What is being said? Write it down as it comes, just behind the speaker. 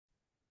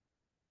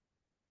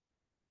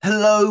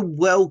Hello,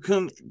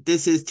 welcome.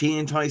 This is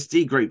TNT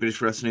Extreme, Great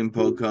British Wrestling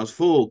podcast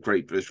for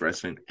Great British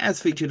Wrestling,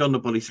 as featured on the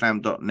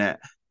bodyslam.net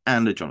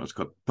and the Jonas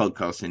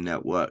Podcasting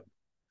Network.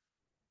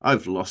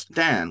 I've lost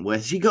Dan.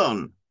 Where's he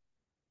gone?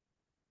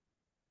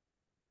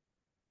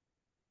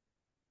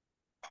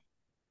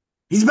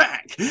 He's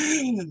back.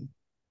 And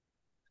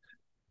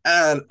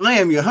I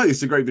am your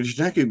host, the Great British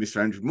Taku,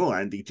 Mr. Andrew Moore,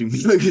 Andy to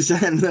Focus,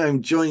 and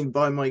I'm joined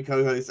by my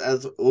co-host,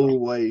 as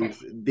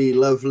always, the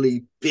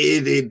lovely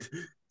bearded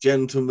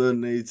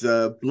gentleman. His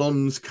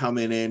blonde's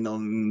coming in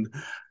on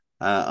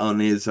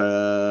his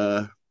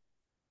little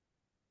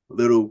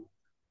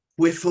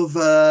whiff of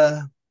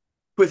the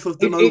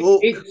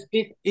mohawk.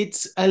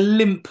 It's a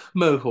limp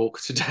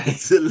mohawk today.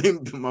 It's a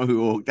limp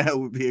mohawk. That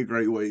would be a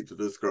great way to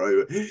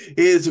describe it.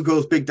 Here's, of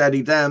course, Big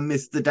Daddy Dan,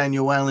 Mr.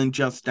 Daniel Allen,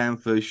 just Dan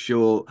for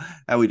short.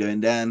 How we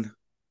doing, Dan?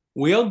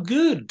 We are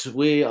good.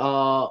 We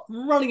are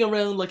running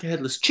around like a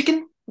headless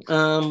chicken.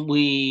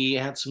 We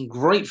had some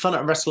great fun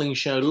at a wrestling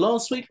show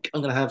last week. I'm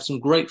going to have some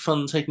great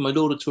fun taking my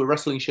daughter to a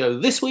wrestling show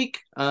this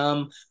week.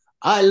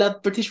 I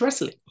love British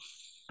wrestling.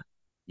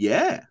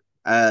 Yeah.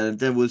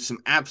 There was some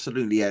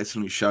absolutely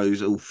excellent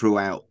shows all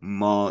throughout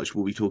March.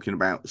 We'll be talking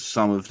about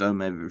some of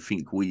them.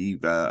 Everything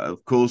we've,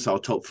 of course, our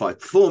top 5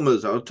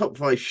 performers, our top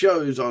 5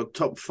 shows, our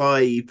top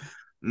 5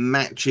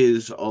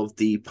 matches of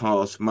the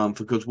past month,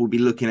 because we'll be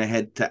looking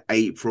ahead to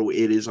April.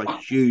 It is a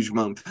huge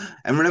month.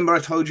 And remember, I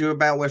told you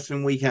about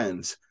Wrestling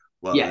Weekends.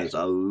 Well, Yes, there's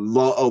a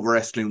lot of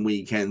wrestling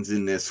weekends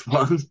in this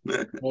one.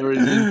 there is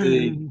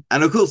indeed.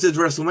 And of course, there's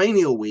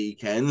WrestleMania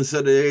weekend,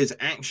 so there is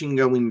action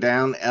going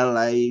down.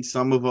 LA,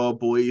 some of our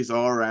boys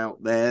are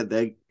out there.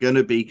 They're going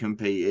to be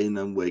competing,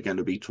 and we're going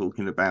to be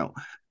talking about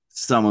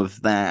some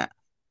of that.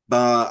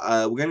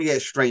 But we're going to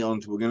get straight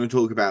on to We're going to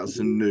talk about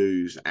some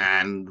news,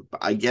 and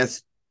I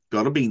guess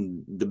got to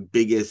be the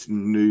biggest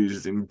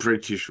news in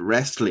British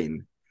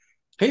wrestling.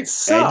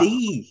 It's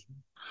Eddie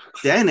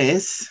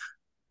Dennis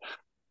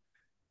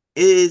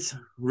is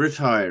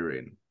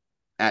retiring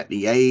at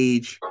the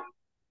age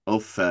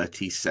of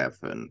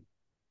 37.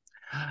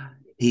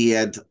 He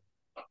had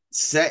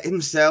set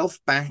himself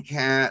back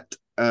at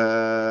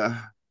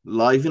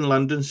Live in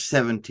London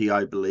 70,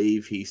 I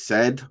believe he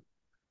said.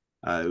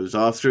 It was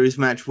after his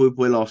match with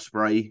Will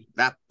Ospreay,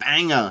 that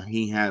banger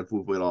he had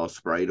with Will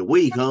Ospreay. The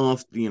week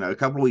after, a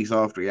couple of weeks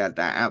after he had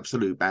that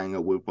absolute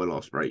banger with Will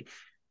Ospreay,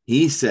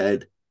 he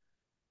said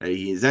that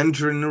he is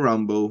entering the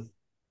Rumble,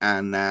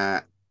 and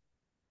that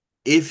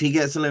if he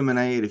gets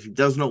eliminated, if he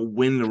does not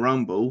win the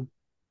Rumble,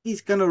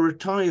 he's going to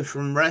retire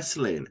from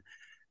wrestling.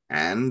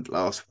 And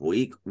last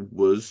week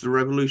was the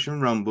Revolution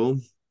Rumble,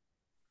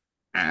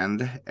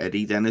 and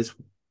Eddie Dennis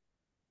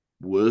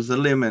was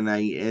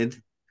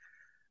eliminated,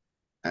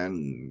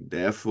 and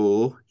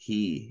therefore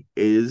he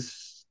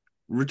is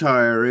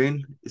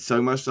retiring.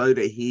 So much so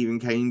that he even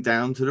came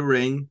down to the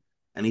ring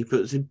and he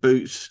puts his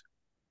boots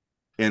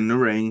in the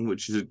ring,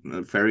 which is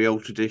a very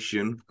old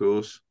tradition, of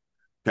course.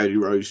 Cody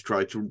Rhodes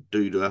tried to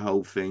do the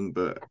whole thing,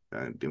 but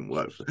it didn't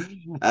work.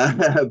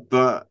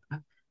 But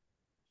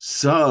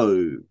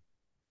so,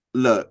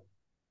 look,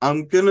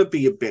 I'm gonna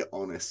be a bit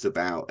honest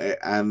about it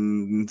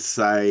and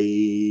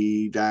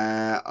say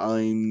that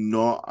I'm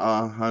not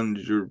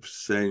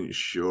 100%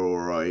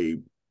 sure I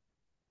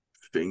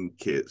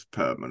think it's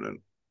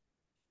permanent.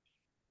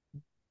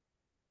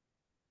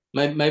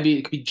 maybe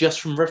it could be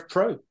just from Rev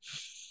Pro.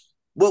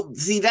 Well,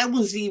 see, that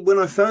was when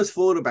I first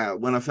thought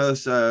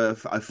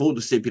I thought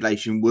the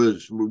stipulation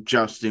was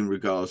just in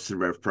regards to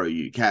Rev Pro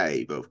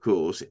UK, but of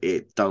course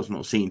it does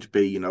not seem to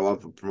be.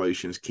 Other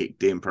promotions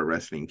kicked in. Pro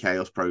Wrestling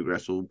Chaos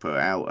Progress all put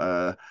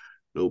out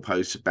little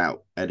posts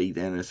about Eddie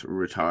Dennis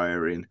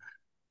retiring.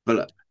 But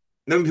look,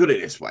 let me put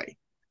it this way: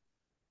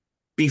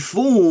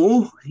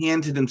 before he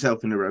entered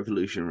himself in the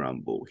Revolution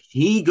Rumble,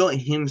 he got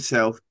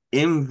himself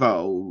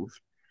involved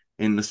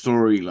in the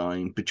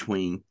storyline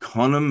between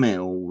Connor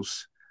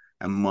Mills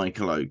and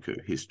Michael Oku,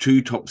 his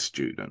 2 top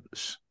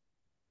students.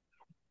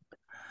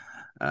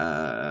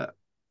 And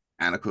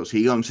of course,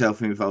 he got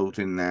himself involved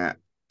in that,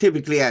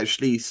 typically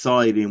actually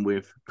siding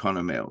with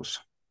Connor Mills.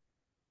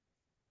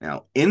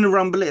 Now, in the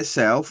Rumble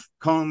itself,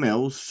 Connor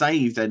Mills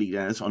saved Eddie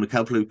Dennis on a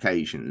couple of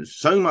occasions,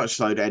 so much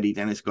so that Eddie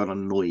Dennis got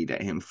annoyed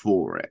at him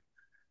for it.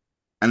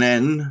 And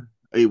then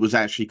it was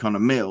actually Connor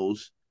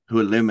Mills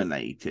who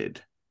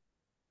eliminated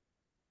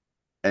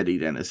Eddie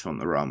Dennis from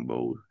the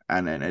Rumble.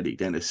 And then Eddie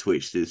Dennis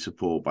switched his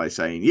support by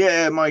saying,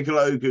 "Yeah, Michael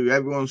Oku,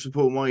 everyone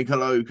support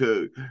Michael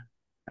Oku,"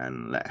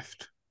 and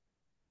left.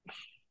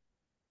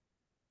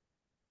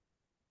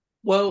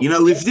 Well,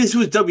 If this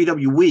was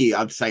WWE,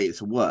 I'd say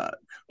it's a work.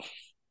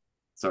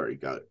 Sorry,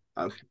 go.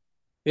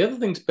 the other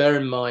thing to bear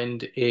in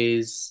mind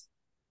is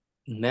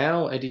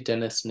now Eddie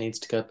Dennis needs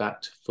to go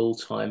back to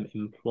full-time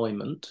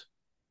employment,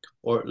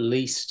 or at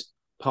least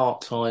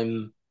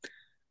part-time,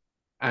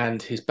 and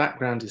his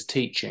background is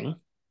teaching,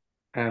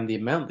 and the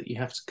amount that you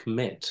have to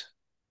commit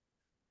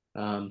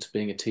to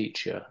being a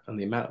teacher and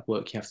the amount of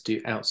work you have to do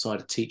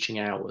outside of teaching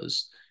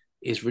hours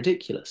is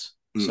ridiculous.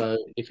 Mm. So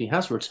if he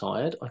has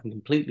retired, I can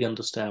completely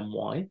understand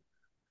why.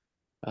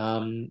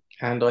 And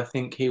I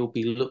think he'll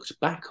be looked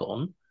back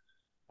on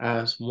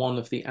as one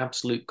of the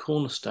absolute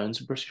cornerstones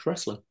of British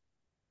wrestling.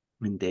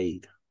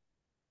 Indeed.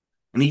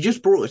 And he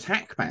just brought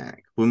Attack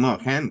back with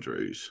Mark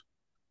Andrews.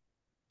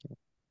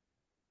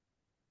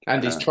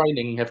 And he's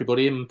training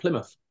everybody in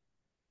Plymouth.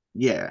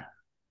 Yeah.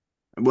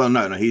 Well,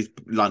 no, he's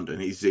London.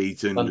 He's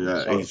in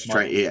London,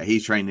 sorry,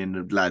 he's training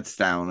the lads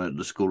down at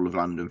the School of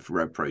London for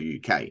Rev Pro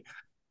UK.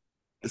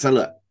 So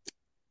look,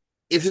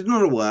 if it's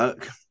not a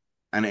work,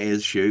 and it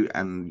is shoot,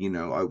 and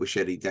I wish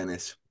Eddie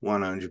Dennis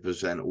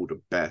 100% all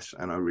the best,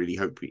 and I really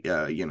hope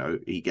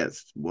he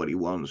gets what he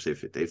wants.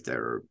 If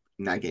there are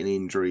nagging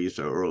injuries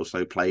that are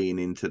also playing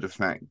into the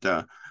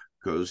factor,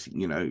 because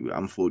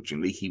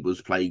unfortunately he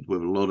was plagued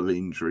with a lot of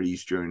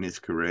injuries during his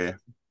career.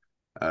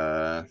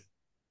 It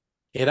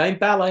ain't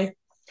ballet.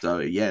 So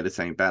yeah, this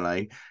ain't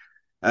ballet.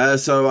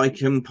 So I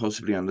can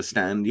possibly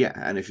understand, yeah.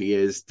 And if he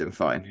is, then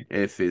fine.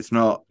 If it's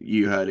not,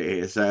 you heard it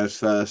here. So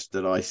first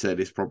that I said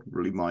is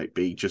probably might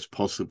be just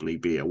possibly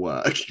be a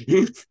work.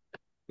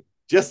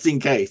 Just in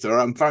case, or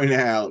I'm throwing it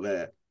out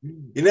there.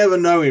 You never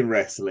know in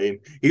wrestling.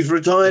 He's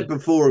retired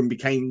before and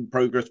became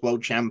Progress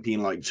World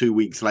Champion like 2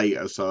 weeks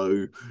later,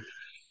 so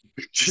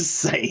just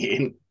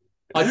saying.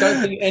 I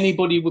don't think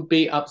anybody would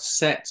be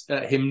upset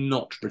at him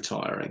not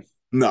retiring.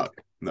 No,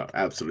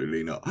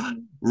 absolutely not.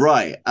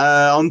 Right,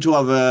 on to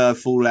other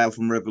fallout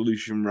from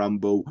Revolution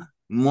Rumble.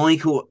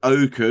 Michael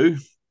Oku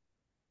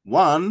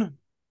won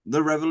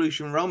the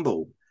Revolution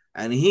Rumble,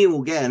 and he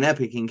will get an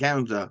epic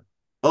encounter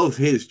of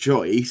his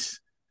choice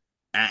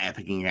at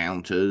Epic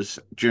Encounters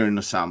during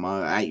the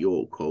summer at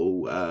York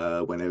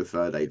Hall,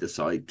 whenever they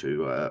decide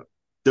to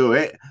do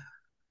it.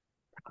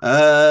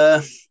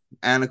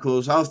 And of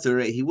course, after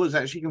it, he was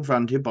actually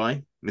confronted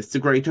by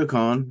Mr.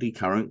 Great-O-Khan, the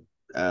current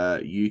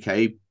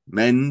UK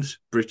men's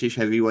British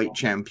heavyweight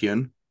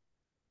champion.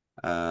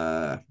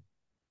 And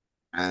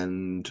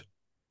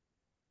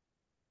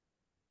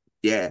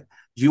yeah,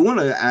 if you want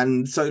to,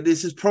 and so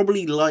this is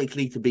probably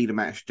likely to be the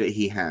match that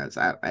he has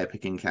at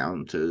Epic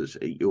Encounters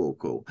at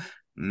York Hall.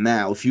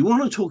 Now, if you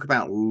want to talk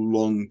about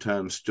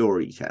long-term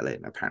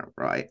storytelling, apparently,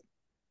 right?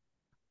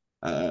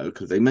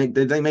 Because they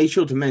made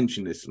sure to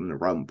mention this in the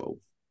Rumble.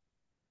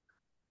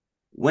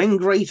 When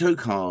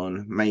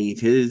Great-O-Khan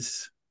made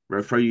his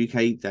Rev Pro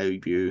UK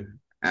debut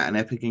at an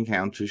Epic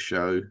Encounters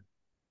show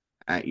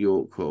at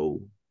York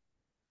Hall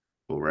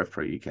for Rev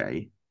Pro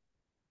UK,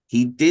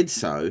 he did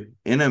so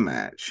in a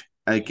match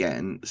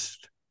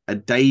against a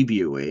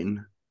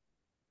debuting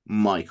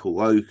Michael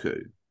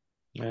Oku.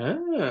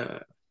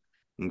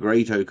 And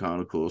Great-O-Khan,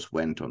 of course,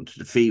 went on to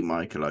defeat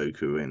Michael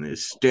Oku and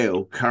is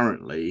still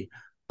currently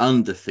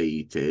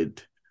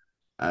undefeated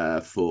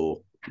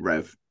for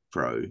Rev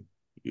Pro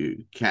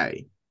UK.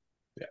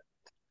 Yeah.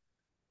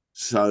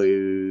 So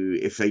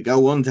if they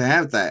go on to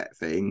have that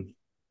thing,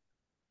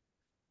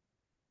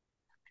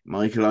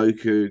 Michael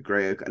Oku,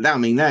 Great-O-Khan,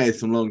 that is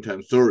some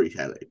long-term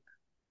storytelling.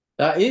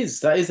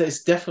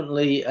 It's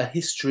definitely a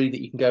history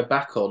that you can go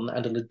back on,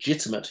 and a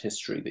legitimate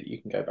history that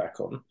you can go back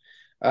on.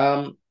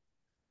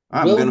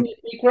 Will it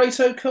be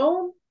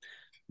Great-O-Khan?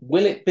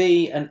 Will it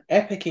be an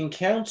epic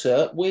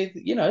encounter with,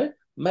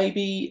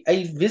 maybe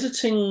a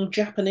visiting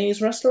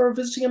Japanese wrestler or a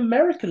visiting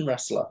American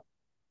wrestler?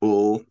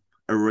 Or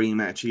a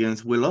rematch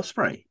against Will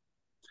Ospreay?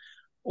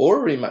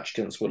 Or a rematch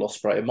against Will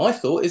Ospreay. And my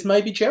thought is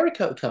maybe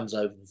Jericho comes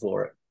over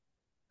for it.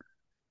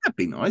 That'd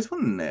be nice,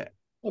 wouldn't it?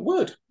 It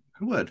would.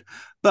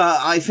 But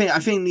I think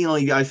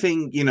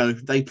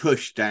they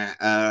pushed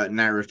that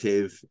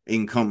narrative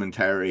in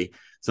commentary,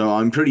 so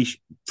I'm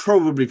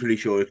probably pretty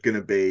sure it's going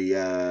to be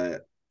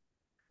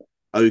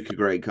Oku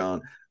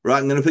Great-Khan. Right,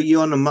 I'm going to put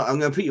you on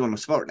the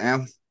spot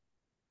now.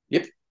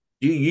 Yep.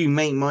 Do you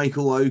make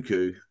Michael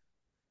Oku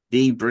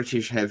the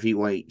British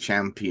heavyweight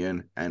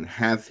champion and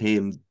have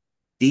him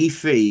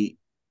defeat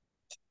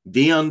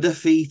the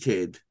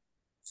undefeated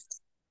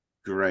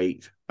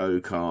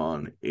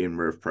Great-O-Khan in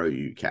Rev Pro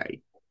UK?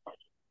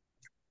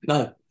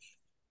 No.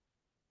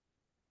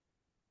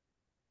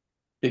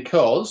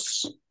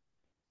 Because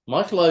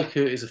Michael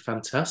Oku is a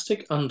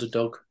fantastic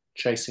underdog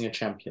chasing a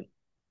champion.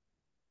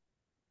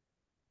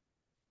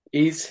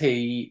 Is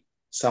he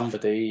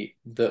somebody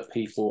that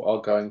people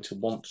are going to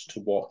want to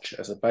watch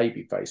as a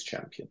babyface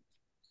champion?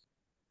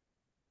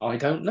 I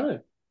don't know.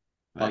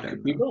 I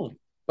could be wrong.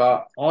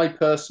 But I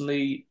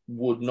personally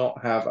would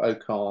not have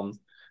O-Khan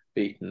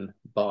beaten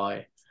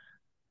by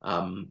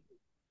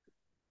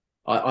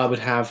I would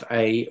have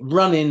a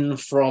run-in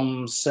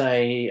from,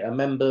 say, a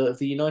member of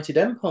the United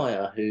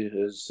Empire who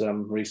has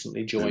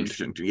recently joined.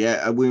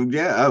 Yeah,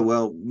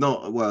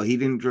 he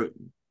didn't.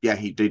 Yeah,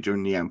 he did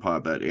join the Empire,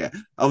 but yeah.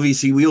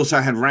 Obviously, we also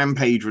had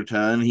Rampage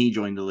return. He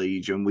joined the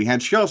Legion. We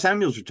had Charles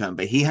Samuels return,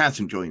 but he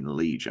hasn't joined the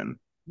Legion.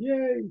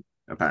 Yay!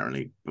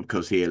 Apparently,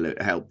 because he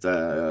helped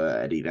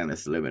Eddie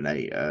Dennis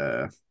eliminate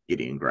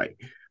Gideon Gray.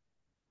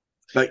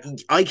 But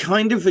I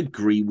kind of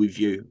agree with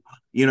you.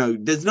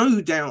 There's no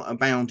doubt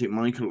about it.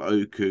 Michael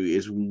Oku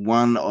is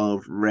one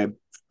of Rev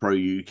Pro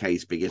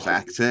UK's biggest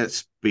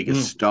assets,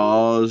 biggest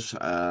stars,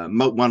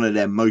 one of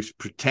their most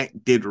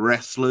protected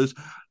wrestlers.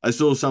 I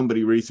saw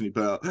somebody recently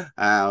put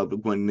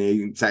out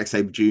when Zack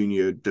Sabre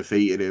Jr.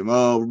 defeated him.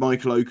 Oh,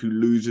 Michael Oku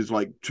loses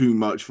like too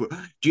much for.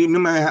 Do you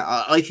know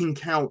how I can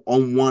count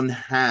on one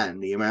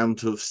hand the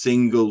amount of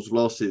singles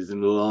losses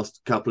in the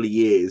last couple of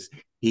years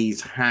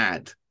he's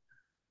had,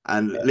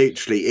 and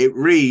literally it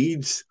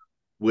reads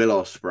Will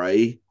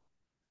Ospreay,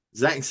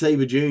 Zack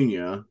Sabre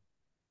Jr.,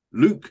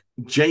 Luke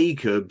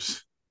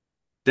Jacobs,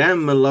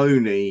 Dan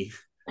Maloney,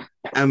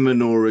 and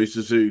Minoru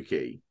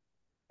Suzuki.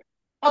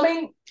 I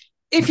mean,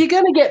 if you're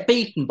going to get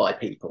beaten by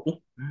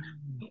people,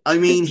 I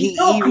mean, you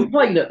can't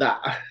complain at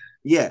that.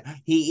 Yeah,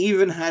 he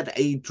even had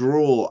a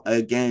draw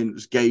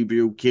against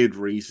Gabriel Kidd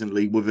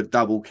recently with a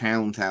double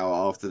count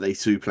out after they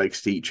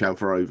suplexed each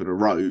other over the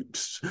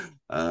ropes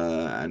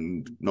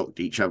and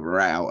knocked each other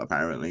out,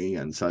 apparently.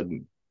 And so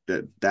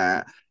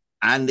that.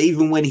 And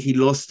even when he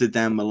lost to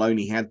Dan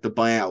Maloney, he had the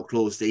buyout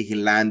clause that he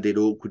landed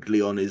awkwardly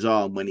on his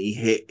arm when he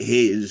hit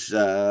his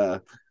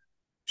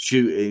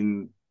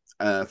shooting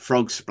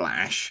frog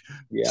splash.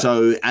 Yeah.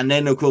 So, and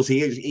then of course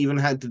he even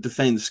had the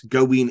defense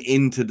going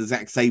into the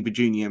Zack Sabre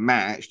Jr.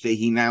 match that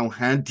he now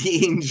had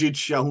the injured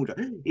shoulder.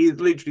 He's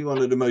literally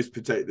one of the most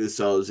protected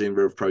stars in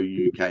Rev Pro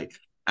UK,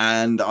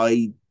 and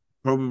I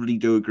probably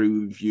do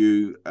agree with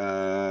you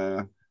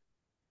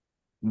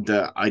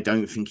that I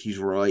don't think he's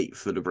right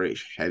for the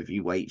British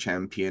heavyweight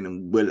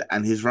champion,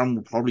 and his run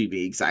will probably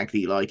be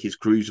exactly like his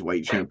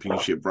cruiserweight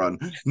championship run.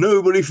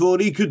 Nobody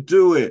thought he could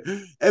do it.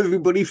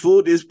 Everybody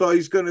thought this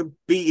guy's going to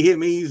beat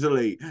him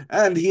easily,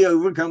 and he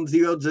overcomes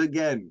the odds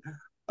again.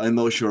 I'm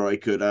not sure I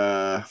could,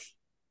 go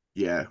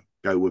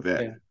with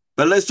it. Yeah.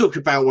 But let's talk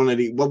about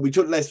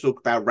let's talk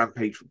about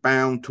Rampage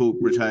Bound,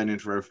 returning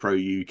to Rev Pro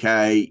UK.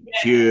 Yeah.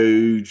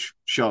 Huge.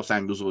 Sharp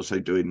Angle's also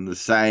doing the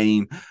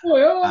same.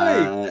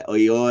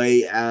 Oi,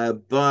 oi.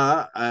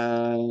 But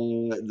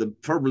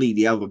probably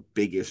the other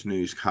biggest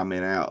news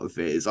coming out of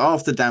it is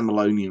after Dan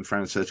Maloney and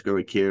Francesco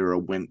Akira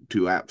went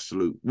to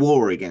absolute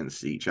war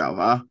against each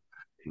other.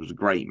 It was a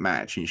great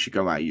match, and you should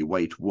go out of your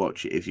way to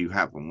watch it if you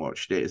haven't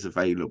watched it. It's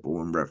available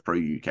on Rev Pro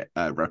UK,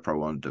 Rev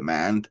Pro on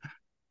demand.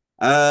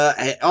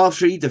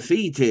 After he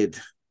defeated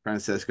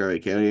Francesco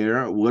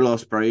Akira, Will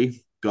Ospreay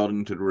got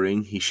into the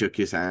ring. He shook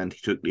his hand. He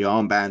took the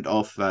armband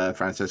off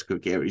Francesco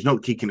Akira. He's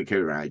not kicking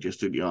Akira out. He just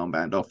took the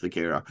armband off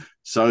Akira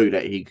so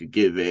that he could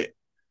give it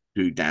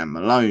to Dan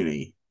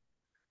Maloney.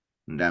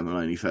 And Dan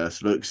Maloney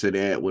first looks at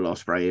it. Will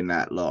Ospreay in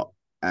that lot.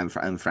 And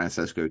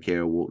Francesco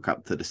Akira walk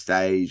up to the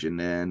stage. And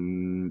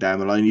then Dan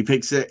Maloney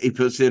picks it. He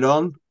puts it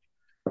on.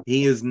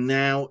 He is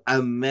now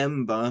a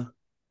member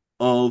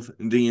of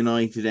the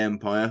United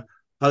Empire.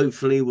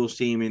 Hopefully, we'll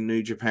see him in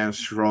New Japan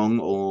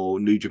Strong or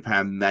New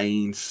Japan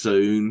Main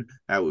soon.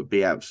 That would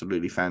be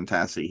absolutely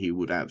fantastic. He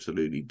would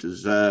absolutely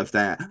deserve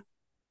that.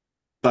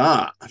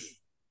 But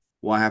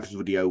what happens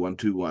with the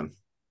 0121?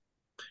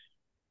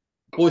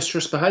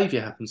 Boisterous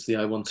behaviour happens to the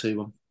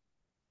 0121.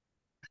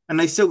 And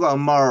they still got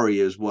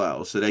Amari as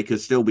well, so they could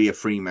still be a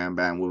three-man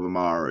band with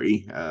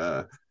Amari.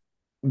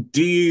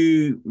 Do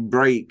you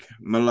break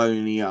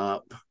Maloney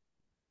up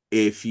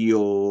if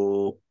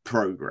you're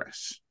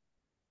Progress?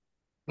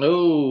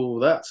 Oh,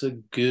 that's a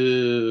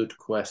good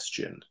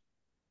question.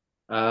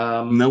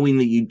 Knowing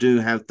that you do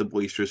have the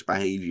boisterous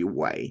behaviour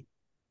way.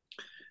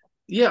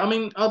 Yeah, I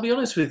mean, I'll be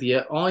honest with you.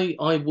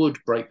 I would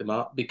break them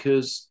up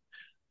because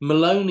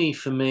Maloney,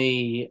 for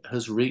me,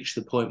 has reached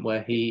the point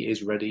where he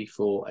is ready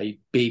for a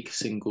big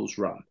singles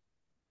run.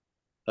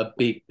 A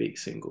big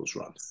singles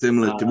run.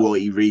 Similar to what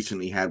he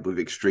recently had with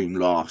Extreme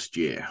last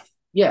year.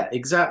 Yeah,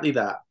 exactly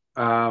that.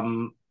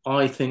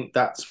 I think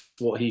that's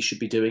what he should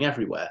be doing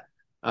everywhere.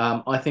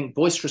 I think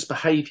boisterous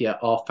behaviour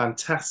are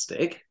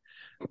fantastic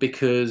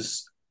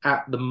because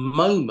at the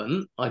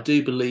moment, I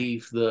do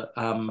believe that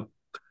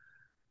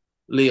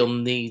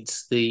Leon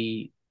needs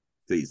the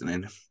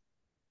seasoning.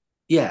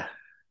 Yeah.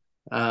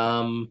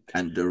 And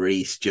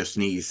Darius just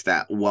needs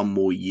that one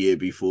more year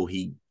before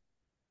he,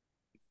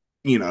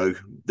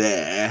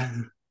 there,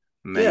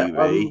 maybe.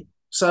 Yeah,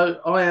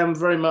 so I am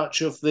very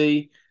much of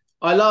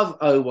I love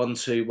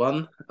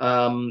 0121.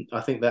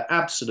 I think they're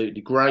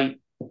absolutely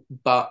great,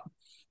 but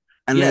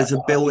and there's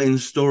a built-in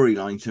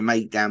storyline to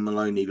make Dan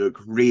Maloney look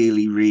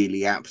really,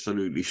 really,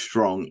 absolutely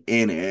strong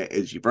in it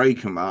as you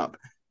break them up.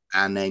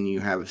 And then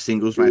you have a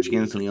singles match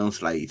against Leon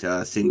Slater,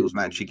 a singles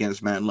match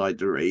against Man like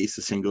Darius,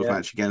 a singles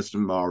match against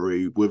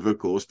Amaru, with, of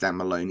course, Dan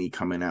Maloney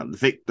coming out the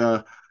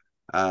victor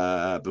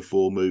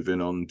before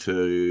moving on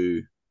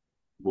to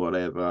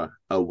whatever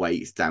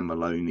awaits Dan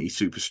Maloney,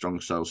 Super Strong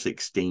Style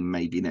 16,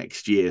 maybe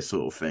next year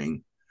sort of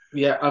thing.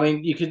 Yeah, I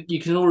mean,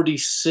 you can already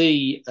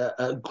see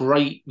a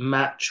great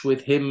match with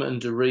him and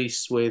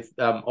Darius, with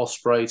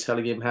Ospreay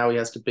telling him how he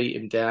has to beat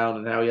him down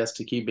and how he has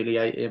to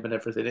humiliate him and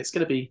everything. It's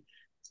gonna be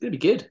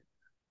good.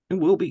 It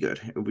will be good.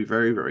 It will be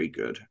very, very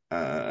good.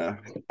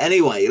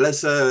 Anyway,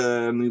 let's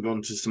move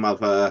on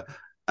to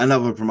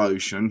another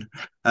promotion.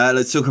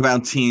 Let's talk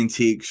about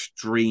TNT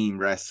Extreme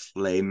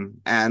Wrestling.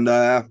 And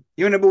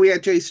you remember we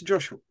had Jason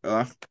Joshua.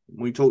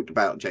 We talked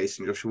about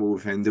Jason Joshua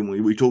with him, didn't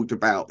we? We talked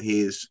about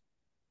his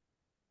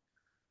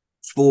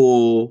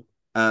 4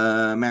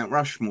 Mount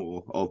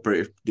Rushmore of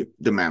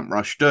the Mount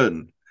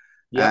Rushton.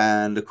 Yep.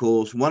 And of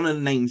course, one of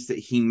the names that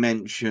he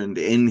mentioned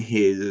in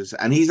his,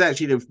 and he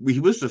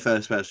was the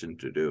first person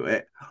to do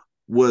it,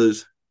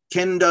 was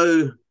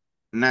Kendo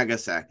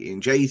Nagasaki.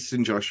 And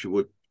Jason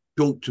Joshua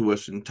talked to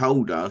us and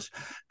told us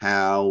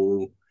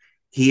how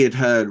he had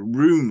heard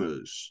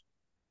rumors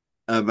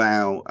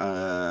about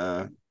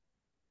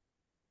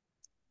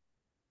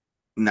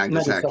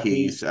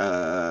Nagasaki.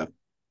 Nagasaki's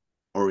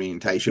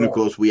orientation. Of Yeah.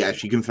 course, we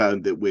actually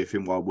confirmed it with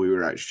him while we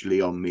were actually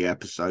on the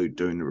episode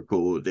doing the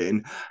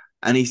recording.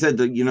 And he said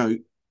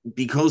that,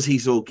 because he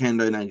saw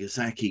Kendo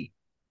Nagasaki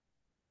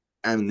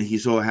and he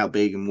saw how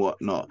big and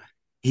whatnot,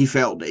 he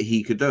felt that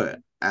he could do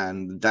it.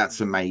 And that's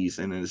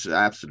amazing. And it's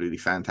absolutely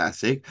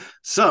fantastic.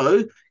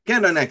 So,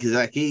 Kendo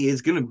Nagasaki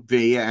is going to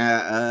be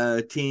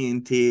at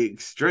TNT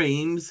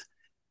Extreme's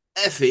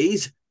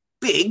Effie's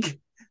Big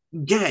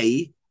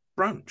Gay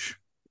Brunch.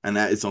 And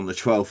that is on the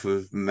 12th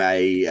of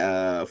May,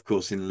 of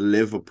course, in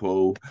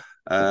Liverpool.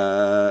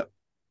 Kendo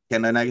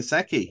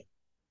Nagasaki.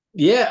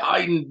 Yeah,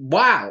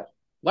 wow.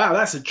 Wow,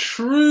 that's a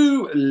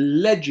true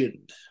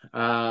legend.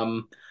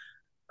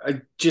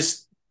 I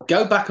just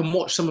go back and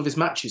watch some of his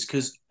matches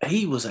because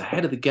he was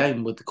ahead of the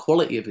game with the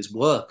quality of his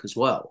work as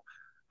well.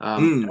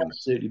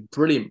 Absolutely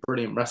brilliant,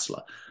 brilliant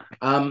wrestler.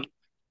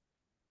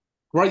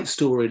 Great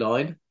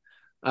storyline.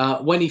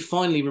 When he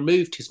finally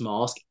removed his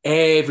mask,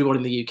 everyone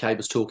in the UK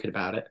was talking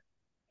about it.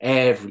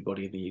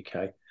 Everybody in the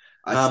UK.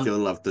 I still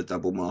love the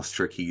double mask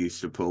trick he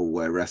used to pull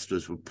where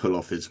wrestlers would pull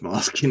off his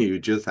mask and he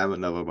would just have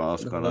another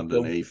mask on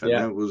underneath. And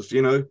Yeah. that was,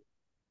 Yeah.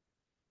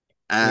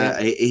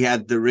 he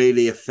had the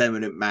really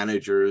effeminate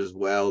manager as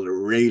well that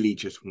really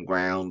just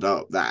wound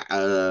up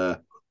that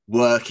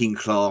working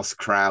class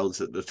crowds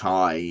at the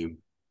time.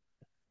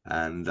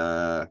 And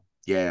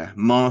yeah,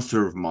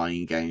 master of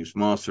mind games,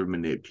 master of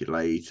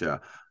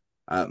manipulator,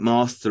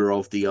 master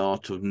of the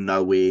art of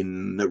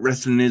knowing that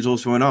wrestling is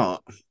also an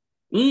art.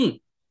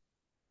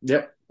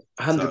 Yep.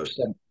 So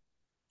 100%.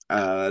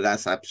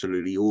 that's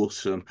absolutely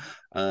awesome.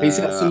 He's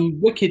got some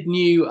wicked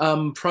new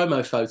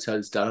promo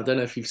photos done. I don't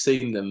know if you've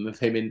seen them of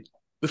him in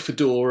the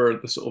fedora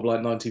and the sort of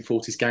like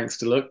 1940s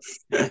gangster look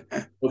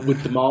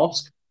with the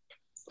mask.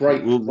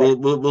 Great.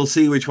 We'll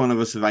see which one of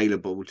us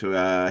available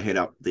to hit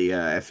up the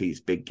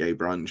Effie's Big Gay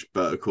Brunch.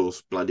 But of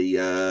course, bloody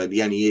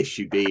the only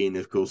issue being,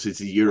 of course, is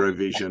the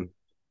Eurovision.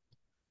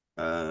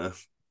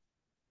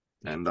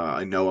 And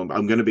I know I'm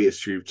going to be at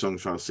Street Song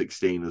Trial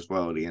 16 as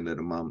well at the end of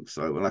the month,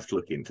 so we'll have to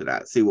look into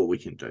that, see what we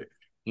can do.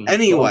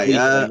 Anyway,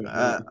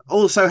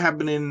 also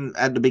happening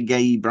at the Big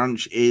Gay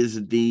Brunch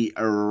is the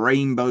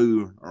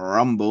Rainbow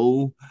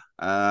Rumble.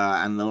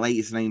 And the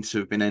latest names to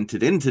have been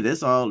entered into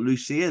this are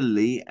Lucia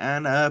Lee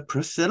and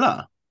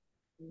Priscilla.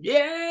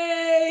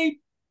 Yay!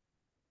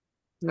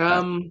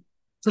 Didn't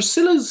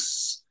Priscilla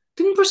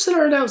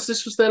announce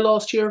this was their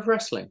last year of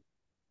wrestling?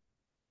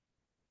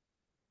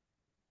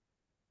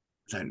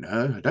 I don't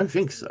know. I don't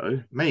think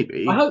so.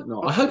 Maybe. I hope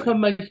not. Possibly. I hope I'm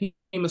making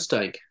a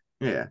mistake.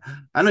 Yeah.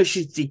 I know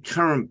she's the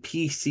current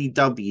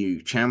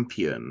PCW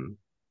champion.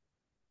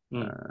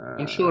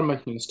 I'm sure I'm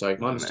making a mistake.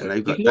 My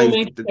mistake. They've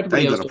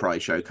got a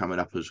prize show coming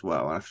up as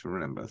well. I have to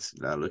remember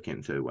look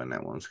into when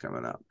that one's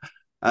coming up.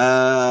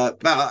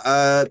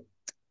 But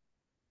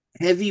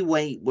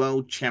heavyweight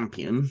world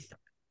champion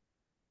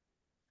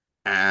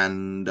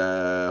and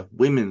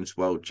women's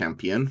world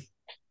champion,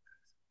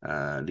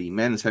 the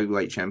men's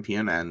heavyweight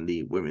champion and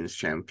the women's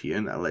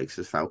champion,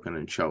 Alexis Falcon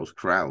and Charles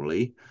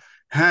Crowley,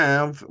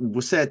 have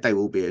said they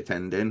will be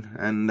attending,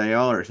 and they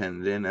are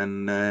attending,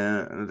 and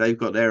they've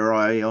got their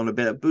eye on a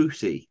bit of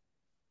Boosie.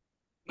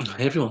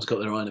 Everyone's got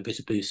their eye on a bit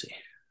of Boosie.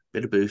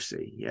 Bit of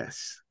Boosie,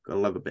 yes. Gotta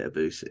love a bit of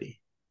Boosie.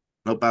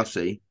 Not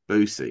Bussy,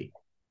 Boosie.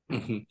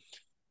 Mm-hmm.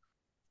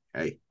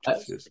 Hey,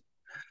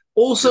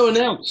 also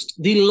announced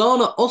the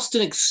Lana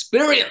Austin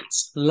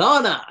Experience.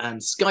 Lana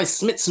and Sky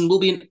Smithson will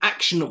be in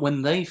action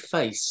when they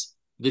face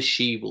the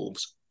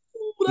She-Wolves.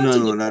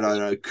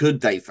 No. Could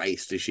they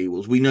face the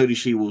She-Wolves? We know the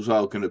She-Wolves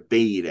are going to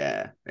be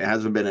there. It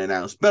hasn't been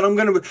announced, but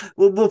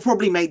we'll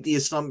probably make the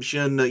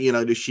assumption that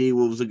the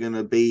She-Wolves are going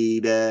to be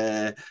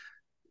there.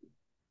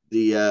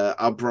 The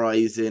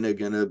Uprising are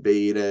going to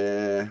be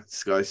there.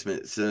 Sky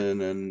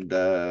Smithson and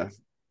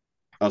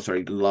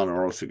Lana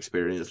Ross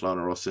Experience,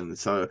 Lana Ross, and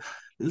so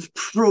there's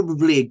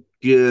probably a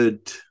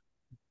good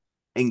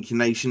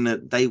inclination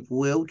that they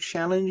will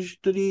challenge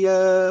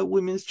the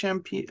women's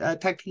champion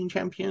tag team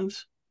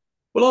champions.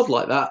 Well, I'd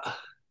like that.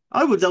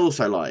 I would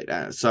also like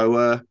that.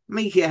 So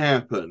make it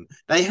happen.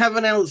 They have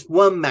announced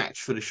one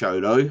match for the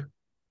show, though.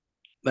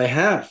 They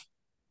have.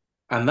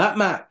 And that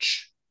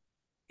match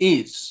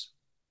is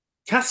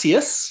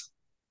Cassius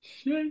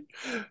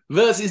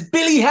versus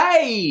Billy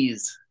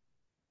Hayes.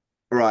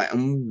 Right.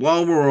 And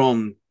while we're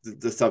on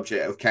the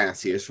subject of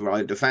Cassius,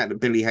 right, the fact that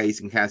Billy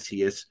Hayes and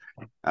Cassius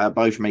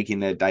both making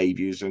their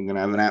debuts, I'm going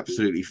to have an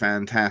absolutely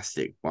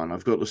fantastic one.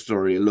 I've got the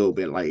story a little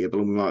bit later, but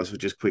we might as well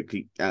just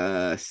quickly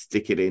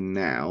stick it in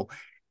now.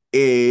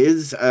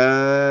 Is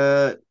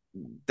that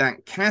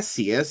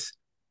Cassius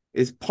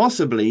is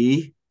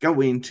possibly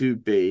going to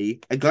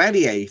be a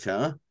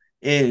gladiator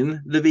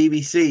in the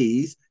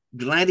BBC's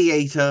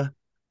Gladiator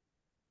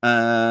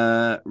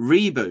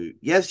reboot.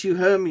 Yes, you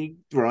heard me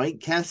right.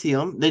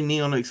 Cassian, the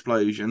neon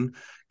explosion,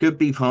 could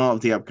be part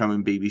of the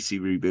upcoming BBC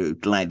reboot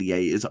of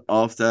Gladiators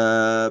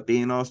after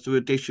being asked to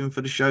audition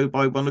for the show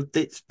by one of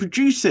its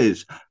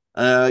producers.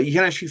 You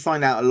can actually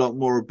find out a lot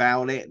more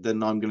about it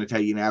than I'm going to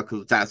tell you now,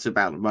 because that's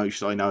about the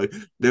most I know.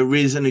 There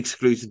is an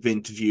exclusive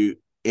interview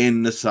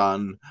in The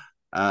Sun,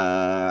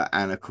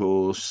 and of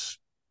course,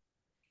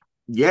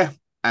 yeah,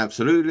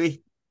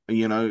 absolutely.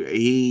 You know,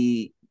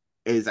 he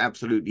is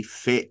absolutely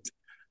fit.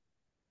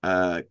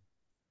 Uh,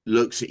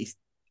 he's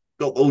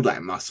got all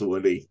that muscle,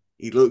 and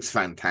he looks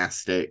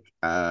fantastic.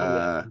 Oh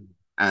yeah.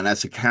 And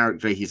as a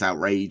character, he's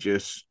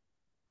outrageous.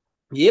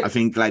 I Yep.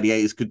 think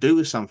Gladiators could do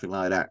with something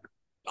like that.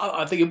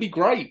 I think it'd be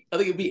great. I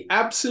think it'd be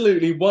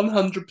absolutely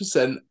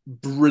 100%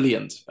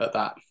 brilliant at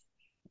that.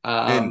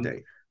 Um,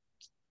 Indeed.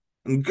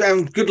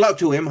 And good luck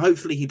to him.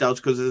 Hopefully he does,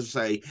 because as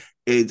I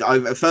say,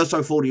 at first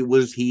I thought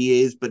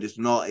he is, but it's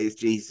not.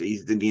 It's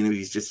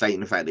he's just stating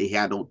the fact that he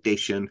had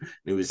audition.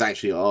 He was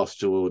actually asked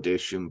to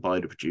audition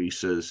by the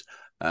producers.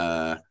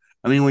 I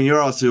mean, when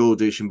you're asked to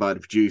audition by the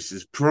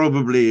producers,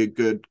 probably a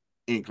good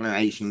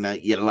inclination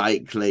that you're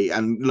likely.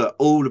 And look,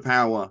 all the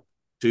power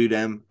to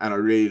them. And I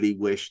really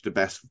wish the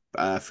best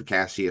for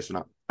Cassius,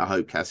 and I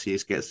hope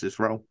Cassius gets this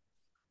role.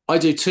 I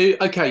do too.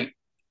 Okay,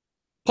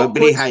 But pop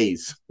Billy quiz.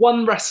 Hayes.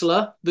 One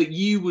wrestler that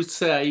you would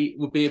say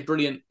would be a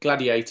brilliant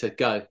gladiator.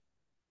 Go.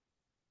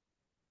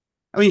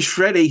 I mean,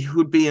 Shreddy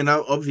would be an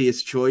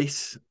obvious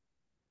choice.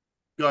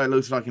 Guy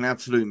looks like an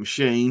absolute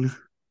machine.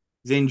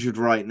 He's injured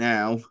right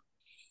now.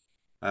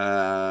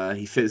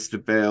 He fits the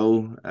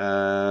bill.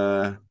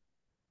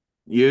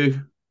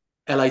 You?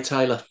 LA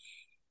Taylor.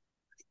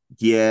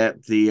 Yeah,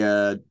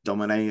 the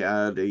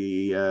Dominator,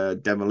 the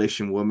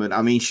Demolition Woman.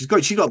 I mean, she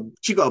got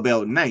a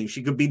belt name.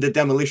 She could be the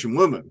Demolition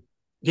Woman.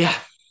 Yeah.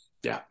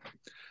 Yeah.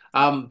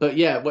 But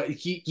yeah, well,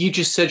 you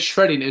just said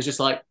shredding. It was just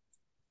like,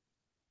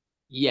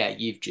 yeah,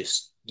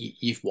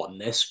 you've won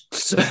this.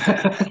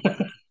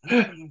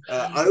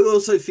 I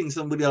also think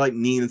somebody like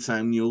Nina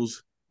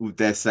Samuels with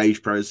their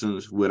stage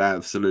presence would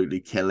absolutely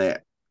kill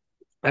it.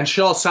 And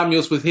Charles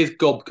Samuels with his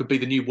gob could be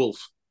the new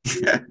Wolf.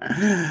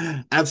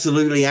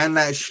 Absolutely, and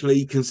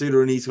actually,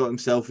 considering he's got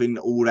himself in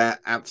all that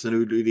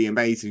absolutely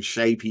amazing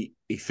shape, he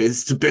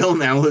fits the bill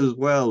now as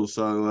well.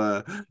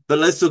 So, but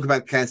let's talk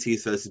about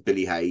Cassius versus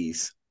Billy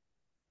Hayes.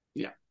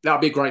 Yeah,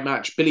 that'd be a great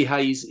match. Billy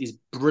Hayes is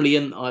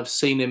brilliant. I've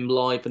seen him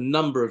live a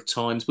number of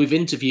times. We've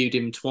interviewed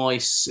him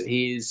twice.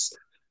 He's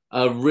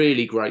a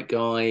really great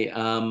guy.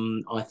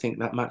 I think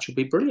that match will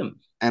be brilliant.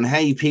 And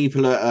hey,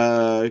 people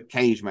at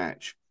cage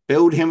match,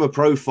 build him a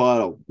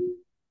profile.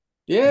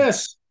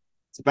 Yes.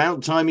 It's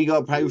about time he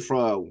got a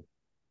profile.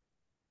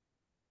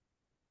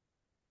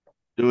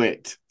 Do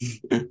it.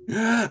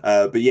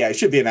 But yeah, it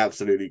should be an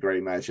absolutely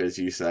great match, as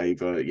you say.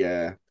 But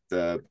yeah,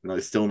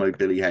 still no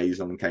Billy Hayes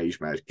on the cage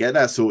match. Get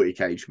that sorted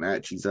cage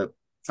match. He's a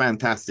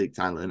fantastic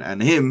talent,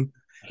 and him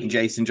and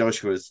Jason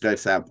Joshua's Dead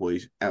Sad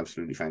Boys,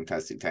 absolutely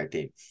fantastic tag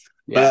team.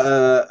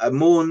 Yeah. But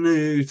more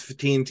news for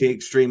TNT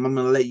Extreme. I'm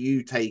going to let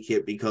you take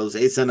it because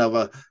it's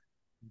another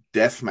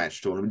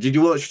deathmatch tournament. Did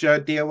you watch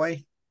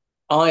DOA?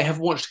 I have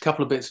watched a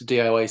couple of bits of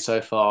DOA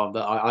so far.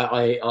 That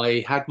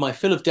I had my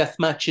fill of death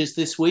matches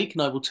this week,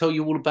 and I will tell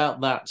you all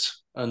about that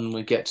when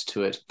we get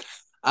to it.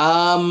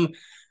 TNT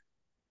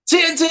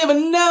have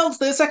announced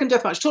their second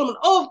deathmatch tournament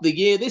of the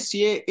year. This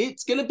year,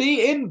 it's going to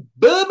be in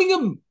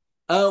Birmingham,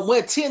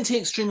 where TNT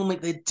Extreme will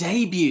make their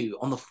debut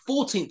on the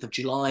 14th of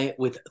July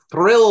with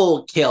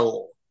Thrill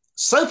Kill.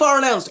 So far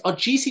announced are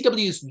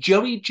GCW's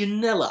Joey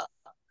Janela.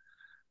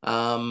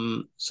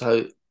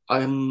 So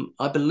I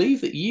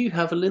believe that you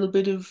have a little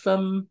bit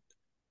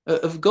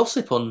of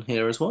gossip on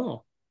here as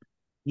well.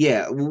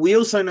 Yeah, we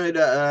also know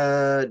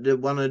that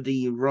one of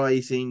the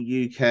rising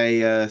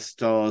UK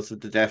stars of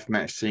the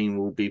deathmatch scene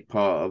will be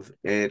part of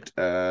it.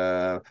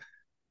 But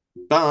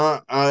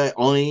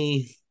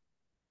I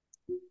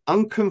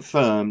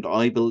unconfirmed.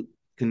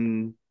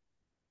 Can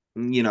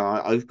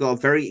I've got a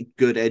very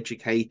good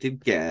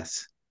educated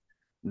guess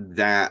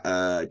that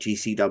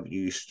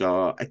GCW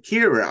star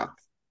Akira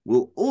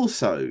will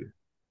also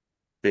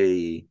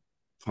be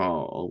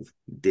part of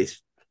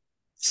this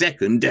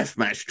second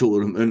deathmatch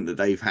tournament that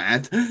they've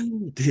had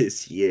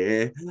this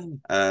year.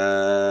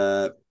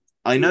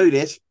 I know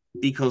this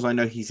because I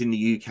know he's in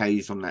the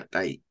UK's on that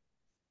date.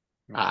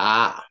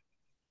 Ah,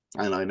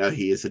 And I know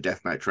he is a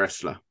deathmatch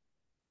wrestler.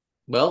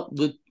 well,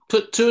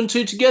 put two and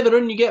two together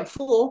and you get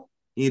four.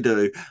 You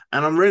do.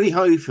 And I'm really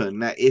hoping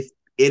that if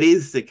it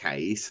is the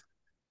case,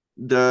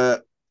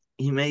 that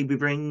he maybe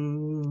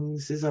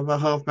brings his other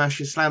half,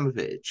 Masha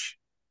Slamovich.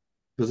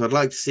 Because I'd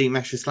like to see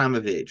Masha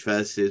Slamovich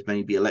versus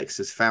maybe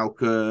Alexis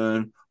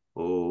Falcon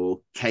or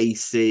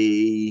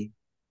Casey.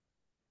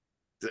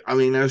 I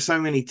mean, there are so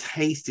many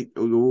tasty.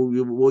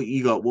 What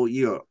you got? What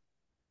you got?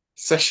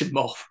 Session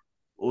off.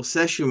 Or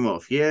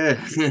Seshimov,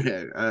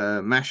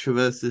 yeah. Masha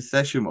versus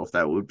Seshimov.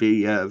 That would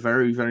be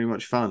very, very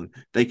much fun.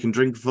 They can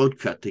drink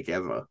vodka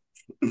together.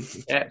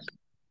 Yeah.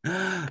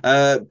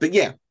 But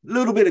yeah, a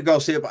little bit of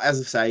gossip. As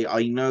I say,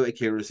 I know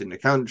Akira's in the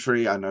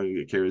country. I know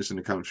Akira's in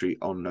the country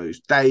on those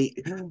date.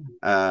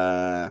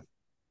 I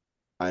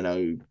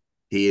know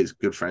he is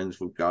good friends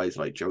with guys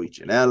like Joey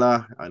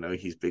Janela. I know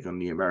he's big on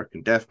the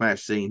American deathmatch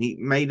scene. He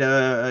made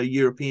a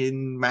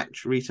European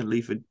match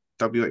recently for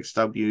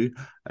WXW.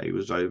 He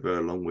was over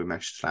along with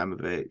Mesh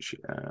Slamovich.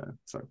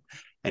 So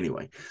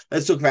anyway,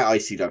 let's talk about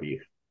ICW.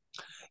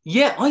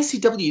 Yeah,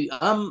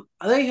 ICW.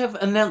 They have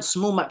announced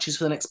some more matches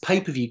for the next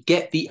pay-per-view.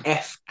 Get the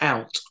F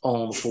out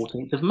on the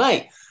 14th of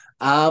May.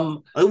 I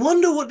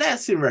wonder what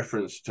that's in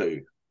reference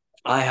to.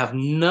 I have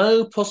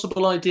no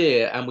possible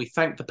idea, and we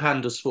thank the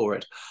pandas for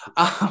it.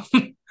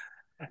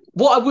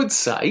 What I would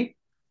say,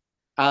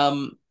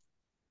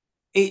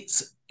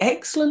 it's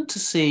excellent to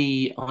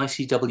see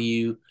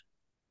ICW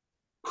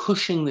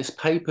pushing this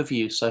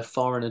pay-per-view so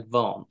far in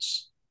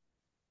advance.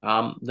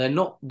 They're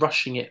not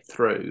rushing it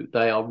through.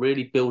 They are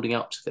really building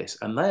up to this,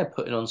 and they are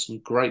putting on some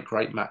great,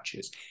 great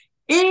matches,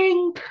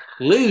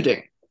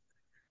 including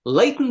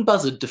Leighton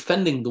Buzzard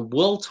defending the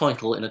world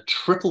title in a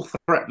triple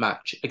threat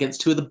match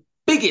against two of the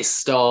biggest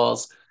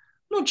stars,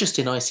 not just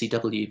in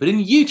ICW, but in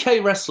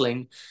UK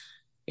wrestling,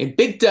 in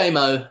Big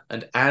Damo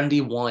and Andy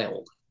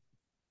Wilde.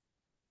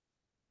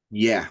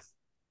 Yeah,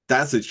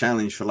 that's a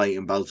challenge for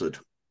Leighton Buzzard.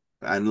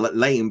 And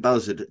Leighton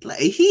Buzzard,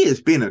 he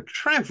has been a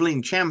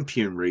traveling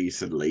champion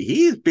recently.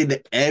 He has been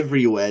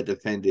everywhere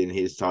defending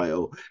his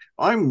title.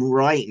 I'm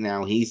right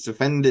now. He's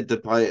defended the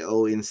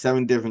title in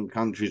 7 different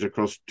countries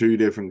across 2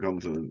 different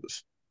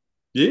continents.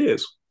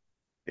 Yes.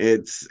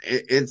 It's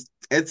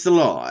a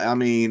lot. I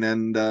mean,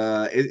 and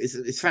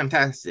it's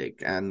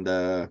fantastic and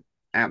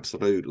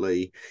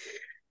absolutely.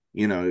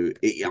 You know,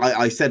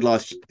 I said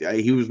last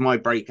he was one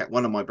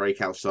of my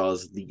breakout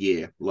stars of the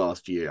year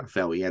last year. I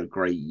felt he had a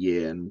great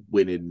year, and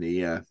winning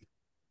the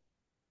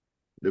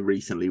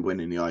recently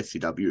winning the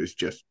ICW is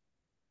just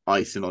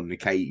icing on the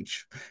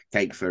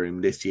cake for him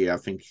this year. I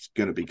think he's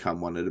going to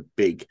become one of the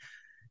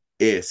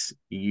biggest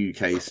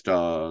UK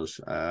stars.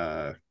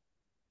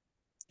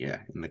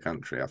 In the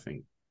country. I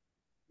think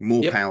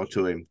more power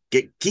to him.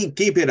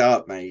 Keep it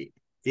up, mate.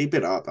 Keep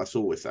it up. That's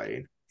all we're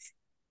saying.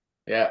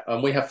 Yeah,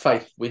 and we have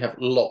faith. We have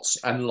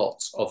lots and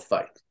lots of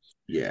faith.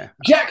 Yeah.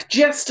 Jack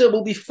Jester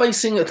will be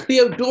facing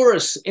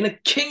Theodorus in a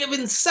King of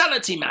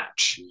Insanity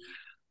match.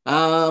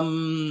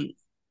 That'll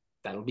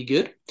be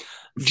good.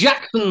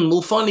 Jackson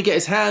will finally get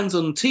his hands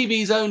on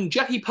TV's own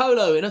Jackie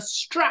Polo in a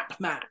strap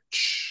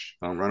match.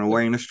 Can't run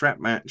away in a strap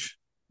match.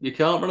 You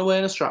can't run away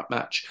in a strap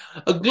match.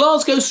 A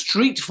Glasgow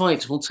street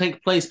fight will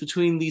take place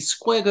between the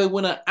Squago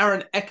winner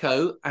Aaron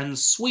Echo and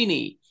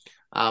Sweeney.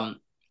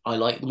 I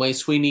like the way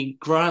Sweeney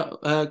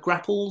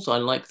grapples. I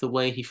like the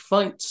way he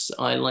fights.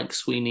 I like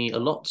Sweeney a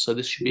lot, so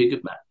this should be a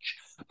good match.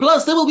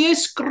 Plus, there will be a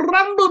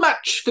scramble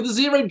match for the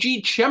Zero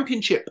G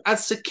Championship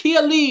as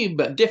Sakia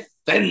Lieb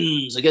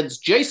defends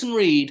against Jason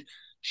Reed,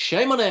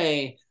 Shay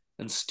Monet,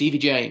 and Stevie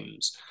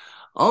James.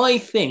 I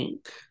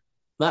think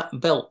that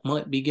belt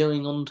might be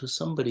going on to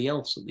somebody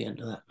else at the end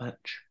of that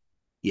match.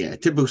 Yeah,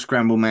 typical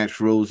scramble match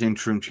rules,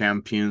 interim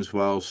champions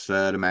whilst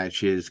the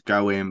matches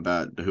go in,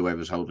 but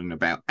whoever's holding the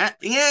belt at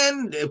the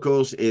end, of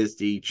course, is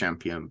the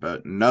champion,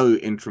 but no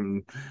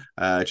interim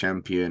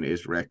champion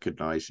is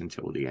recognised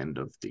until the end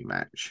of the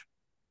match.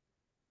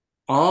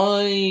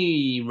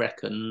 I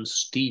reckon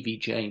Stevie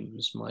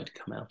James might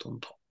come out on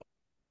top.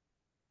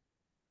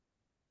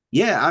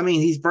 Yeah, I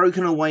mean, he's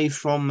broken away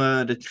from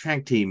the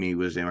tag team he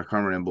was in. I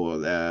can't remember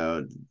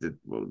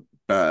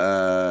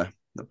the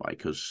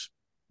Bikers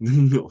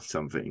or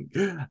something.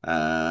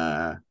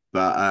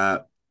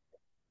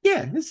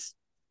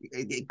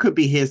 It could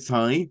be his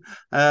time.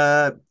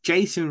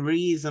 Jason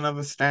Reed's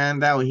another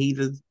standout. He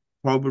does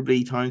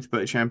probably time to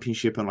put a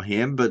championship on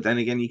him, but then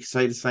again, you could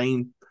say the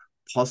same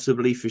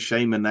possibly for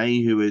Shay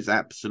Monet, who is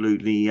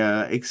absolutely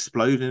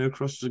exploding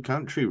across the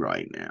country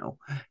right now.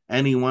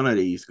 Any one of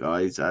these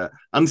guys.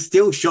 I'm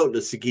still shocked that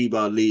Sakib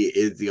Ali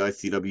is the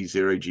ICW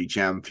Zero G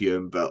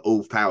champion, but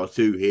all power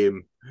to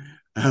him.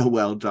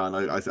 Well done.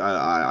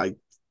 I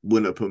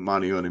wouldn't have put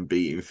money on him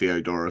beating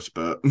Theodorus,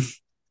 but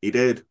he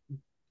did.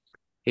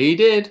 He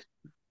did.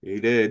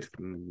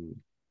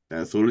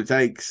 That's all it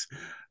takes.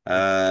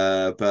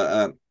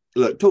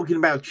 Look, talking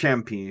about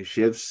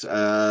championships,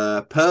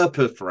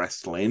 Purpose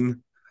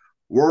Wrestling,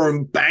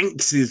 Warren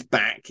Banks is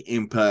back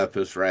in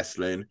Purpose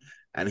Wrestling,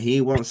 and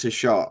he wants a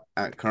shot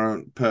at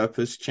current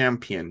Purpose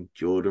champion,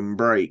 Jordan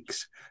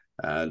Breaks.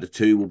 The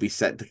two will be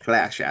set to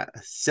clash at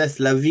C'est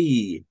La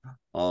Vie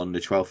on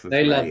the 12th of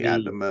May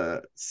at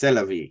the C'est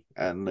La Vie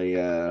and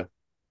the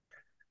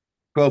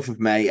 12th of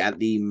May at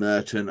the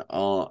Merton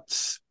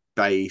Arts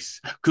base,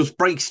 because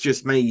Breaks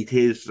just made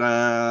his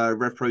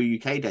Rev Pro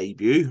UK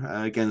debut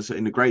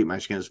in a great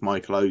match against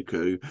Michael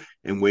Oku,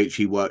 in which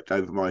he worked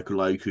over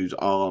Michael Oku's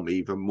arm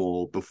even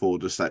more before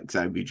the Zack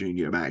Xavier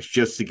Jr. match,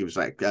 just to give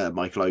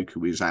Michael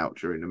Oku his out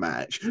during the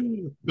match.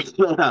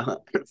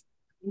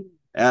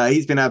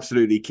 He's been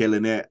absolutely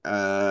killing it.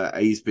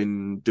 He's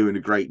been doing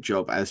a great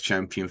job as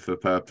champion for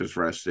Purpose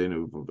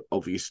Wrestling,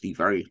 obviously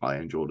very high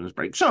on Jordan's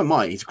break. So am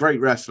I. He's a great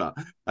wrestler.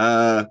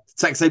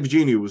 Zack Sabre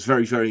Jr. was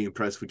very, very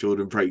impressed with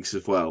Jordan breaks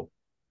as well.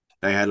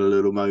 They had a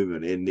little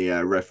moment in the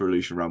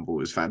Revolution Rumble. It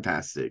was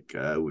fantastic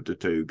with the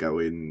two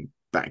going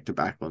back to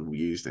back on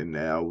using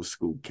their old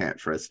school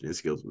catch wrestling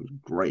skills. It was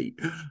great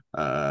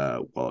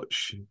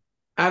watch.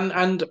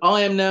 And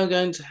I am now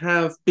going to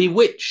have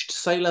Bewitched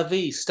C'est La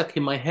Vie stuck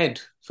in my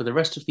head for the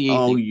rest of the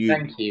Oh, evening. you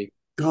Thank you.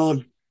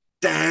 God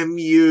damn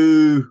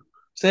you.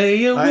 Say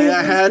you I will,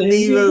 hadn't say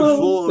you even won't,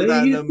 thought of say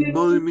that. you The do,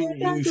 moment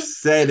you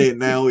said it,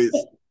 now it's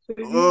say you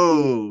do,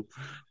 oh,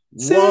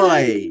 say la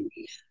why? vie.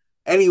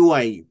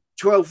 Anyway,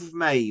 12th of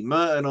May,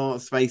 Merton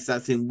Art Space.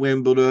 That's in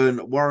Wimbledon.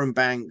 Warren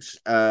Banks,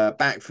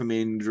 back from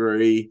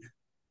injury.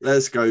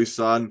 Let's go,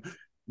 son.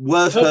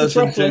 Worst Purpose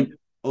person to, Wrestling,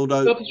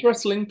 although Purpose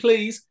Wrestling,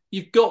 please.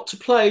 You've got to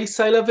play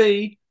C'est La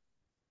Vie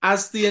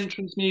as the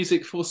entrance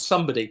music for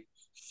somebody.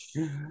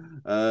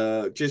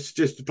 just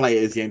to play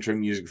it as the intro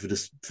music for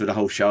the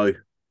whole show.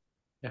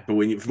 Yeah. For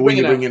when Ring you're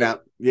announcer. bringing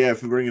out, yeah,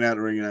 for bringing out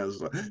the ring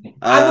announcer. And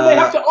then they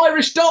have to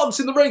Irish dance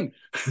in the ring.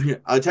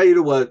 I'll tell you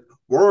the word.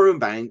 Warren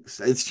Banks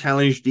has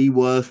challenged the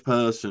worst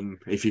person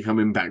if you're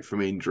coming back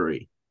from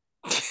injury.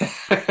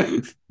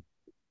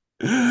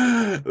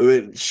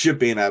 It should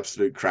be an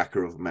absolute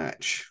cracker of a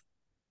match.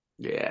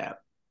 Yeah.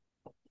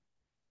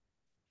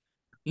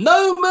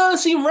 No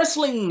Mercy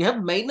Wrestling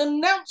have made an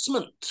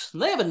announcement.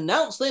 They have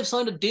announced they've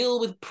signed a deal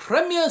with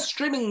Premier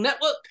Streaming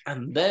Network,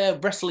 and their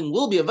wrestling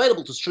will be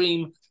available to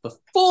stream for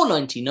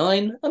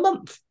 $4.99 a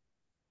month.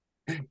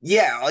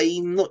 Yeah,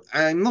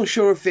 I'm not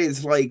sure if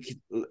it's like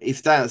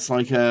if that's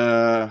like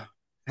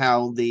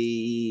how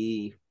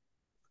the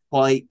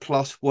Fight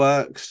Plus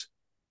works,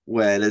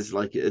 where there's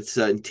like a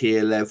certain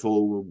tier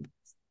level.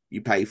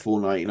 You pay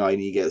 $4.99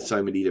 and you get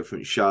so many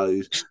different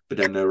shows, but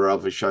then there are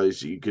other shows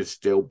that you could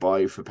still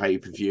buy for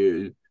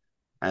pay-per-view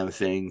and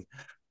thing.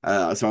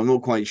 So I'm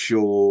not quite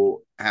sure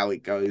how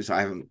it goes.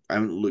 I haven't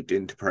looked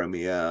into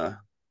Premier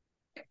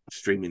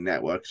Streaming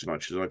Network as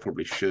much as I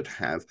probably should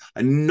have.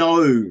 I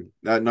know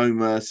that No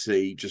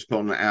Mercy just put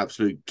on an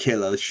absolute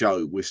killer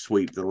show with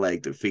Sweep the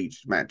Leg that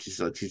features matches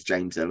such as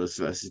James Ellis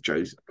versus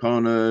Joseph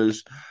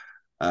Connors,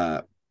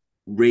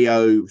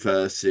 Rio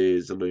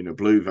versus Luna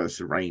Blue versus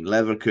Rain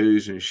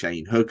Leverkusen,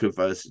 Shane Hooker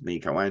versus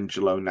Nico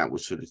Angelo, and that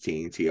was for the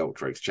TNT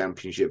Ultra X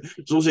Championship.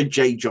 It's also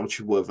Jay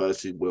Joshua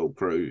versus Will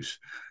Cruz.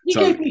 You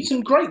So gave me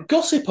some great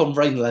gossip on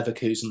Rain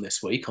Leverkusen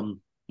this week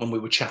when we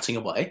were chatting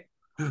away.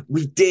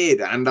 we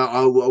did, and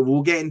I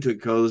will get into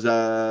it because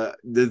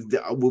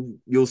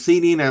you'll see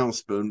the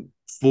announcement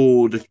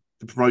for the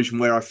promotion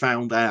where I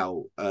found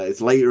out.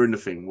 It's later in the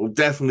thing. We'll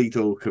definitely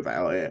talk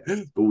about it,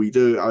 but we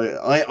do.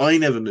 I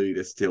never knew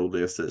this till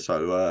this,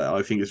 so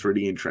I think it's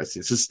really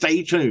interesting. So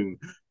stay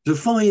tuned to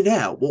find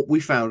out what we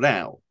found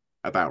out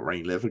about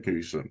Rain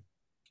Leverkusen.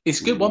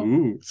 It's a good one.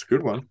 Ooh, it's a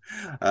good one.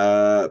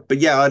 But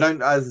yeah, I don't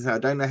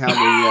know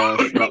how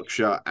the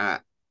structure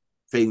at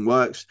thing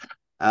works.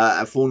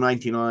 At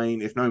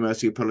 $4.99, if No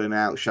Mercy are pulling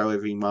out show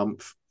every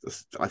month,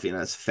 I think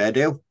that's a fair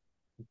deal.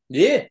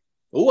 Yeah,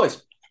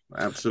 always.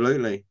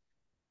 Absolutely.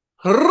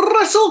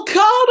 Wrestle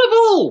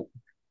Carnival!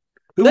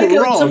 They're Who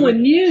are going somewhere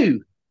on?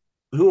 new.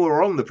 Who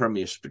are on the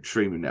Premier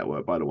Streaming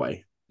Network, by the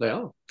way? They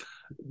are.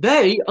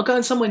 They are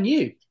going somewhere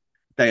new.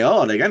 They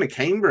are. They're going to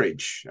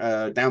Cambridge,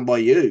 down by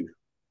you.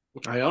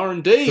 They are To a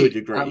indeed.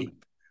 degree.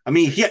 I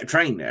mean, you get a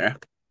train there.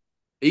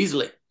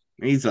 Easily.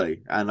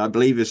 Easily. And I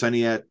believe it's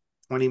only a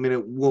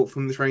 20-minute walk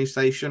from the train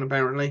station,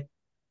 apparently.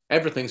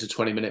 Everything's a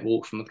 20-minute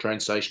walk from the train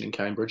station in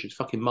Cambridge. It's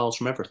fucking miles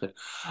from everything.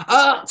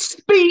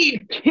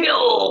 Speed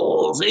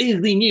Kills is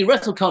the new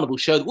Wrestle Carnival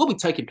show that will be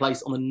taking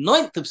place on the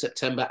 9th of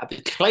September at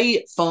the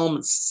Clay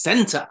Farm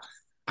Centre.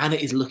 And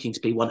it is looking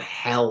to be one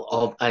hell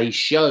of a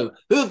show.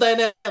 Who have they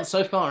announced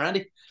so far,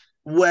 Andy?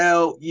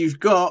 Well, you've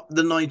got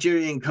the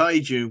Nigerian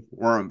kaiju,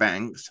 Warren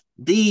Banks,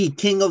 the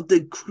king of the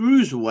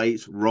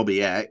cruiserweights,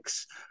 Robbie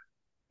X,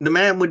 the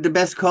man with the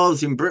best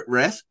calves in Brit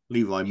Wres,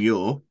 Levi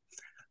Muir,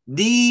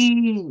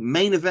 the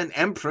main event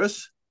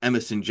empress,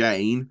 Emerson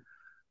Jane.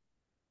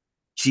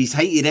 She's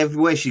hated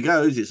everywhere she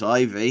goes. It's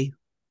Ivy.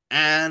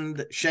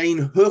 And Shane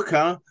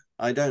Hooker.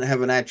 I don't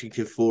have an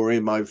adjective for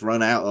him. I've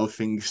run out of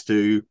things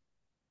to.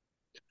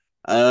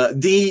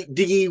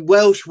 The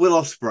Welsh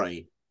Will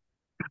Ospreay.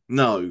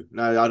 No,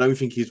 I don't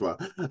think he's well.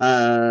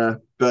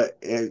 But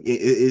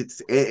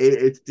it's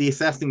the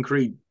Assassin's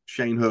Creed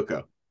Shane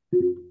Hooker.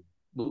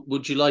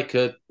 Would you like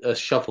a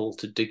shovel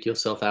to dig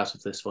yourself out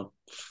of this one?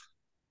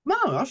 No,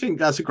 I think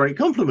that's a great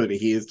compliment.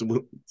 He is,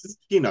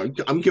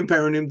 I'm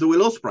comparing him to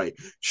Will Ospreay.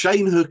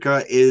 Shane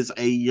Hooker is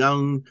a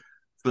young,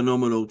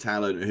 phenomenal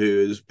talent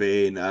who has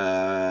been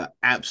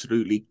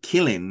absolutely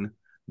killing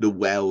the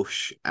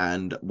Welsh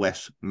and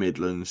West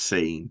Midlands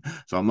scene.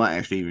 So I'm not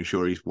actually even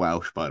sure he's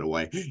Welsh, by the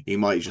way. He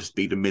might just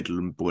be the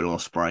Midland Will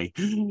Ospreay.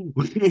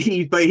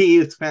 But he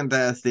is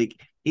fantastic.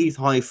 He's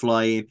high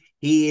flying.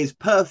 He is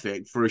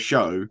perfect for a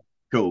show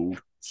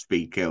called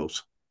Speed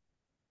Kills.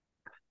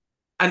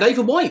 And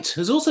Ava White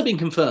has also been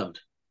confirmed.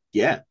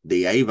 Yeah,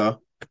 the Ava.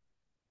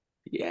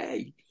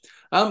 Yay.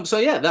 So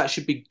yeah, that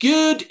should be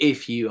good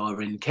if you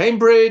are in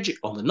Cambridge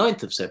on the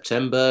 9th of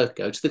September.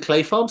 Go to the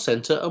Clay Farm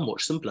Centre and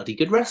watch some bloody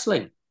good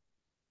wrestling.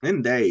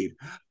 Indeed.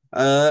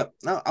 Now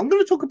I'm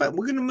going to talk about.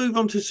 We're going to move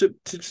on to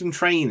some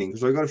training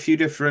because I've got a few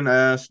different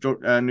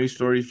news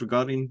stories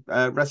regarding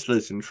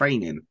wrestlers and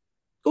training.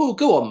 Oh,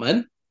 go on,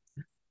 man.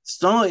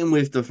 Starting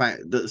with the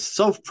fact that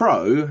Soft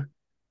Pro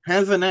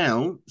have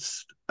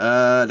announced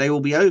they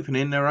will be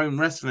opening their own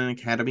wrestling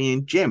academy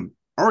in Gym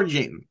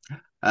Origin.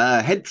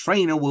 Head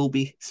trainer will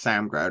be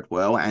Sam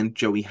Gradwell, and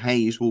Joey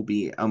Hayes will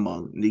be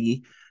among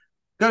the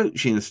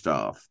coaching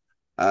staff.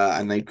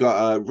 And they've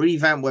got a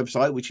revamped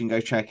website which you can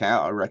go check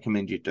out. I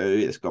recommend you do.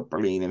 It's got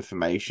brilliant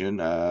information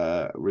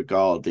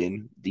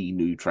regarding the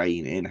new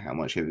training, how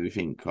much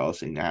everything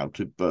costs, and how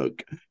to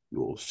book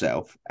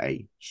yourself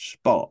a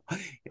spot.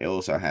 It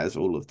also has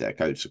all of their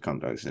codes of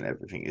conduct and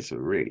everything. It's a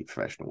really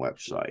professional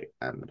website,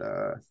 and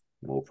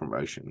more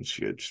promotions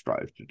should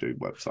strive to do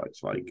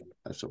websites like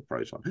a sort of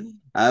pros one.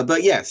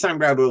 But yeah, Sam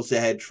Gradwell's the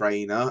head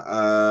trainer.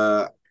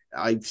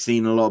 I've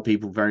seen a lot of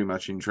people very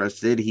much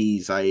interested.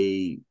 He's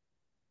a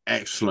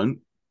excellent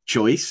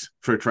choice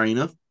for a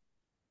trainer.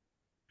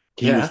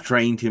 He was Yeah.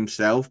 trained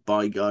himself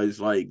by guys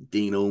like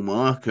Dean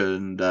Allmark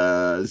and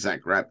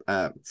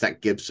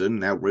Zach Gibson,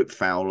 now Rip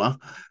Fowler.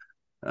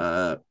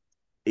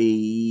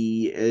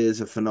 He is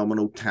a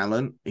phenomenal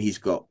talent. He's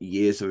got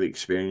years of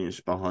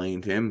experience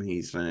behind him.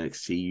 He's an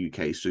NXT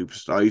UK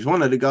superstar. He's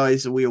one of the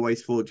guys that we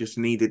always thought just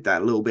needed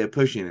that little bit of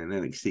pushing in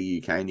NXT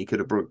UK, and he could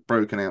have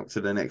broken out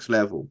to the next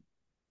level.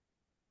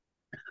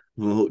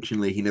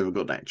 Unfortunately, he never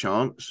got that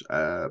chance.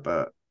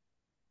 But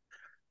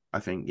I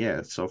think,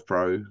 yeah, Soft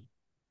Pro,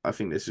 I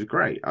think this is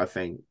great.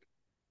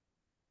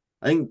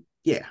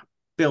 Yeah,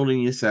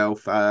 building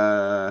yourself,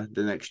 the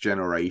next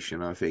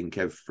generation. I think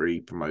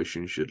every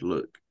promotion should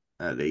look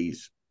at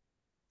these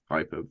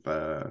type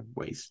of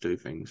ways to do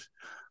things.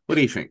 What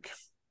do you think?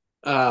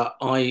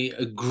 I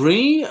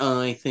agree.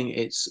 I think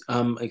it's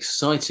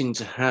exciting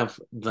to have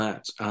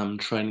that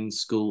training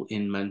school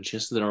in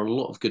Manchester. There are a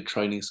lot of good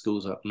training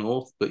schools up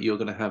north, but you're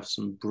going to have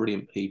some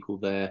brilliant people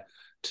there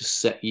to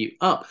set you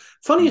up.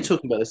 Funny you're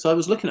talking about this. I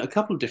was looking at a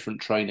couple of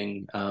different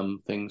training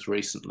things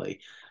recently.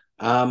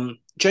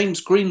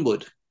 James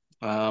Greenwood,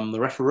 the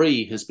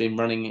referee, has been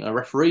running a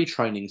referee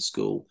training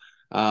school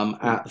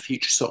at the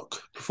Future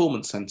Sock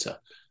Performance Centre,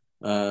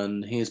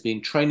 and he has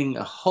been training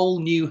a whole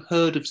new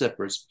herd of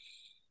zebras.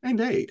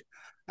 Indeed.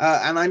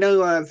 And I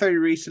know very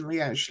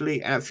recently,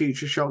 actually, at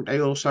Future Shock, they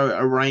also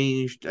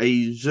arranged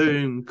a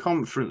Zoom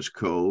conference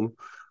call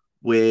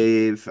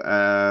with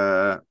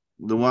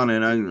the one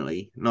and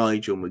only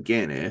Nigel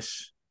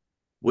McGuinness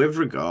with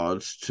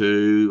regards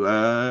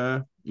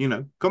to,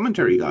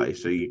 commentary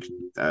guys. So you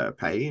can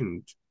pay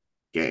and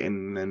get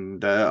in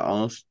and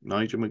ask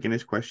Nigel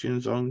McGuinness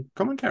questions on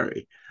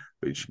commentary,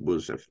 which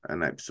was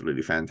an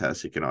absolutely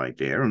fantastic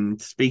idea. And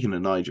speaking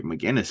of Nigel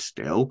McGuinness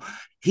still,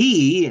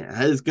 he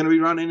is going to be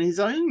running his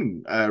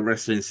own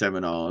wrestling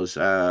seminars,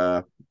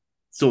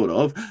 sort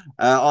of,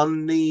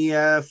 on the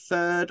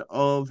 3rd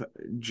of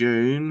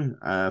June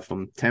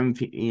from 10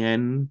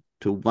 p.m.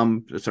 to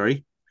 1,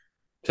 sorry,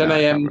 10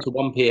 a.m. to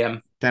 1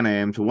 p.m. 10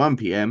 a.m. to 1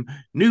 p.m.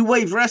 New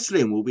Wave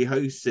Wrestling will be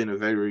hosting a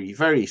very,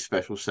 very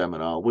special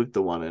seminar with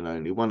the one and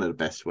only, one of the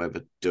best to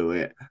ever do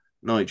it,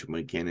 Nigel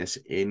McGuinness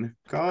in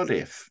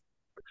Cardiff.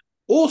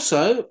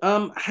 Also,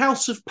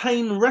 House of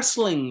Pain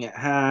Wrestling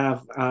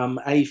have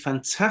a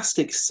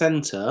fantastic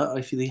centre,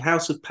 the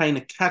House of Pain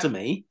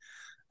Academy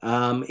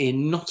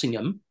in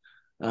Nottingham.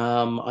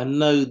 I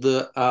know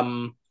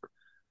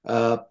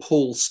that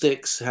Paul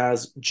Sticks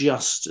has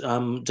just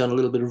done a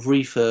little bit of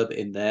refurb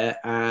in there,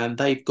 and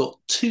they've got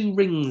 2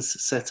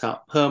 rings set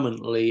up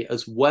permanently,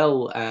 as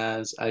well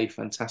as a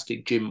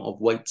fantastic gym of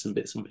weights and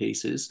bits and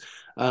pieces.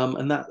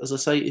 And that, as I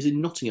say, is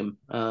in Nottingham.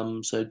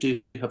 So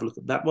do have a look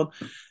at that one.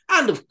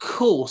 And of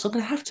course, I'm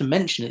going to have to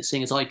mention it,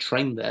 seeing as I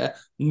trained there,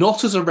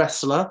 not as a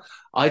wrestler.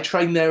 I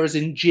trained there as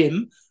in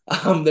gym.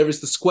 There is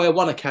the Square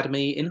One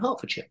Academy in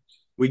Hertfordshire.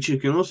 Which you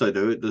can also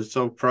do at the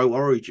Soul Pro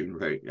Origin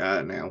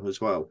now as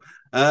well.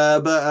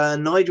 But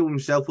Nigel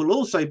himself will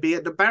also be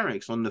at the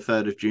barracks on the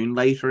 3rd of June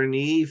later in the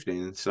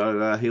evening.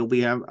 So he'll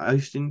be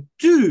hosting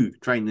 2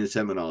 training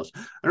seminars.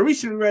 I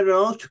recently read an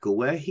article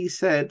where he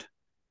said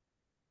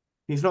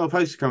he's not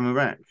opposed to coming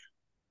back.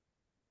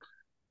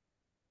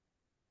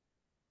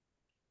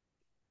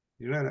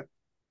 You know that?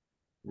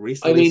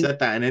 Recently said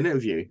that in an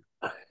interview.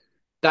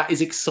 That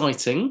is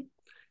exciting.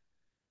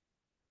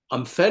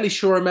 I'm fairly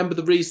sure I remember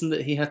the reason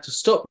that he had to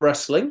stop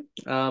wrestling.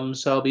 So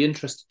I'll be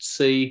interested to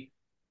see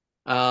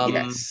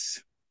Yes.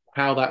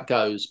 how that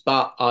goes.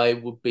 But I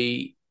would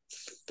be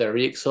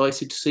very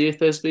excited to see if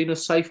there's been a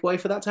safe way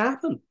for that to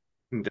happen.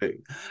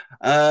 Indeed.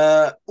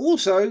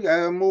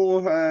 Also,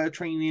 more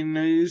training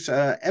news.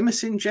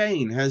 Emerson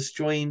Jane has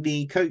joined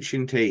the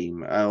coaching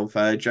team of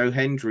Joe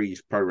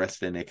Hendry's Pro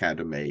Wrestling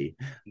Academy.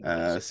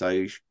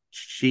 So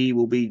she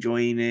will be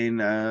joining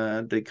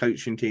the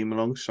coaching team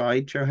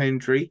alongside Joe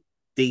Hendry,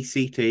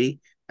 DCT,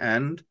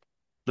 and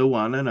the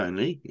one and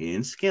only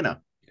Ian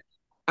Skinner.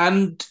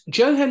 And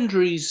Joe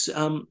Hendry's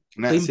And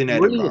that's been in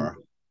brilliant.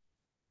 Edinburgh.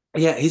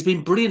 Yeah, he's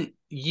been brilliant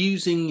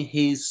using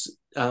his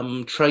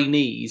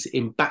trainees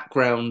in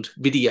background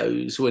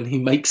videos when he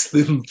makes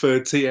them for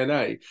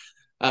TNA.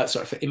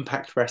 Sorry, for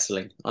Impact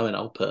Wrestling. I'm an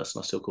old person.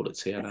 I still call it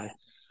TNA.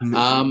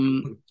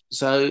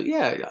 So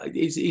yeah,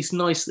 it's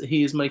nice that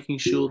he is making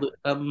sure that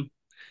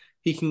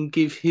he can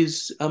give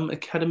his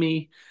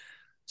academy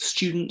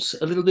students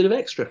a little bit of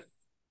extra.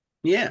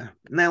 Yeah.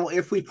 Now,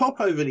 if we pop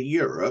over to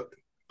Europe,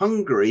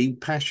 Hungary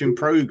Passion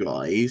Pro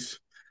guys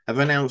have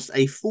announced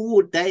a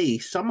 4-day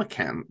summer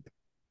camp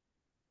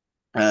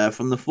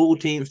from the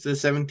 14th to the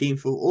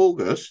 17th of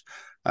August,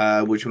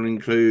 which will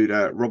include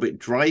Robert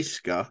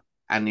Dreisker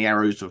and the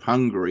Arrows of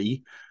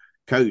Hungary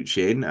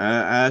coaching.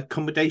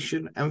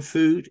 Accommodation and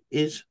food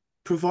is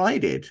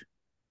provided.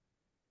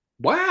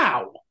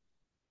 Wow.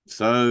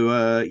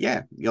 So,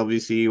 yeah, you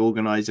obviously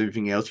organize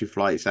everything else, your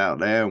flights out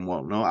there and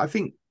whatnot. I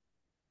think,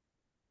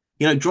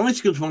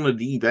 Dreisker's one of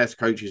the best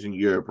coaches in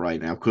Europe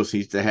right now. Of course,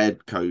 he's the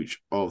head coach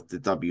of the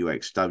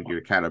WXW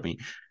Academy.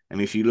 And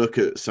if you look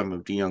at some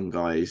of the young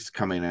guys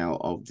coming out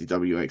of the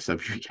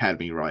WXW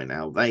Academy right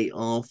now, they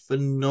are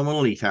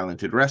phenomenally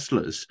talented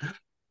wrestlers.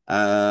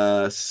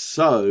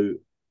 So,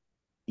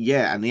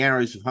 yeah, and the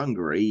Arrows of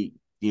Hungary,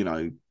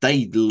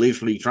 they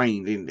literally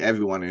trained in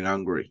everyone in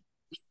Hungary.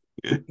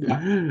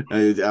 Yeah.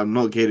 I'm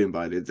not kidding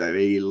by this.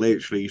 He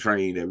literally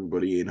trained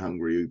everybody in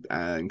Hungary,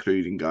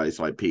 including guys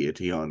like Peter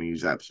Tian,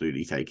 who's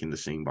absolutely taking the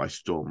scene by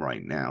storm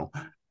right now.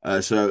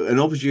 So an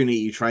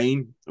opportunity to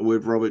train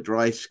with Robert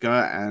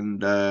Dreisker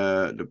and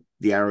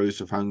the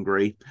Arrows of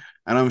Hungary.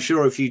 And I'm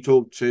sure if you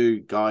talk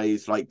to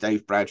guys like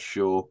Dave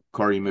Bradshaw,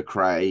 Corey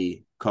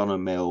McRae, Connor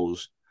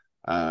Mills,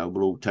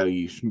 will all tell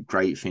you some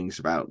great things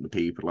about the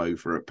people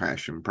over at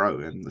Passion Pro.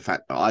 And the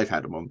fact that I've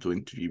had them on to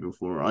interview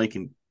before, I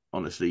can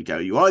honestly tell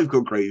you I've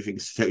got great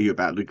things to tell you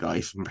about the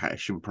guys from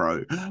Passion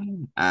Pro.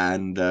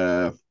 And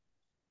I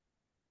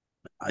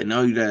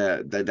know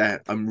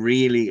that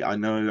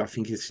I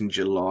think it's in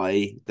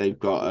July they've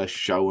got a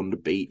show on the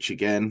beach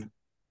again,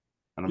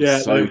 and I'm Yeah,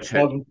 they've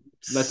been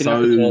so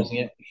advertising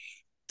it.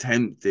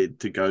 tempted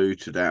to go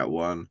to that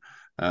one,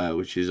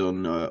 which is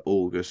on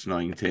August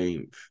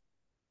 19th,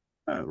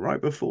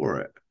 right before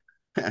it.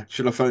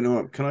 Should I phone them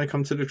up? Can I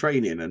come to the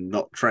training and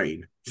not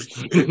train?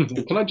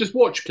 Can I just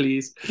watch,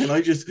 please? Can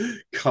I just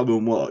come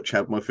and watch,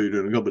 have my food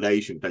and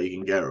accommodation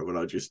taken care of, and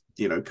I just,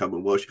 come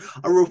and watch?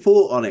 I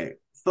report on it.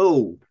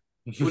 Fool.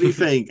 What do you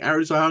think?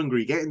 Arrows are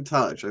hungry. Get in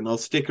touch, and I'll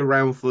stick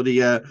around for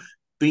the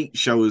beach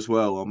show as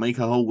well. I'll make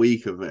a whole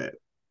week of it.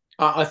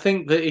 I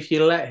think that if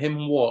you let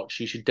him watch,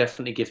 you should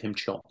definitely give him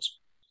chops.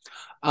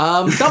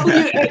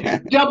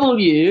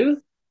 WXW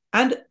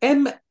and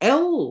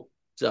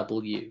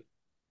MLW.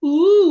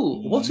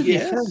 Ooh, what have you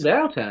Yes. found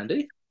out,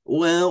 Andy?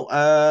 Well,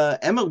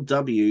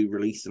 MLW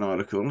released an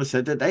article and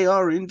said that they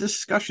are in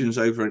discussions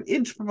over an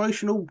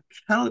interpromotional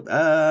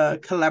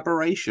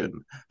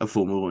collaboration. A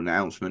formal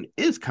announcement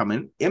is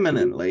coming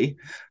imminently.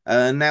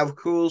 Now, of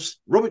course,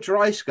 Robert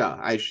Dreisker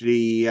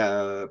actually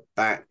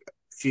back a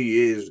few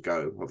years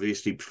ago,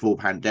 obviously before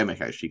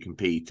pandemic, actually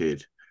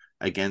competed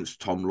against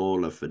Tom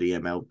Lawler for the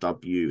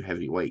MLW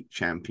Heavyweight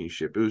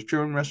Championship. It was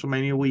during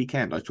WrestleMania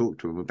weekend. I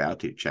talked to him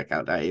about it. Check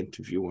out that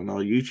interview on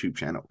our YouTube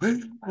channel.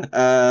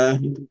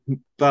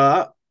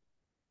 But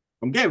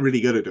I'm getting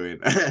really good at doing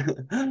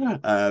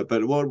it.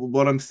 But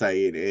what I'm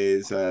saying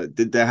is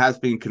there has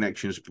been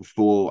connections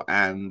before,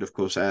 and of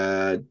course,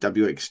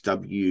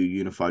 WXW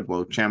Unified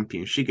World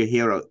Champion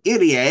Shigehiro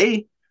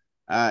Irie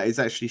is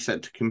actually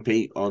set to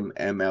compete on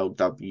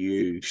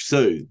MLW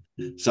soon.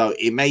 So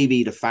it may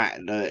be the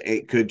fact that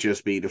it could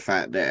just be the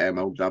fact that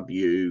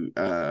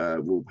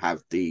MLW will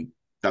have the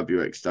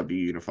WXW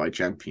Unified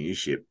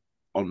Championship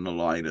on the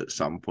line at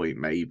some point,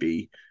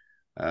 maybe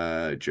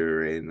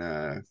during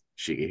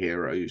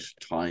Shigehiro's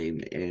time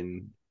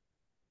in.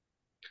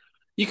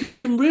 You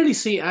can really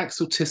see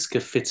Axel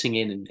Tiska fitting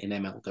in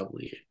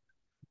MLW.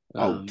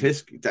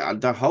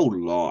 Tisk, the whole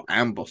lot.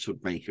 Amboss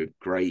would make a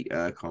great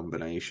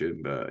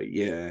combination, but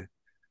yeah.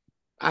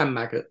 And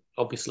Maggot,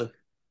 obviously.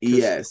 Because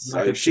Yes, so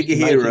Maggot's just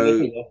amazing Shigehiro,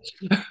 everywhere.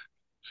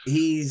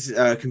 he's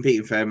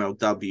competing for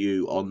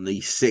MLW on the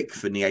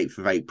 6th and the 8th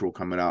of April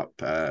coming up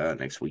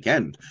next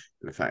weekend,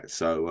 in fact.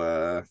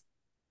 So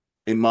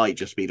it might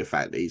just be the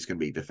fact that he's going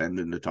to be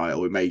defending the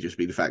title. It may just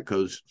be the fact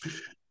because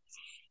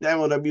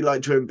MLW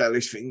like to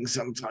embellish things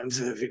sometimes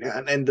every now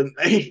and then, don't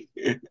they?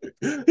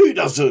 Who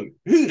doesn't?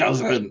 Who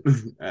doesn't?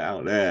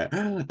 Out there.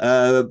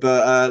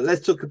 But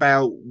let's talk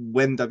about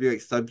when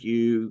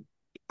WXW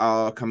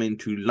are coming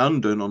to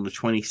London on the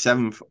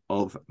 27th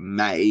of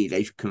May.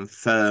 They've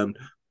confirmed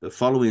the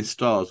following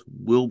stars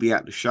will be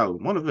at the show.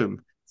 One of them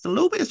is a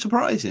little bit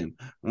surprising.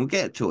 We'll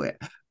get to it.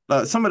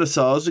 But some of the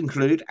stars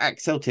include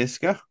Axel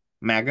Tiska,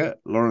 Maggot,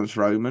 Lawrence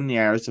Roman, the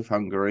Arrows of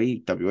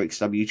Hungary,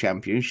 WXW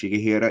champion,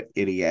 Shigehiro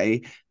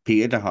Irie,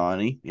 Peter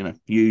Dahani,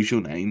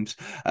 usual names.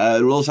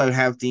 We'll also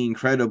have the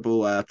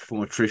incredible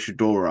performer Trish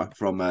Adora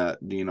from the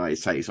United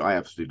States. I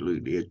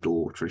absolutely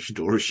adore Trish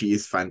Adora. She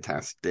is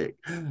fantastic.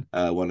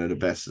 One of the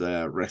best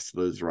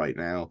wrestlers right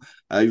now.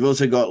 You've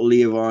also got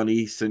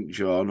Leovani St.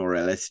 John, or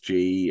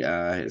LSG,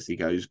 as he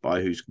goes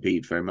by, who's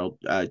competed for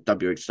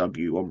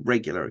WXW on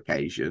regular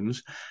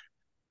occasions.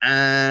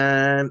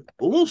 And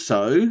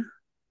also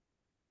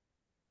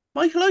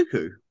Michael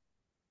Oku.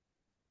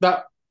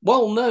 That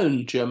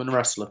well-known German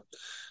wrestler.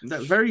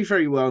 That very,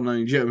 very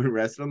well-known German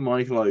wrestler,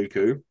 Michael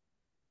Oku,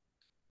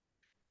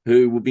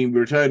 who will be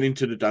returning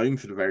to the Dome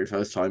for the very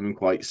first time in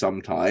quite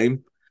some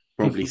time,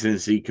 probably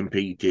since he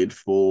competed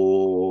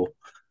for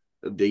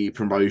the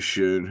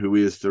promotion, who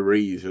is the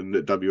reason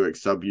that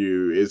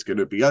WXW is going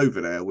to be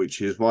over there,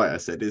 which is why I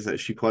said it's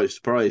actually quite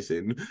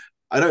surprising.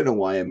 I don't know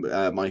why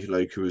Michael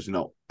Oku has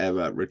not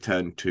ever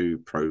returned to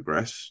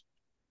Progress.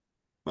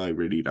 I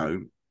really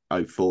don't.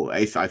 I thought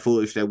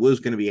if there was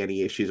going to be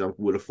any issues, I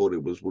would have thought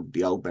it was with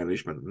the old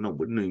management, not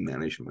with new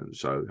management.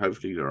 So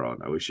hopefully there are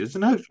no issues,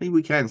 and hopefully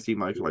we can see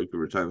Michael Oku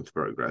return to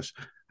Progress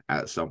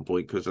at some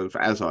point. Because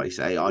as I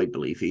say, I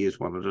believe he is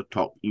one of the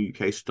top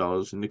UK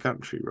stars in the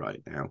country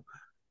right now.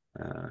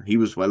 He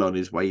was well on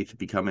his way to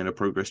becoming a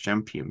Progress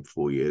champion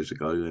 4 years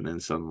ago, and then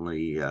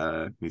suddenly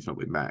he's not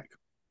been back.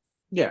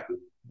 Yeah,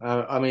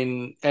 I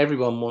mean,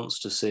 everyone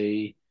wants to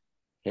see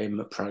him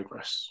at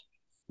Progress.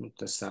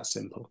 It's that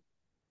simple.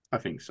 I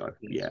think so.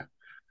 Yeah.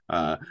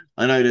 I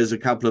know there's a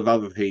couple of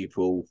other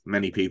people,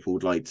 many people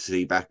would like to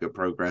see back at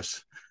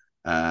Progress,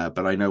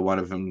 but I know one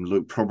of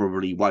them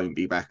probably won't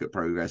be back at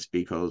Progress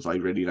because I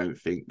really don't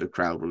think the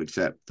crowd will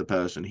accept the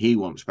person he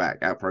wants back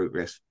at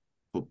Progress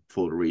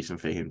for the reason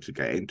for him to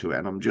get into it.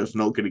 And I'm just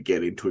not going to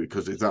get into it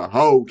because it's a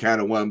whole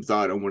can of worms that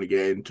I don't want to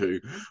get into.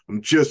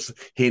 I'm just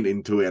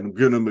hinting to it. I'm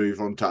going to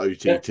move on to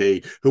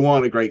OTT, who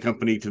aren't a great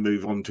company to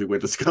move on to. We're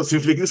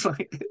discussing things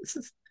like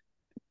this.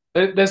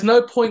 There's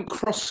no point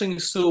crossing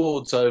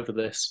swords over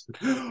this.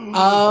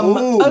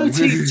 Oh.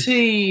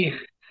 OTT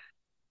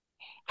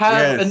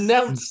have Yes.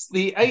 announced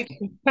the 8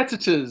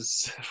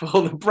 competitors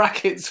for the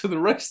brackets for the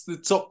rest of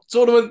the top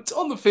tournament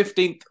on the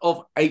 15th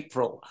of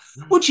April.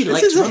 Would you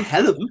like to run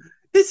through them?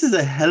 This is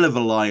a hell of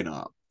a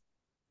lineup.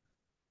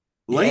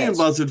 Leighton Yes.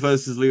 Buzzard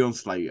versus Leon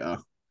Slater.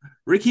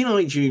 Ricky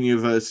Knight Jr.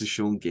 versus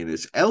Sean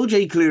Guinness.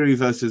 LJ Cleary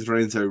versus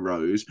Renzo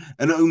Rose.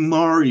 And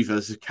Omari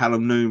versus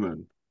Callum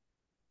Newman.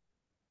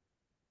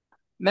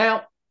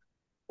 Now,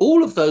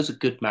 all of those are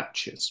good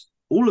matches.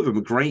 All of them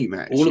are great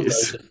matches. All of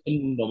those are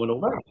phenomenal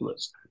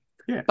wrestlers.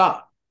 Yeah.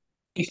 But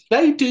if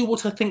they do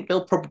what I think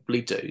they'll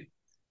probably do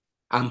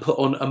and put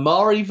on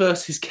Omari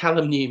versus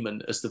Callum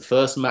Newman as the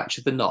first match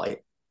of the night,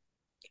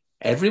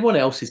 everyone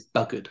else is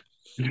buggered.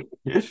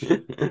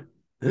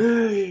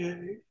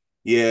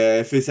 Yeah,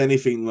 if it's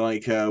anything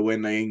like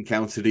when they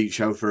encountered each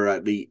other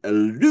at the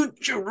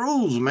Lucha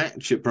Rules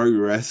match at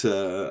Progress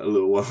a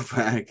little while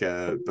back.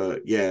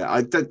 But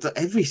yeah,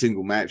 every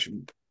single match,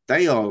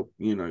 they are,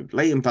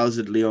 Leighton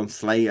Buzzard, Leon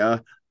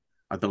Slater.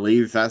 I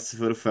believe that's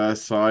for the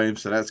first time,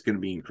 so that's going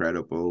to be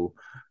incredible.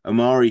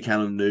 Omari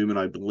Callum Newman,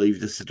 I believe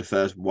this is the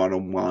first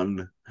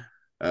one-on-one.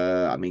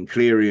 I mean,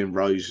 Cleary and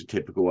Rose are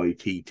typical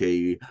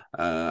OTT.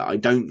 I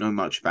don't know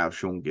much about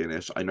Sean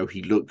Guinness. I know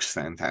he looks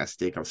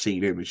fantastic. I've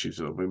seen images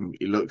of him.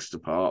 He looks the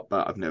part,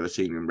 but I've never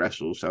seen him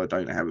wrestle, so I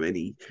can't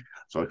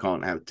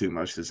have too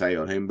much to say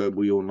on him. But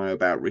we all know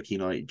about Ricky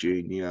Knight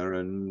Jr.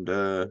 and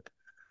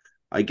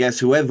I guess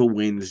whoever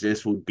wins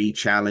this would be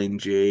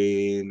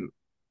challenging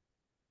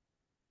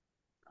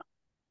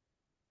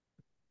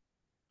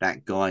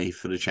that guy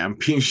for the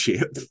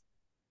championship.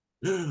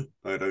 I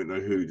don't know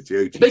who the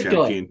OT Big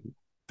champion. Guy.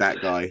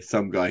 That guy,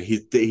 some guy.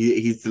 He's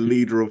the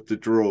leader of the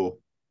draw.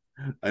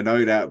 I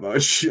know that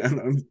much,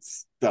 and I'm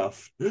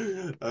stuffed.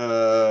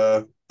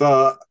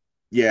 But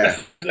yeah,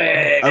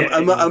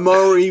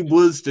 Amari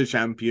was the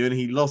champion.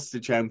 He lost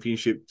the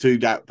championship to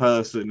that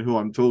person who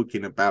I'm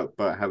talking about,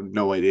 but I have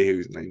no idea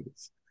whose name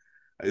is.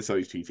 It's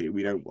OTT.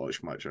 We don't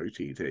watch much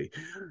OTT.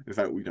 In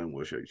fact, we don't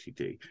watch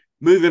OTT.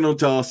 Moving on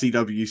to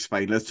RCW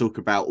Spain, let's talk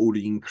about all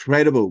the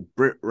incredible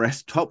Brit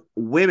Wres top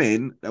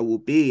women that will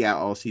be at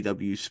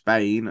RCW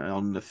Spain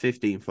on the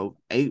 15th of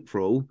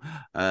April.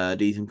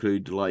 These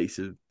include the likes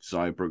of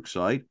Zaya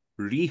Brookside,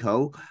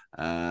 Riho,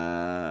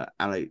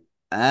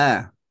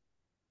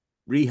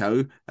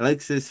 Riho,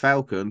 Alexis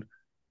Falcon,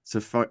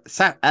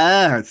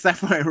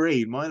 Sapphire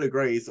Reed, Myla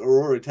Grace,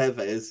 Aurora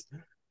Tevez,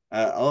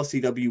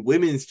 RCW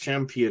Women's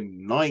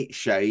Champion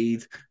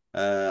Nightshade.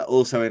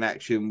 Also in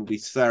action will be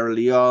Sarah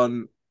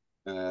Leon,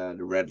 the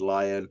Red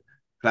Lion,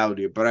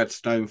 Claudia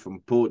Bradstone from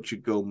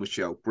Portugal,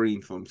 Michelle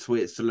Breen from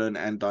Switzerland,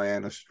 and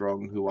Diana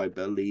Strong, who I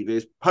believe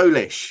is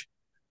Polish.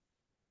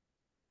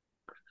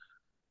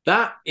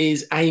 That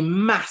is a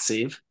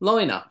massive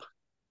lineup.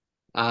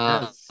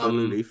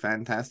 Absolutely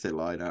fantastic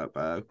lineup.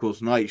 Of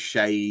course,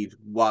 Nightshade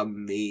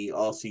won the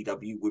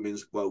RCW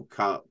Women's World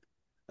Cup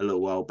a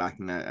little while back,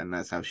 and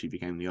that's how she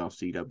became the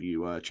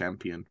RCW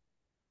champion.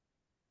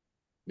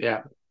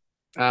 Yeah.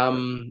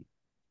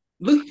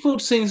 Looking forward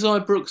to seeing Zaya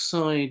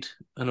Brookside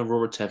and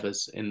Aurora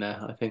Tevez in there.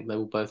 I think they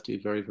will both do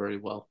very, very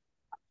well.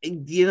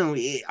 You know,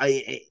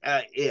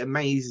 it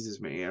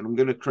amazes me, and I'm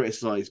going to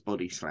criticize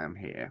Body Slam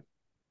here.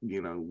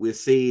 You know, we're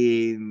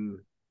seeing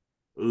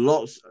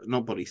lots,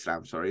 not Body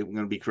Slam, sorry. I'm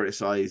going to be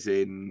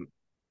criticizing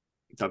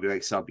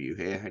WXW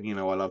here, and you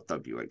know, I love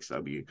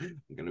WXW.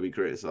 I'm going to be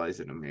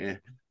criticizing them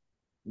here.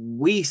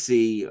 We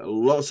see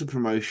lots of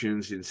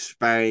promotions in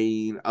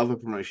Spain, other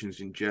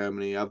promotions in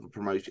Germany, other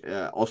promotion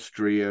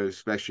Austria,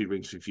 especially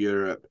Rings of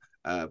Europe,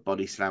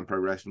 Body Slam Pro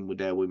Wrestling with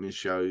their women's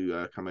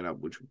show coming up,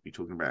 which we'll be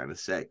talking about in a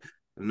sec.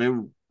 And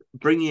they're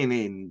bringing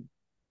in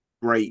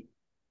great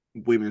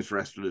women's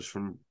wrestlers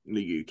from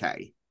the UK.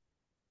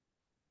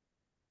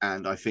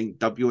 And I think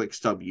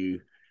WXW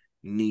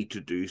need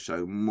to do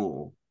so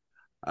more.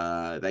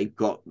 They've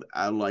got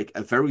like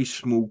a very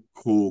small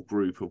core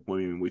group of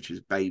women, which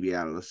is Baby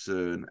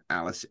Allison,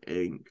 Alice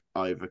Inc.,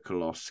 Ivor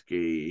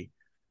Koloski,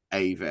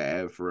 Ava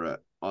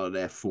Everett are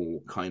their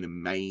four kind of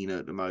main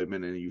at the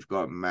moment, and you've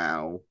got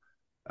Mal,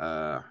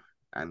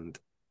 and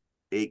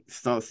it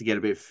starts to get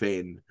a bit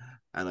thin,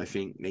 and I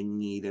think they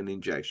need an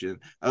injection.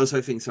 I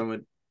also think some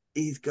of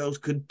these girls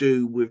could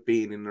do with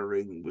being in the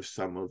ring with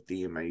some of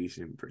the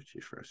amazing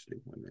British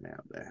wrestling women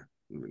out there.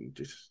 I mean,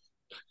 just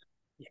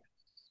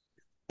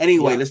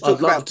anyway, Yeah, let's I'd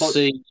talk love about. to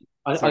see.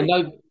 I Sorry.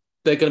 know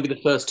they're going to be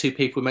the first two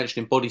people we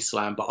mentioned in Body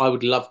Slam, but I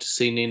would love to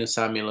see Nina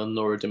Samuel and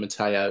Laura Di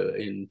Matteo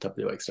in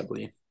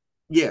WXW.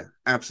 Yeah,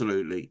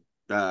 absolutely.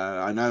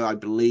 I know. I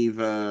believe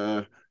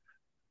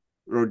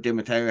Rod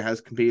Dimatero has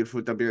competed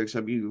for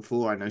WXW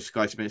before. I know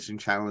Sky Smithson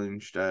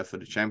challenged for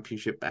the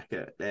championship back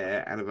at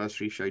their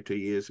anniversary show 2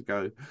 years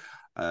ago.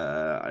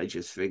 I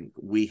just think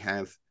we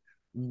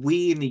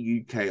in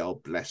the UK are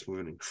blessed with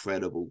an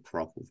incredible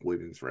crop of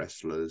women's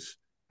wrestlers,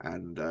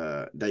 and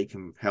they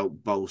can help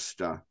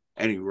bolster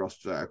any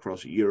roster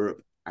across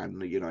Europe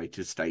and the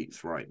United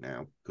States right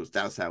now, because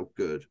that's how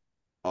good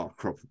our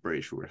crop of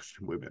British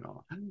wrestling women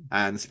are.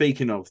 And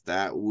speaking of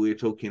that, we're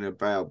talking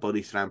about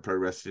Body Slam Pro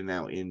Wrestling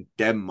now in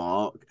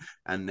Denmark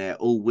and their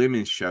all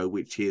women's show,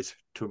 which is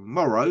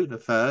tomorrow, the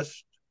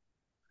 1st,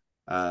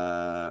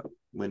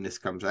 when this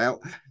comes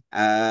out.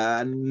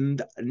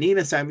 And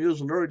Nina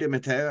Samuels, Laura Di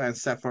Matteo, and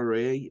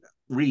Sapphire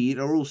Reed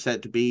are all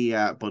set to be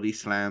at Body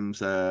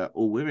Slam's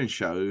all women's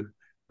show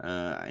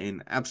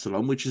in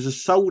Absalom, which is a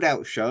sold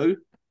out show.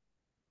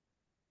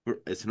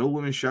 It's an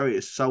all-women show.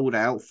 It's sold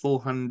out.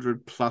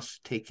 400 plus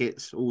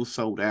tickets, all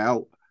sold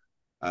out.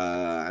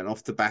 And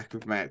off the back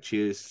of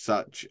matches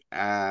such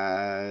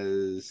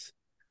as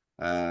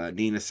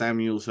Nina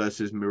Samuels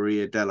versus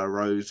Maria De La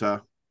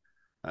Rosa,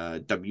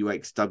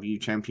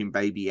 WXW champion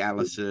Baby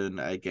Allison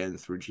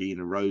against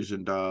Regina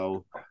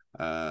Rosendahl,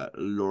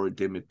 Laura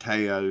Di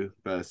Matteo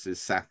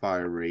versus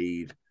Sapphire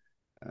Reed.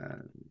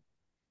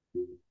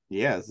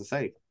 Yeah, as I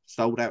say,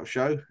 sold out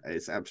show.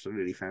 It's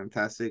absolutely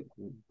fantastic.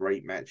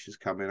 Great matches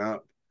coming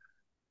up.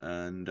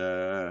 And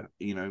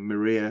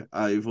Maria,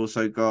 you've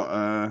also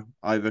got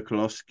Ivor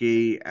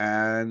Koloski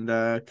and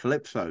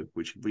Calypso,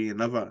 which would be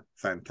another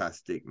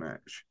fantastic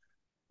match.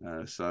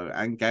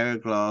 And Gary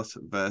Glass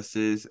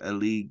versus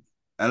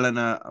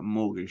Eleanor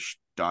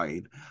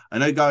Morgenstein. I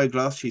know Gary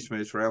Glass, she's from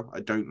Israel.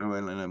 I don't know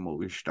Eleanor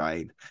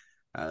Morgenstein.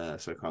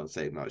 So I can't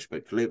say much.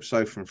 But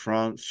Calypso from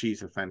France,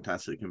 she's a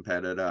fantastic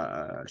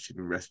competitor. She's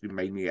been wrestling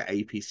mainly at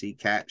APC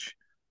Catch.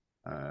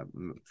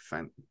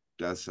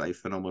 Does a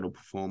phenomenal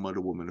performer,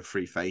 the woman of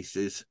three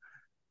faces.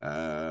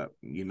 My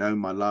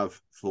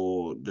love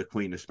for the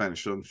Queen of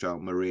Spanish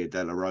Songstyle, Maria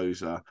De La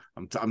Rosa.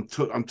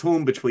 I'm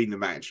torn between the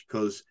match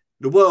because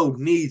the world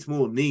needs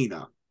more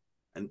Nina,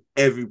 and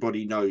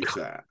everybody knows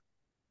that.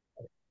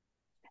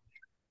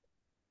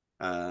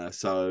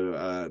 That's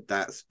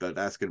going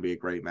to be a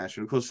great match.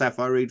 And of course,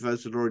 Sapphire Reed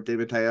versus Laura Di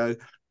Matteo,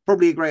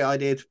 probably a great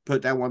idea to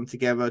put that one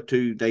together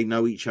too. They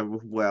know each other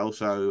well.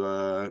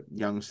 So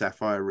young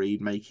Sapphire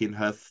Reed making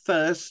her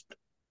first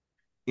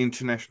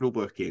international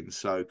booking.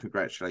 So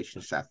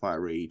congratulations,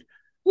 Sapphire Reed.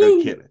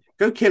 Go kill it.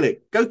 Go kill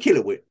it. Go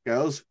kill it,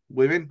 girls,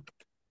 women.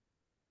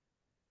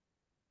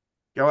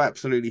 Go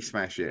absolutely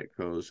smash it,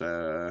 because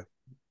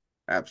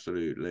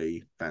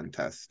absolutely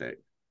fantastic.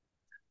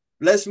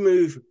 Let's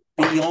move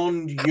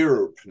beyond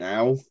Europe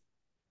now.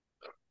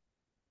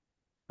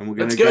 And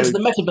Let's go into the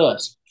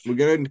metaverse. We're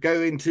going to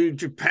go into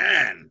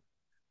Japan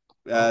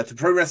to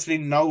Pro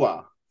Wrestling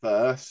Noah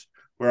first,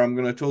 where I'm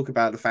going to talk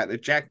about the fact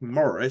that Jack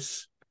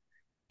Morris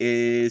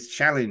is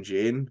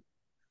challenging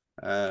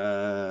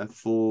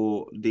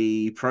for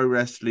the Pro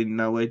Wrestling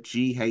Noah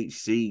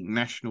GHC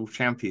National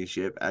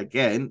Championship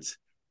against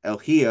El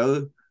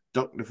Hijo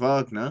Dr.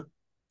 Wagner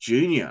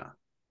Jr.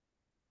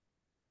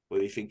 What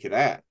do you think of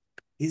that?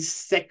 His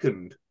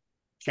second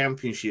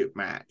championship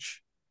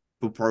match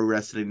for Pro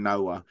Wrestling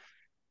Noah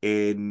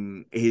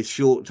in his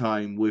short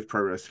time with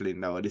Pro Wrestling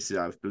Noah. This is,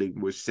 I believe,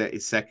 was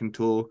his second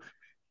tour.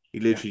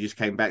 He literally just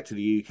came back to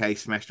the UK,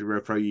 smashed the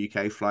Rev Pro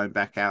UK, flying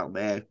back out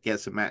there,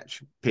 gets a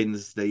match,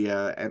 pins the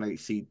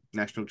NHC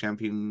national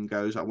champion,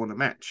 goes, I want a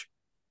match.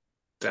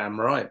 Damn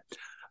right.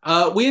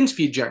 We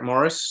interviewed Jack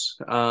Morris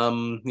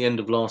the end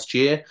of last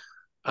year.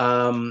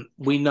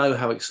 We know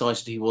how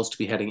excited he was to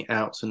be heading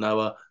out to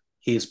Noah.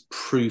 He has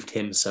proved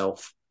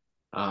himself.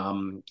 You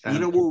know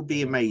And what would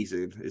be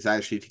amazing is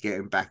actually to get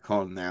him back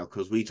on now,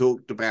 because we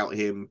talked about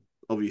him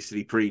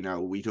obviously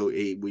pre-Noah. We got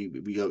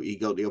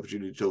the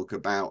opportunity to talk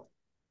about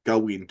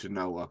going to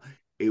Noah.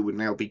 It would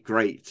now be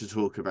great to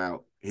talk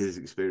about his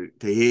experience,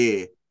 to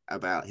hear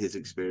about his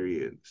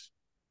experience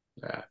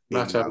yeah, in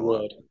matter of Noah.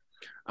 word.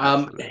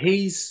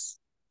 Absolutely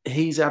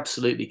He's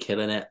absolutely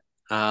killing it.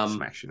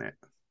 smashing it.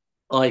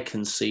 I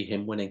can see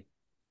him winning.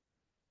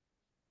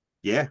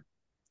 Yeah.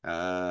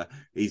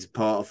 He's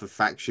part of a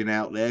faction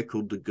out there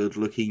called the Good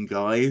Looking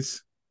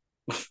Guys.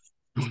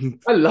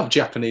 I love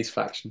Japanese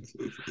factions.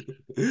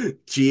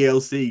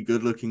 GLC,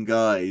 Good Looking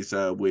Guys,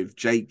 with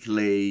Jake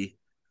Lee.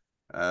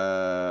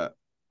 It's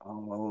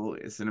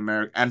an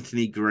American.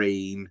 Anthony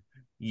Green.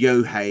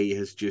 Yohei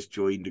has just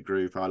joined the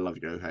group. I love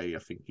Yohei. I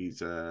think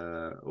he's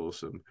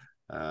awesome.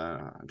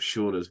 I'm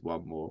sure there's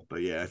one more,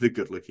 but yeah, the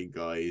good-looking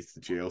guy is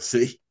the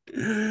GLC.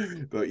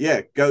 But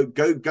yeah, go,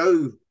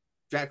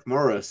 Jack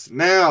Morris.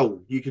 Now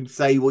you can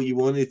say what you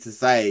wanted to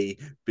say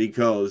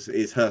because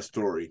it's her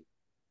story.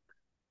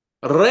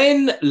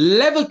 Ren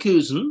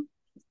Leverkusen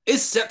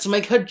is set to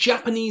make her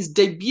Japanese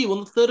debut on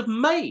the 3rd of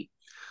May,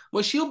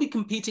 where she'll be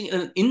competing in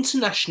an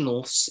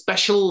international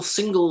special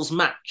singles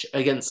match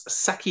against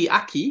Saki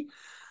Aki.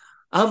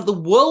 The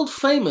world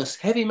famous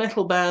heavy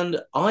metal band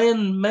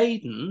Iron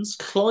Maiden's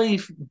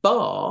Clive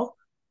Barr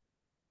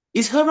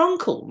is her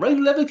uncle. Ray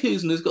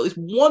Leverkusen has got this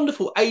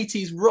wonderful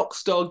 80s rock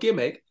star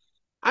gimmick,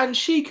 and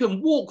she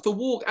can walk the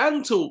walk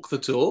and talk the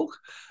talk.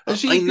 And I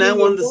she's going to now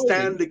be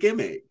understand arriving. the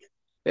gimmick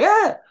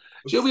Yeah,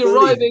 she'll be fully.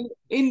 arriving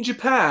in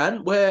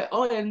Japan, where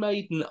Iron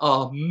Maiden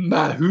are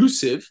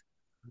massive.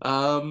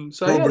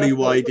 So yeah, Probably that's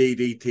why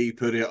DDT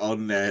put it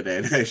on there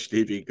then,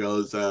 actually,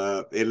 because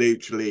it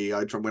literally,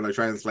 when I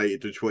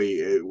translated the tweet,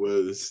 it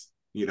was,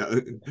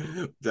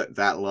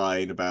 that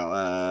line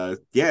about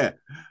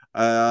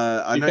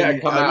I you know better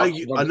come out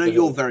to I run know to the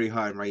you're hills. very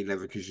high on Ray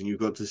Leverkusen, and you've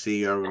got to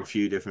see her on a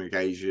few different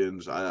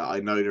occasions. I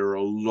know there are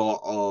a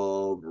lot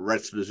of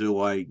wrestlers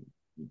who I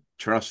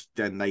trust,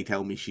 and they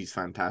tell me she's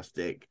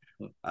fantastic.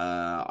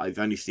 I've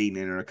only seen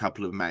in her a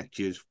couple of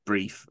matches,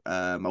 brief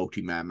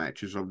multi-man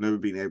matches. I've never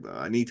been able.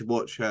 I need to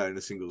watch her in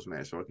a singles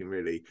match so I can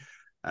really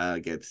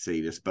get to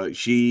see this. But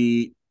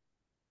she's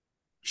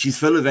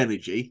full of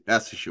energy,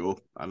 that's for sure.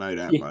 I know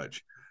that Yeah,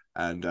 much.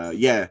 And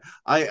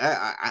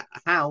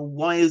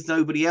why is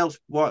nobody else?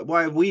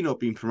 Why have we not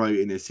been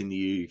promoting this in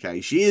the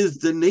UK? She is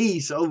the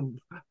niece of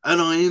an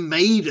Iron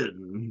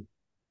Maiden.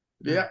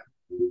 yeah.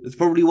 That's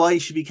probably why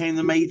she became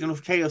the Maiden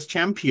of Chaos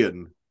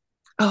champion.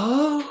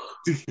 Oh,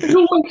 it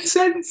all makes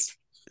sense.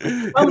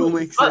 It Um, all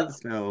makes I,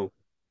 sense now.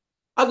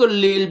 I've got a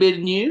little bit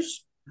of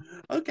news.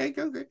 Okay,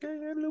 go, a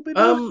little bit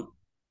news. Um,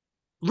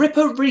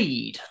 Ripper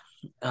Reed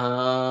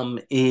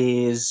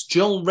is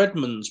Joel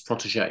Redman's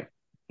protege.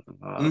 He's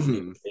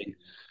Mm-hmm. been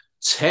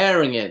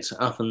tearing it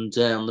up and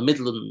down the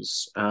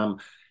Midlands.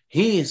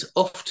 He is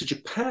off to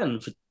Japan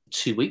for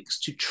 2 weeks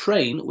to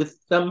train with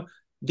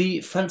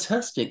the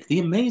fantastic, the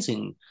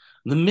amazing,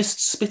 the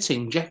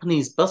mist-spitting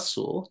Japanese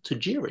buzzsaw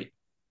Tajiri.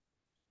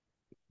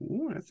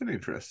 Ooh, that's an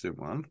interesting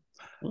one.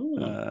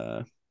 Mm.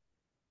 Uh,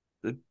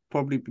 they'd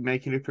probably be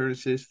making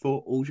appearances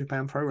for All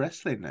Japan Pro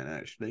Wrestling then,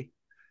 actually.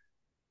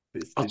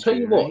 It's I'll the tell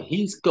you what, jury.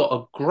 he's got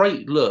a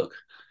great look.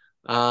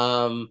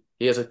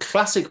 He has a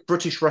classic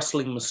British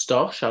wrestling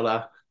moustache, a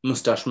la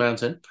Moustache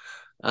Mountain.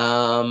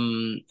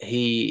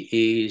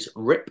 He is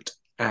ripped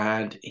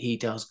and he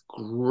does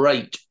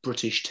great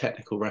British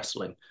technical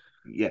wrestling.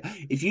 Yeah,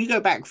 if you go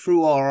back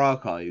through our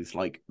archives,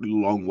 like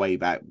long way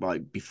back,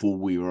 like before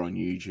we were on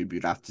YouTube,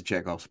 you'd have to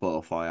check our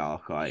Spotify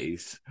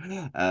archives.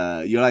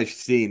 You'll actually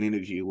see an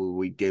interview where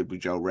we did with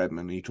Joel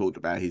Redman. He talked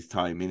about his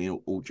time in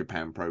All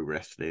Japan Pro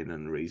Wrestling,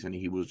 and the reason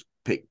he was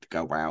picked to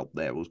go out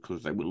there was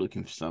because they were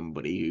looking for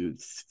somebody who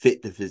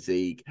fit the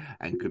physique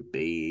and could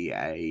be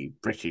a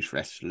British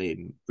wrestler,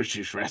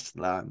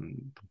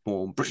 and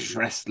perform British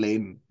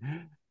wrestling.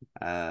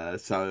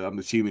 So I'm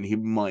assuming he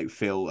might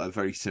fill a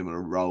very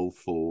similar role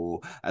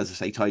for, as I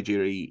say,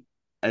 Tajiri.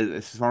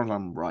 As far as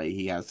I'm right,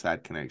 he has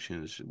had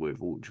connections with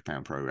All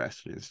Japan Pro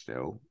Wrestling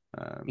still.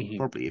 Mm-hmm.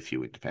 Probably a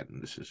few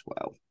independents as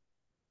well.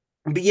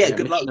 But yeah, Yeah,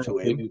 good luck to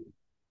him. Michelle.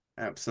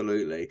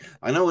 Absolutely.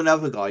 I know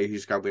another guy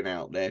who's going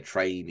out there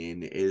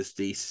training is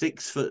the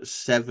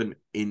 6'7"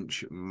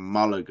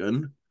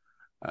 Mulligan.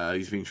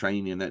 He's been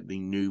training at the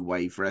New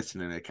Wave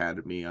Wrestling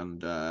Academy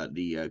under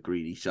the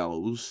Greedy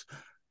Souls,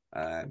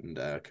 and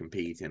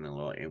competing a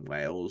lot in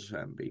Wales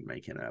and be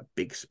making a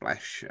big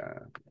splash.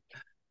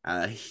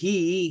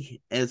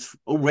 He has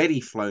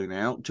already flown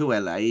out to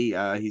LA.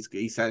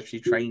 He's actually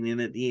training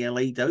at the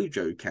LA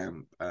Dojo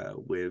camp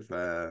with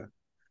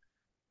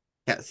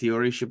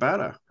Katsuyori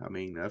Shibata. I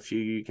mean, a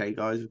few UK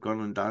guys have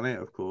gone and done it,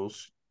 of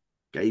course.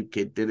 Gabe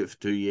Kidd did it for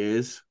 2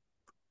 years.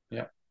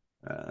 Yeah.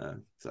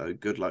 So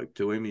good luck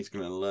to him. He's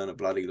going to learn a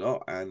bloody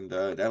lot, and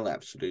they'll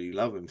absolutely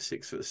love him.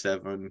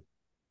 6'7",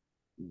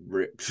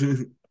 ripped.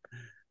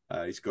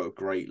 He's got a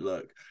great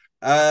look.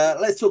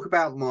 Let's talk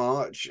about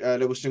March.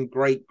 There were some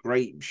great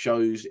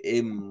shows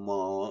in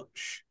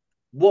March.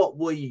 What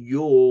were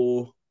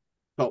your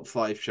top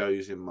 5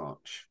 shows in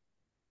March?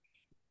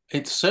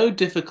 It's so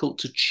difficult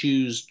to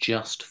choose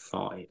just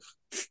 5.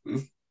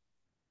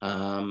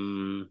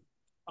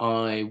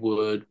 I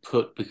would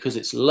put, because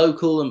it's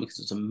local and because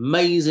it's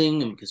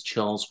amazing and because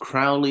Charles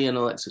Crowley and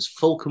Alexis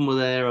Falcon were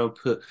there, I'll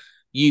put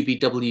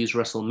UBW's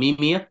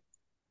WrestleMania.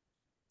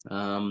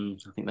 I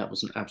think that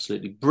was an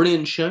absolutely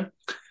brilliant show.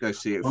 Go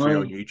see it free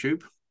on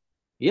YouTube.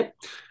 Yep.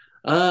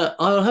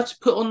 I'll have to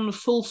put on the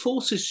Full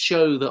Forces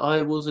show that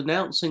I was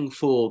announcing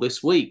for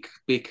this week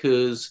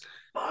because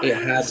it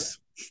had.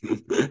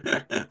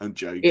 I'm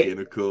joking,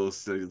 of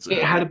course.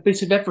 It had a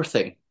bit of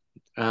everything.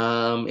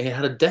 It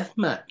had a death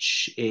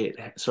match. It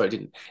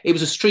didn't. It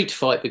was a street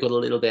fight that got a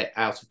little bit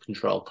out of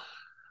control.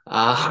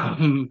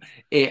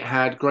 It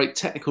had great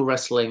technical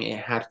wrestling. It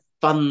had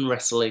fun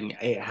wrestling.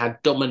 It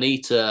had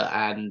Dominator,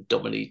 and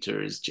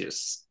Dominator is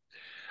just.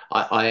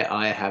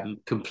 I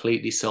am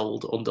completely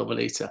sold on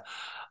Dominator.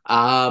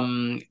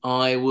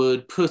 I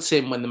would put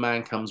in When the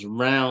Man Comes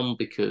Around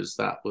because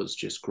that was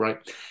just great.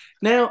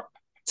 Now,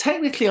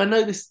 technically, I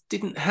know this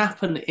didn't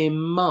happen in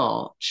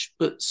March,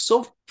 but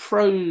Soft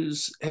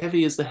Pros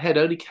Heavy as the Head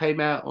only came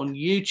out on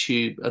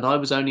YouTube, and I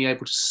was only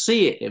able to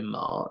see it in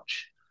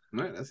March.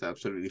 No, that's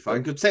absolutely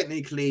fine. Because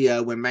technically,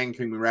 when Man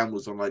Came Around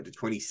was on like the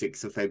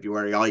 26th of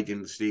February, I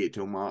didn't see it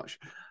till March.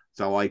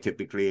 So I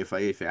typically, if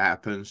it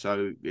happens,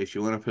 so if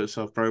you want to put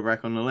Soft Pro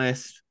back on the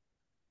list,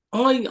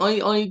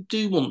 I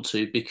do want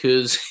to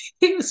because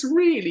it was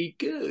really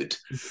good.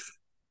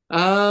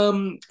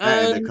 And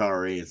the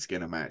Curry and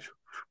Skinner match,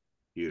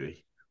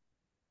 beauty.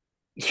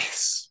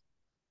 Yes,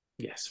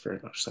 very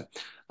much so.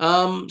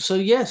 So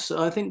yes,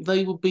 I think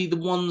they would be the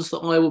ones that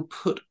I would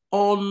put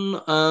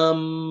on.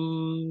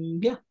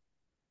 Yeah,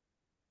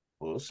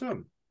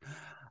 awesome.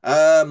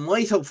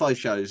 My top 5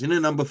 shows in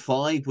at number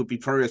 5 would be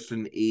Pro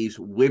Wrestling is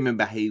Women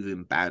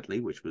Behaving Badly,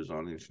 which was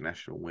on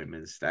International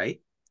Women's Day.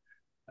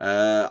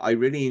 I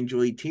really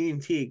enjoyed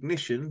TNT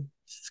Ignition.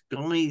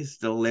 Sky's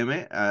the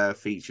Limit.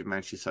 Featured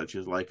matches such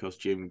as Lycos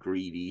Jim,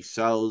 Greedy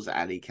Souls,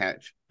 Alley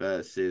Catch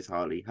versus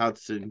Harley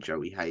Hudson,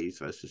 Joey Hayes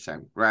versus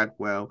Sam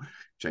Gradwell,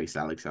 Chase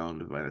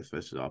Alexander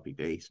versus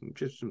RPD. Some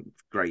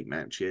great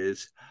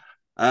matches.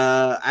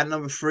 At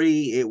number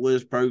 3, it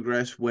was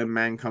Progress When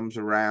Man Comes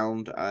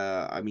Around.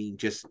 I mean,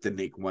 just the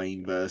Nick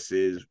Wayne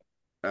versus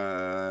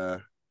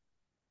Callum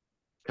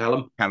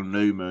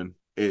Newman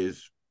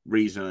is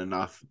reason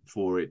enough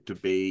for it to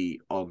be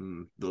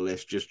on the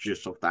list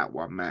just off that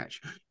one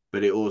match.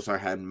 But it also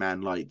had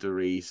Man Like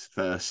Doris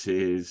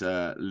versus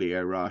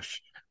Leo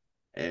Rush.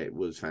 It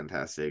was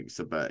fantastic.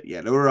 So, but yeah,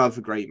 there were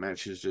other great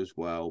matches as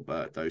well,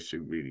 but those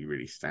two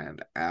really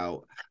stand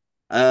out.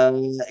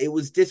 It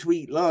was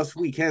last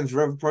weekend's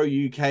Rev Pro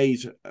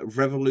UK's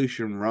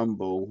Revolution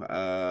Rumble.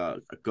 I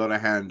gotta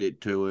hand it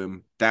to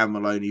him. Dan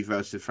Maloney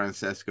versus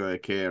Francesco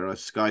Akira,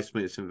 Sky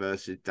Smithson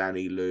versus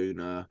Danny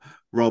Luna,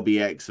 Robbie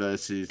X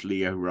versus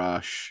Leo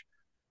Rush,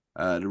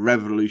 the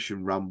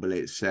Revolution Rumble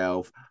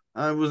itself.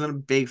 I wasn't a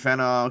big fan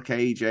of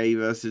RKJ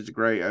versus the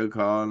Great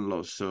Okan.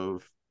 Lots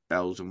of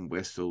bells and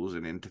whistles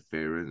and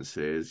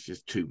interferences,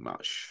 just too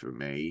much for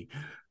me.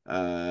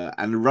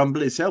 And the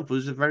Rumble itself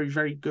was a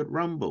very good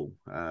Rumble,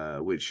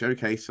 which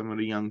showcased some of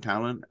the young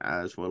talent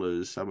as well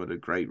as some of the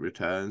great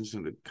returns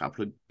and a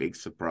couple of big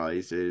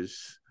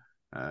surprises.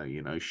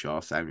 Shah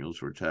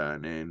Samuels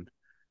returning,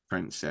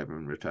 Prince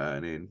Seven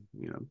returning.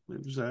 It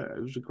was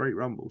a great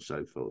Rumble.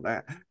 So for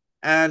that,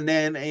 and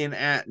then in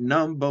at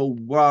number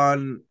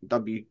 1,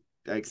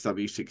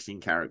 WXW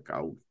 16 Karat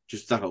Gold,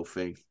 just the whole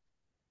thing.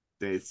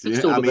 I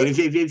mean,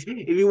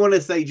 if you want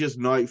to say just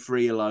Night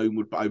 3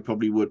 alone, I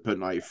probably would put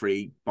Night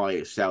 3 by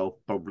itself,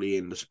 probably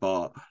in the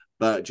spot.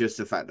 But just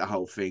the fact the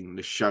whole thing,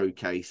 the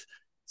showcase,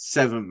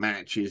 7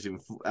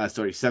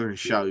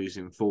 shows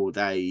in 4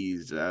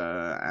 days,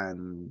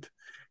 and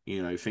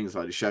things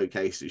like the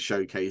showcase that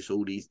showcase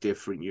all these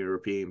different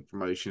European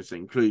promotions that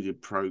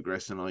included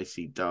Progress and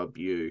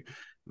ICW,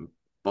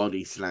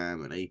 Body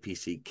Slam and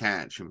APC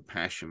Catch and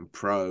Passion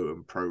Pro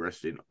and Pro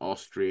Wrestling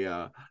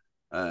Austria.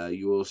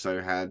 You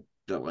also had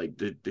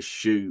the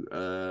shoot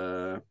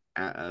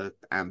at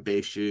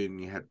Ambition.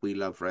 You had We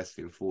Love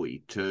Wrestling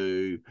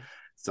 42.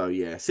 So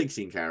yeah,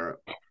 16 Karat.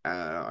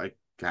 I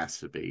has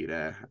to be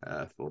there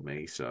for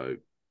me. So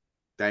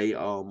they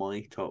are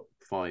my top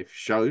 5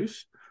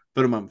 shows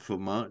for the month of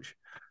March.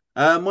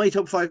 My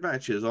top 5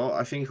 matches.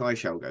 I think I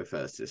shall go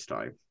first this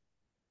time.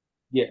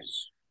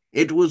 Yes.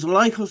 It was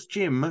Lycos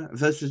Jim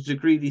versus the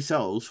Greedy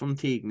Souls from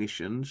T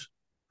Ignition's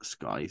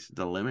Sky's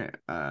the Limit.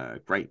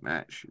 Great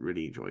match.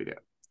 Really enjoyed it.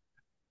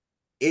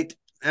 It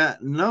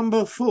at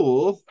number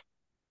 4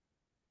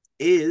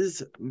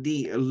 is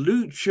the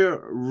Lucha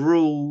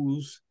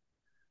Rules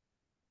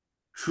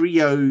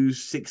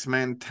Trios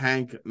 6-man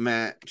tag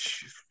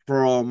match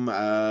from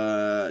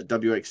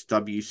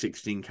WXW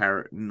 16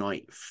 Karat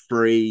Night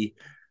 3.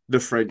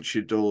 The French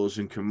Adores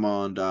and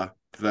Commander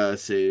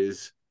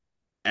versus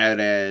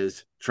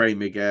Erez, Trey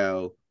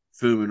Miguel,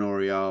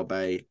 Fuminori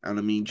Abe, and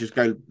I mean, just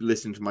go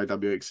listen to my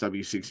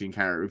WXW 16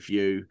 carat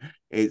review.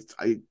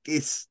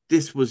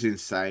 This was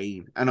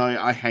insane, and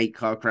I hate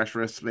car crash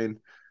wrestling,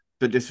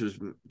 but this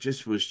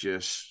was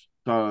just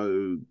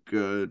so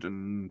good.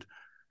 And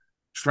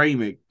Trey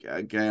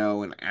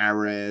Miguel and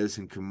Ares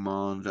and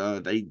Commander,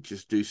 they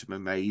just do some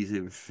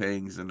amazing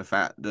things. And the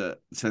fact that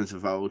Senza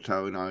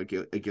Volto and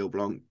Gil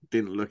Blanc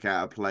didn't look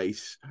out of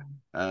place.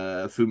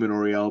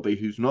 Fuminori Albi,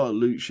 who's not a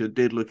lucha,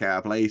 did look out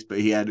of place, but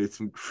he added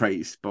some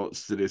great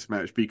spots to this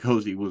match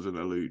because he wasn't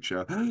a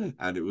lucha,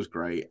 and it was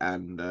great.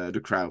 And the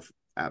crowd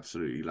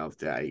absolutely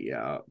loved it, ate it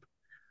up.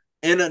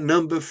 In at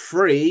number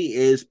 3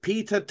 is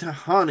Peter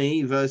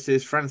Tahani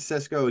versus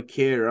Francesco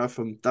Akira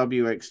from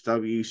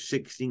WXW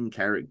 16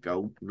 Karat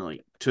Gold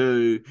Night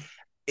 2.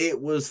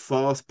 It was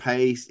fast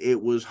paced, it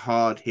was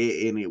hard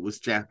hitting, it was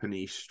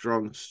Japanese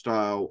strong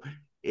style,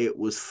 it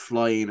was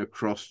flying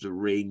across the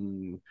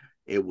ring.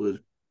 It was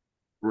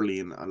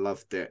brilliant. I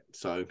loved it.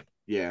 So,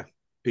 yeah,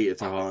 Peter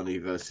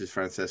Tahani versus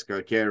Francesco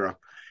Akira.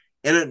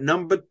 In at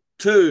number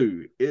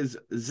 2 is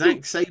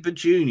Zack Sabre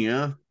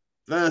Jr.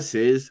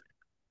 versus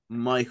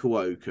Michael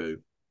Oku.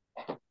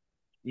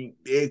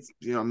 It's,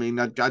 you know, I mean,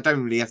 I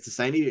don't really have to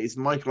say anything. It's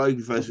Michael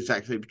Oku versus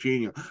Zack Sabre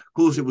Jr. Of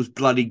course, it was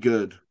bloody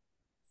good,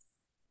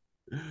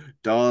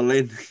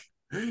 darling.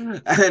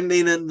 And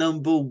in at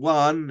number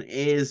 1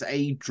 is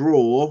a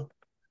draw.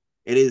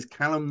 It is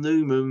Callum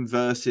Newman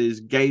versus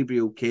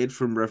Gabriel Kidd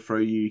from Rev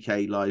Pro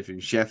UK live in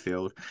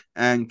Sheffield,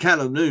 and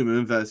Callum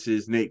Newman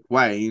versus Nick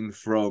Wayne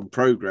from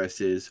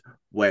Progress's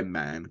When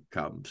Man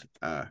Comes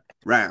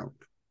Round.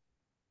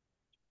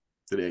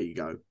 So there you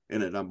go.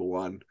 In at number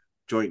 1,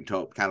 joint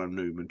top, Callum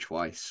Newman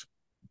twice.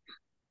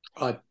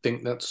 I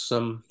think that's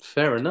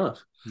fair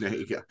enough. There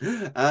you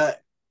go.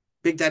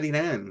 Big Daddy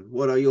Dan,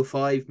 what are your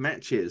 5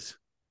 matches?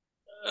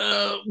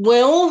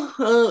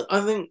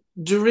 I think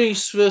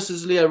Doris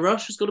versus Leo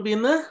Rush has got to be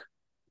in there.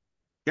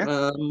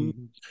 Yeah.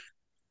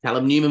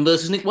 Callum Newman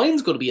versus Nick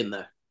Wayne's got to be in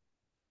there.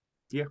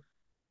 Yeah.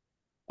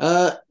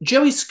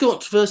 Joey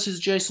Scott versus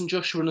Jason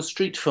Joshua in a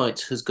street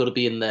fight has got to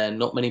be in there.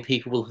 Not many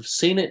people will have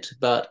seen it,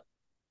 but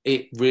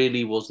it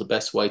really was the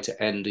best way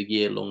to end a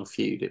year-long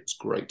feud. It was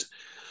great.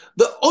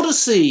 The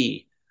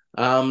Odyssey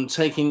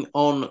taking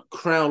on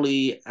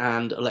Crowley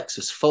and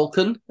Alexis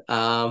Falcon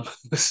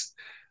was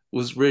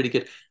really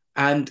good.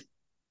 And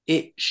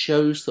it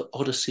shows that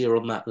Odyssey are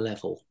on that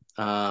level.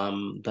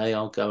 They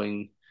are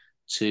going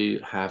to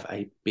have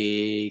a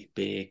big,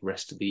 big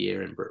rest of the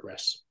year in Brit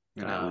Wres.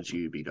 And that was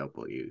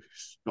UBW,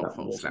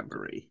 Stockholm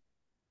Slamboree.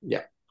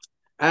 Yeah.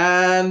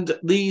 And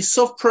the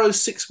Soft Pro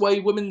 6-way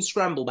women's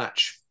scramble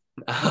match.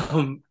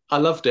 I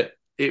loved it.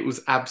 It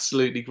was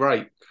absolutely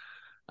great.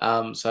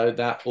 So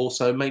that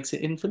also makes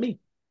it in for me.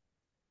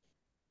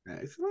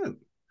 Excellent.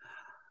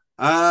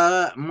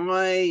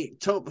 My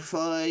top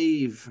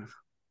 5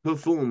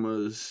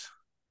 performers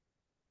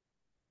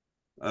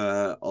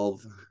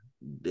of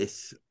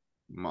this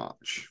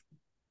March.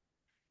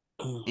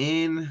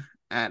 In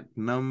at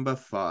number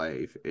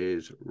 5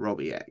 is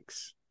Robbie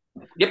X.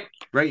 Yep.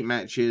 Great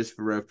matches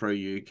for Rev Pro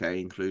UK,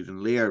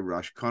 including Leo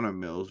Rush, Connor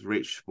Mills,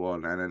 Rich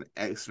Swan, and an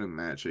excellent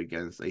match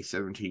against a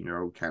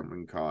 17-year-old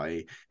Cameron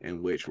Kai,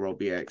 in which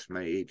Robbie X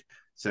made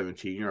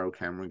 17-year-old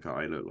Cameron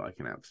Kai look like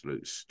an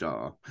absolute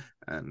star,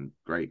 and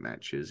great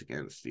matches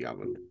against the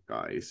other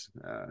guys.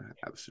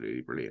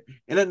 Absolutely brilliant.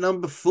 In at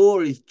number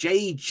 4 is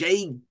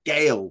JJ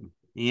Gale.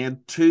 He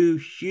had 2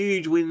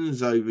 huge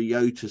wins over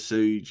Yota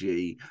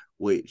Tsuji,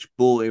 which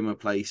bought him a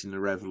place in the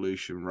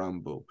Revolution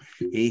Rumble.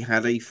 He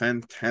had a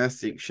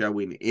fantastic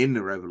showing in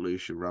the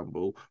Revolution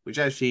Rumble, which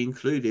actually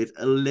included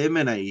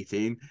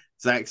eliminating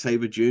Zack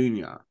Sabre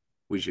Jr.,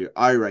 which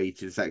I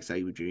rated Zack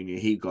Sabre Jr.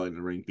 He got in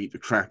the ring, beat the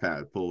crap out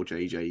of poor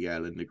JJ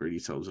Gale, and the Greedy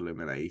Souls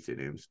eliminated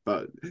him.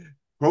 But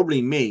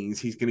probably means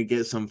he's going to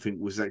get something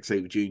with Zack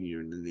Sabre Jr.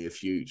 in the near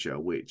future,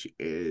 which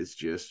is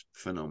just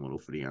phenomenal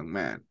for the young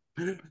man.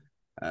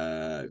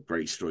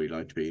 Great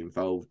storyline to be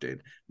involved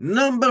in.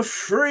 Number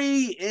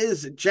 3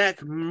 is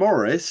Jack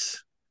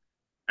Morris,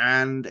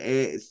 and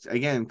it's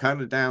again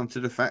kind of down to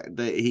the fact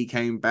that he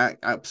came back,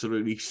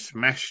 absolutely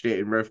smashed it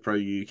in Rev Pro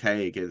UK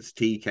against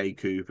TK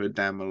Cooper,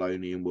 Dan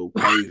Maloney, and Will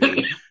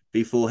Craven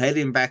before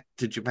heading back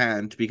to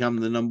Japan to become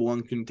the number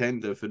 1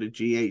 contender for the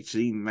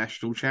GHC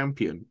national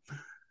champion.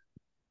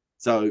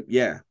 So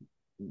yeah,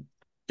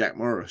 Jack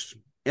Morris.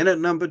 In at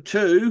number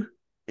 2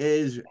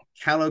 is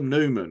Callum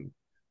Newman.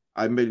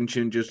 I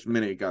mentioned just a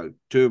minute ago,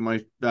 2 of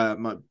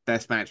my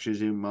best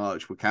matches in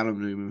March were Callum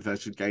Newman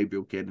versus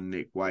Gabriel Kidd and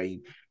Nick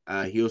Wayne.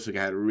 He also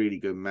had a really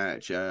good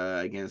match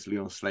against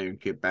Leon Slayer and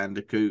Kid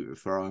Bandicoot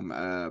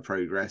from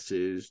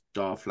Progress's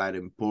Darth Lad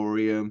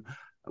Emporium,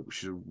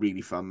 which is a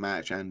really fun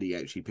match. And he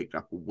actually picked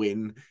up a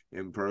win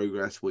in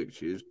Progress,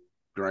 which is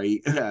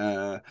great.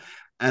 And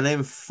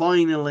then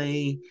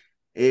finally,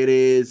 it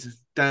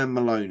is Dan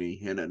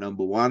Maloney in at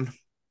number 1.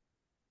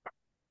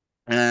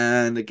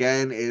 And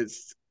again,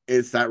 it's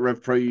that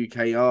Rev Pro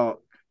UK arc.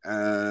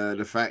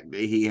 The fact that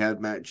he had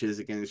matches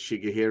against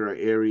Shigehiro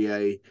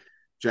Irie,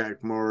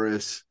 Jack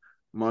Morris,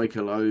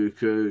 Michael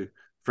Oku,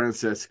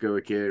 Francesco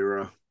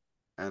Akira.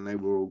 and they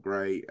were all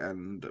great.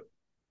 And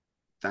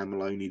Dan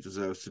Maloney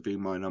deserves to be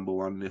my number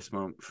one this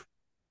month.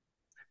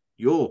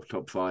 Your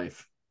top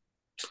 5.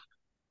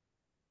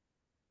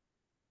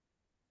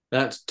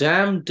 That's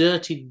damn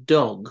dirty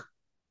dog,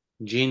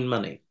 Gene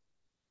Money.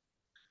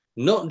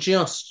 Not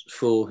just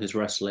for his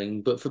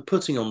wrestling, but for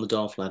putting on the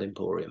Darth Lad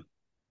Emporium.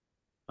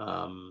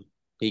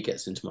 He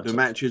gets into my The top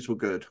matches were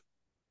good.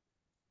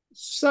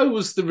 So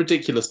was the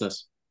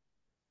ridiculousness.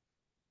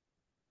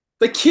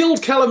 They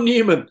killed Callum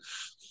Newman.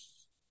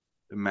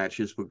 The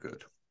matches were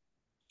good.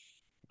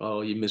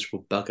 Oh, you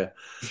miserable bugger.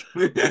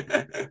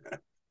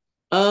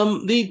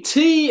 The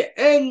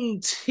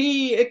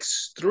TNT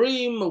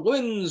Extreme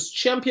Women's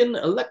Champion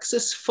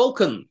Alexis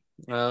Falcon,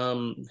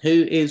 who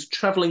is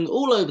travelling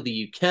all over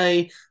the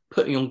UK,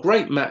 putting on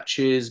great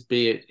matches,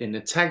 be it in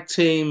a tag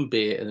team,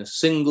 be it in a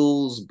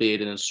singles, be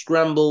it in a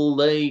scramble.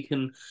 They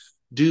can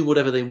do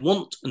whatever they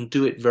want and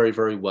do it very,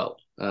 very well.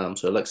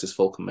 So Alexis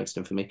Falcon makes it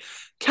in for me.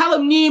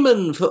 Callum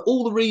Newman, for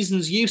all the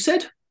reasons you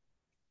said.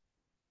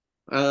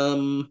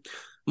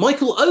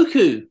 Michael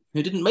Oku,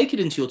 who didn't make it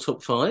into your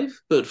top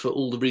 5, but for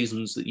all the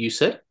reasons that you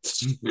said.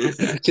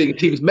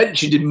 He was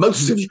mentioned in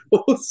most of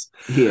yours.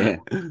 Yeah,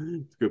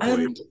 good point.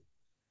 And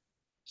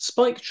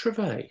Spike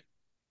Trevay,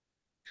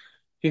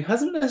 who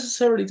hasn't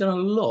necessarily done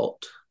a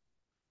lot,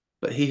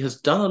 but he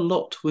has done a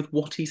lot with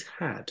what he's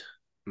had.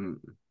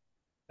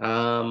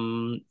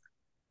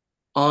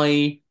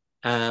 I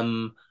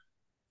am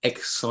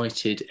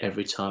excited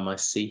every time I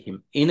see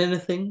him in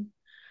anything.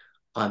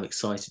 I'm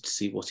excited to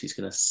see what he's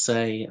going to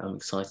say. I'm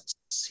excited to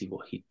see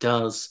what he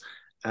does.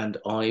 And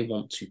I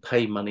want to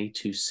pay money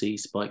to see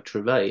Spike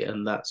Trevay.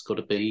 And that's got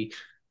to be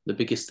the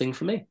biggest thing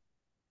for me.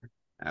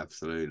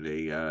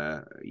 Absolutely.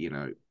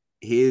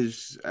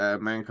 His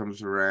Man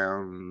Comes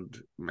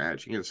Around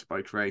match against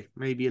Spike Trevay,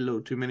 maybe a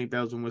little too many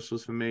bells and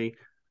whistles for me.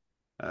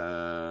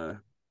 But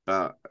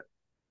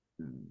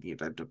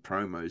the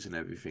promos and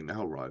everything, the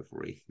whole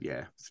rivalry,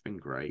 yeah, it's been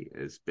great.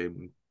 It's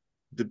been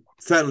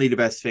certainly the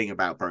best thing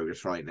about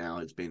Progress right now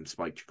has been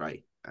Spike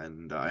Trevay,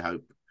 and I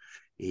hope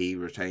he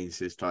retains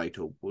his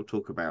title. We'll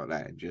talk about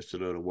that in just a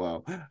little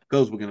while,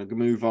 because we're going to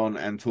move on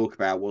and talk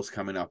about what's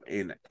coming up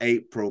in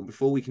April.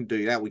 Before we can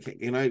do that,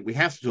 we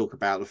have to talk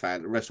about the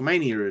fact that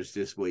WrestleMania is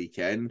this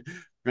weekend,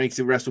 makes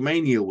it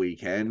WrestleMania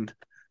weekend,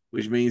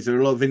 which means there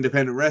are a lot of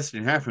independent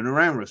wrestling happening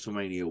around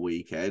WrestleMania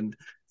weekend.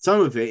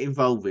 Some of it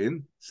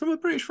involving some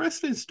of British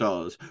wrestling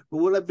stars.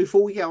 But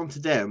before we get on to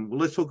them,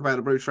 let's talk about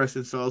the British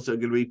wrestling stars that are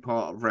going to be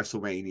part of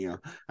WrestleMania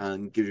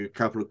and give you a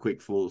couple of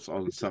quick thoughts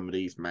on some of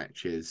these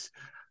matches.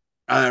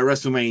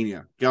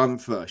 WrestleMania,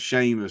 Gunther,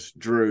 Sheamus,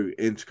 Drew,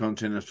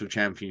 Intercontinental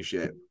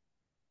Championship.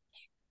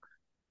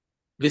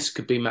 This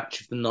could be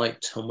match of the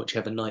night on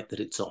whichever night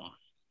that it's on.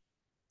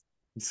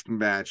 It's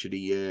match of the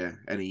year,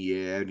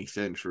 any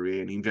century,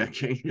 any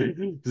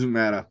decade. Doesn't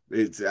matter.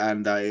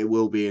 It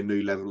will be a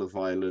new level of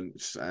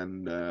violence,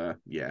 and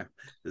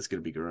it's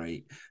going to be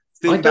great.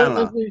 I don't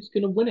know who's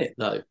going to win it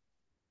though.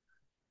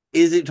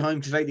 Is it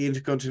time to take the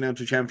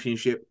Intercontinental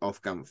Championship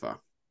off Gunther?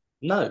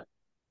 No.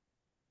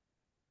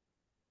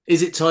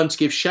 Is it time to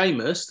give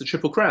Sheamus the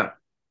Triple Crown?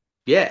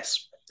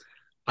 Yes.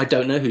 I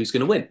don't know who's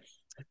going to win.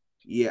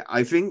 Yeah,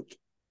 I think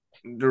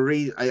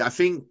I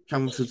think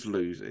Gunther's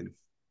losing.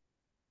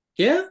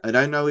 Yeah. I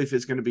don't know if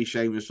it's going to be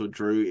Sheamus or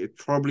Drew. It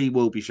probably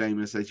will be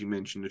Sheamus, as you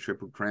mentioned, the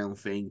Triple Crown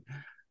thing.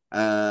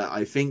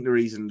 I think the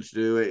reason to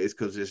do it is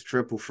because it's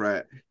triple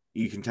threat.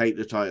 You can take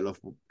the title off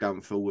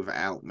Gunther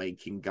without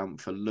making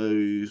Gunther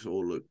lose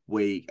or look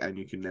weak, and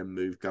you can then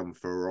move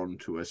Gunther on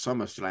to a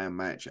SummerSlam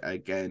match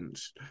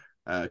against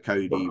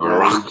Cody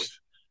Rhodes.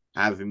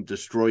 Have him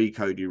destroy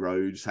Cody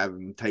Rhodes, have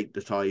him take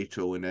the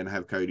title, and then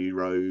have Cody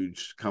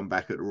Rhodes come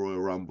back at the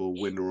Royal Rumble,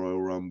 win the Royal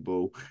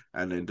Rumble,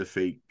 and then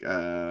defeat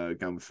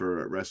Gunther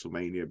at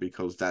WrestleMania,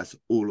 because that's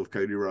all of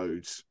Cody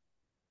Rhodes.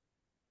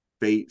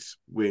 Beats,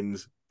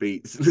 wins,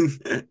 beats.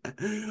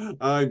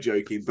 I'm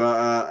joking,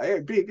 but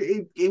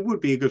it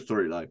would be a good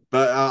storyline.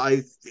 But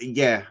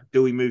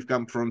do we move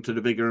Gunther on to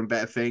the bigger and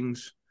better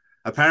things?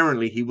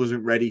 Apparently, he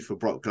wasn't ready for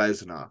Brock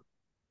Lesnar.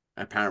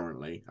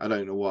 Apparently, I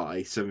don't know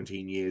why.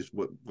 17 years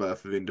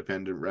worth of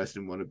independent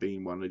wrestling,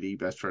 being one of the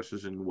best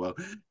wrestlers in the world,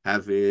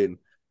 having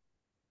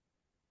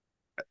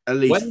at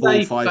least 4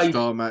 or 5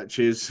 star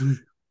matches.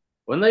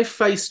 When they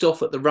faced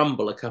off at the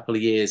Rumble a couple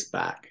of years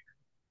back,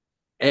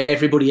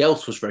 everybody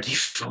else was ready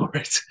for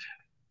it.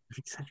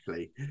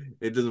 Exactly.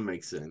 It doesn't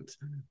make sense.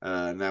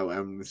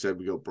 Now, so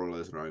we got Brock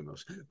Lesnar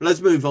almost. But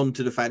let's move on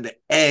to the fact that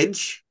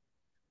Edge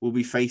will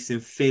be facing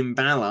Finn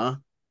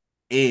Balor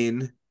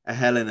in a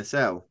Hell in a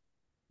Cell.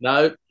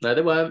 No,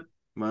 they won't.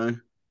 No.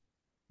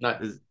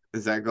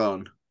 Is that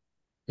gone?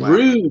 Wow.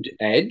 Rude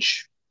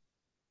Edge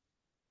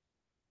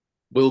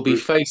will be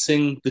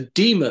facing the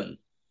Demon.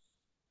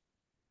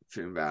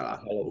 Finn Balor.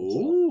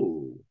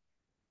 Ooh.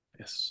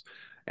 Yes.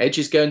 Edge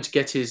is going to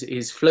get his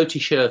floaty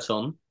shirt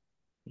on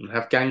and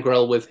have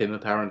Gangrel with him,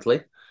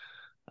 apparently.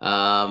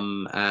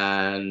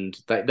 And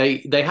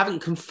they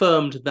haven't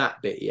confirmed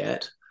that bit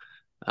yet.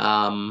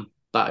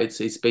 But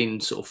it's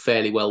been sort of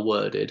fairly well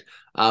worded.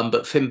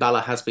 But Finn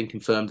Balor has been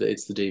confirmed that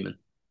it's the Demon.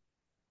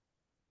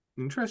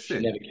 Should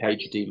Interesting. never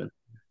cage a demon.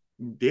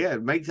 Yeah,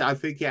 it makes. I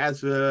think it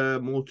adds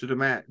more to the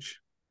match.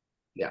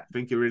 Yeah. I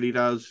think it really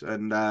does,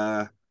 and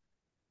I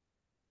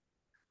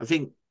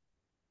think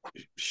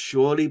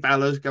surely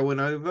Balor's going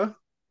over.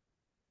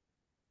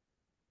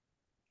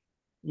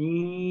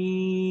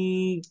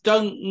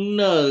 Don't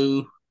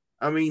know.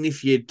 I mean,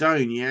 if you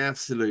don't, you're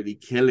absolutely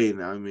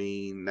killing. I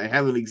mean, they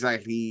haven't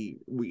exactly,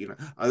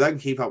 I don't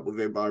keep up with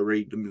it, but I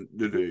read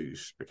the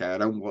news. Okay, I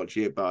don't watch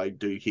it, but I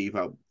do keep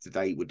up to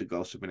date with the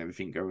gossip and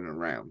everything going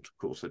around. Of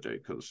course, I do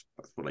because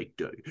that's what I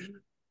do.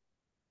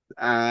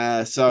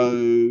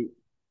 So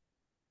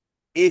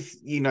if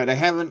they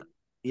haven't,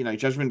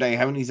 Judgment Day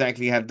haven't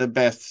exactly had the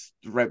best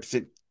reps.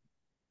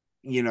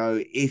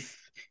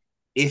 If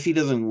he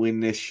doesn't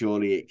win this,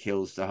 surely it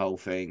kills the whole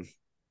thing.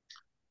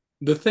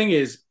 The thing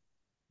is,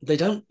 they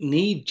don't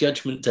need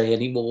Judgment Day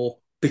anymore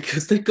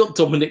because they've got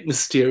Dominic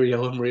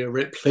Mysterio and Rhea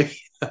Ripley.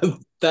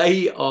 And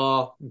they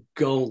are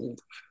gold.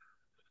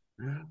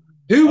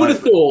 Who would I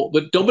have thought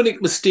that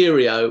Dominic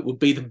Mysterio would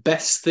be the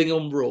best thing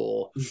on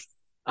Raw?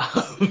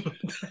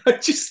 I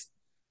just,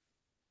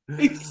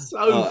 it's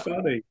so uh,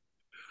 funny.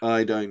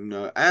 I don't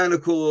know. And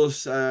of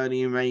course,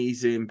 the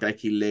amazing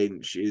Becky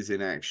Lynch is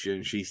in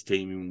action. She's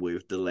teaming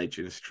with the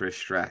legends Trish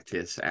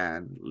Stratus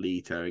and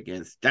Lita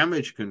against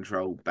Damage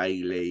Control,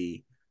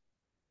 Bailey,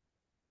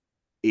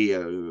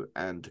 Io,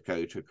 and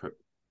Dakota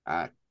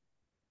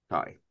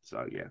Kai.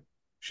 So yeah,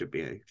 should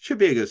be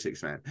a good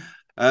 6 man.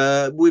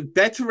 We're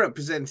better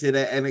represented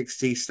at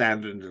NXT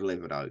Stand and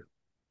Deliver though.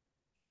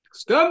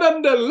 Stand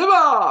and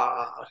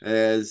deliver.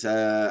 There's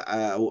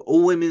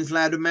all women's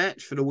ladder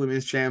match for the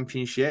women's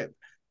championship,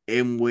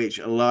 in which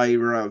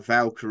Lyra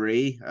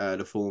Valkyrie,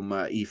 the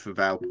former Aoife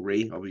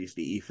Valkyrie,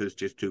 obviously Aoife's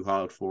just too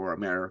hard for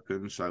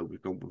Americans, so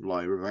we've gone with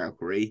Lyra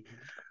Valkyrie,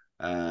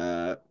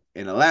 uh,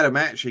 in a ladder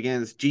match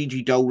against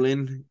Gigi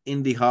Dolan,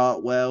 Indy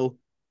Hartwell,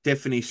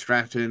 Tiffany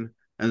Stratton,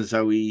 and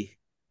Zoe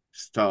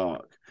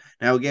Stark.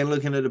 Now, again,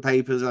 looking at the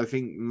papers, I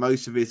think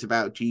most of it's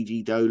about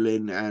Gigi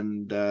Dolan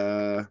and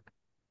the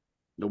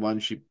one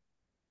she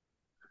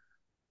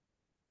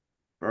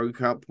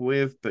broke up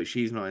with, but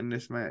she's not in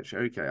this match.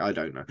 Okay, I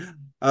don't know.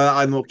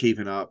 I'm not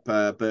keeping up,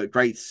 but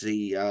great to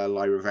see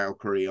Lyra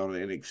Valkyrie on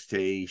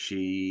NXT.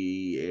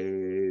 She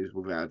is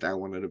without a doubt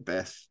one of the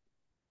best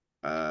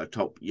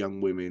top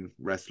young women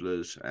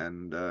wrestlers,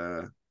 and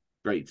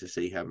great to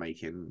see her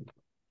making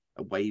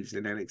waves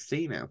in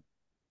NXT now.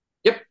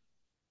 Yep.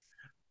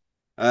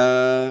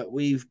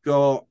 We've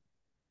got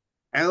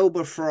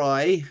Alba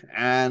Fry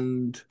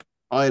and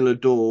Isla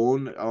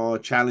Dawn are Alba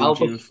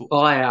challenging for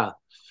Fire.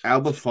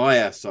 Alba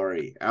Fire,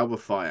 sorry, Alba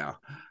Fire,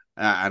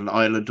 and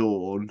Isla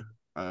Dawn.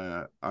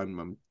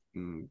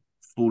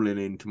 Falling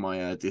into my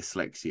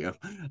dyslexia,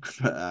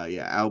 but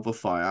yeah, Alba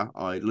Fire,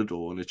 Isla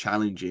Dawn are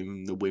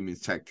challenging the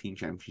women's tag team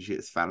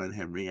championships, Fallon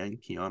Henry and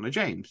Kiana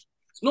James.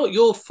 It's not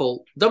your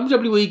fault.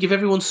 WWE give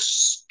everyone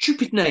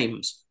stupid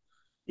names.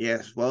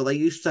 Yes, well, they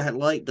used to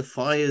like the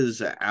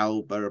fires at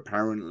Alba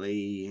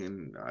apparently,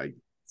 and I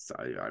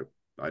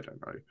don't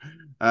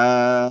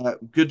know.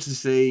 Good to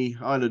see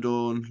Isla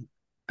Dawn,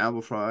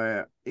 Alba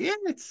Fire. Yeah,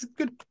 it's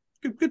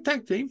a good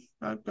tag team.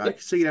 I Yep. can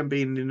see them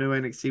being the new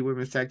NXT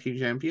Women's Tag Team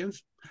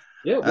Champions.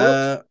 Yeah, it works.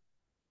 Uh,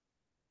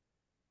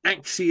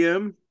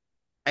 Axiom,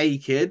 A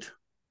Kid,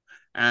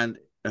 and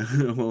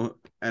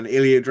and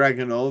Ilya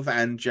Dragunov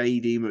and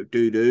JD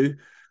McDoodoo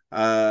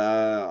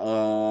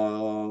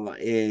are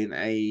in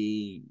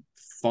a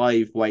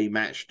five-way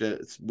match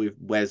that's with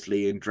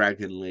Wesley and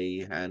Dragon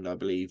Lee, and I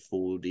believe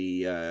for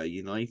the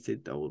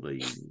United or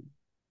the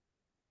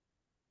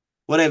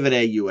whatever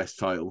their US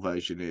title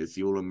version is,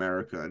 the All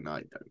American,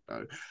 I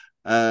don't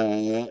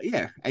know.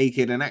 Yeah,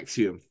 Aiken and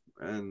Axiom.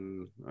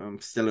 And I'm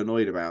still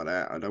annoyed about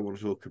that. I don't want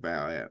to talk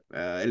about it.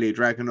 Ilya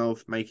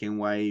Dragunov making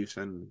waves,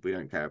 and we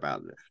don't care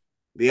about it.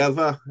 The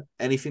other,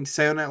 anything to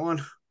say on that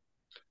one?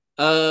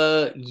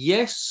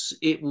 Yes,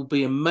 it will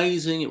be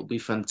amazing. It will be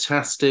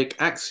fantastic.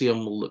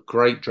 Axiom will look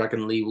great.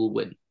 Dragon Lee will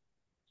win.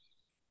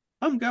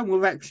 I'm going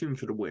with Axiom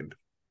for the win.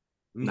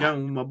 I'm No,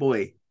 going with my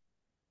boy.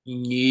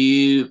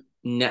 you,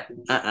 no,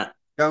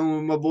 Going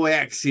with my boy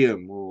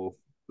Axiom or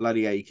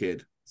bloody A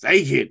Kid. It's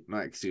A Kid,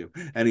 not Axiom.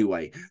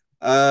 Anyway,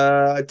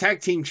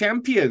 tag team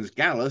champions.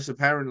 Gallus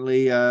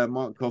apparently,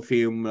 Mark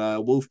Coffey and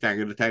Wolfgang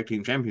are the tag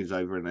team champions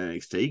over in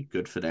NXT.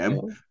 Good for them.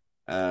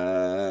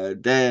 Yeah.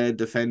 They're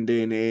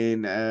defending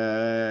in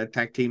a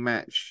tag team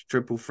match,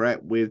 triple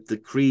threat with the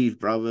Creed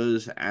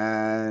brothers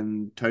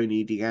and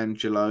Tony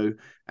D'Angelo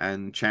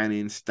and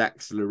Channing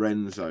Stacks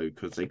Lorenzo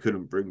because they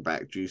couldn't bring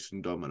back Juice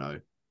and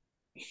Domino.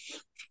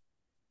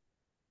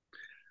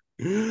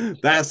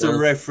 That's a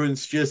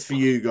reference just for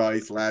you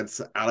guys, lads.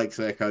 Alex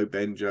Echo,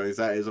 Ben Jones.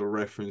 That is a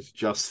reference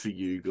just for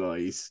you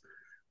guys.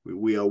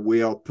 We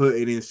are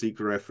putting in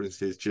secret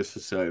references just for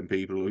certain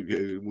people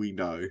who we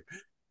know.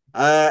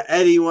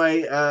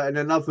 Anyway, in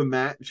another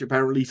match,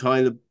 apparently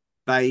Tyler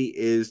Bate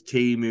is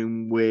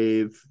teaming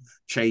with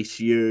Chase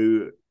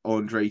U,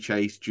 Andre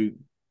Chase, Duke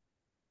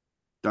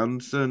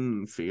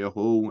Dunson, Thea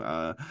Hall,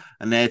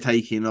 and they're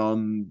taking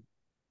on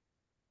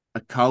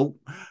a cult.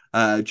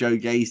 Joe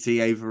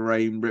Gacy, Ava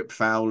Rain, Rip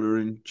Fowler,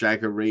 and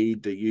Jagger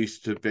Reed that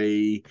used to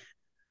be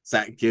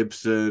Zach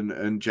Gibson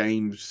and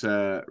James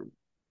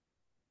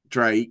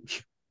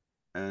Drake.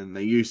 And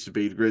they used to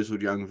be the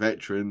Grizzled Young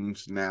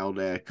Veterans. Now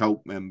they're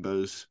cult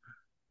members.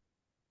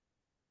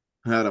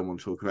 I don't want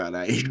to talk about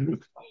that.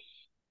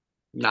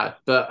 No,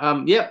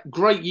 but yeah,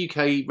 great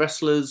UK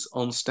wrestlers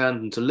on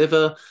Stand and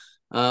Deliver.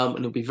 And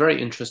it'll be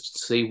very interesting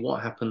to see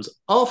what happens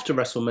after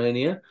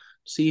WrestleMania,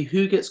 see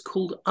who gets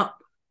called up.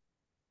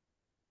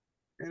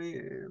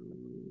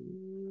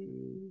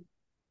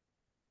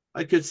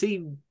 I could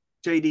see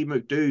JD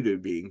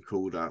McDoodoo being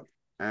called up,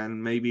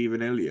 and maybe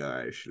even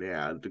Ilya actually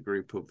out of the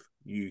group of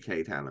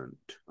UK talent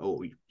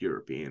or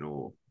European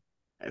or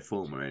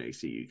former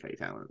NXT UK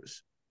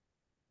talents.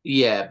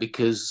 Yeah,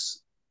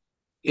 because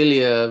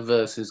Ilya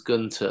versus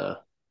Gunter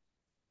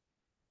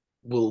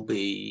will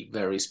be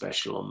very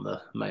special on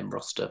the main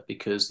roster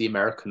because the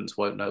Americans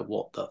won't know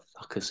what the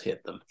fuck has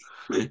hit them.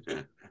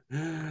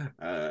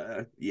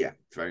 Yeah,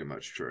 very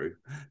much true.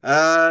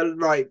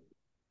 Right.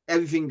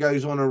 Everything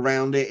goes on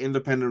around it.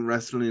 Independent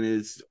wrestling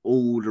is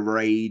all the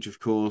rage, of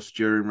course,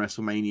 during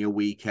WrestleMania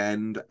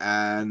weekend.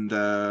 And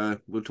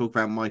we'll talk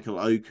about Michael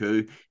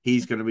Oku.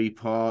 He's going to be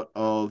part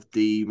of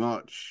the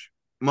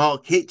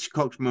Mark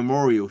Hitchcock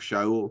Memorial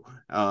Show,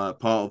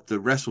 part of the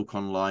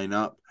WrestleCon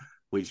lineup,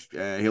 which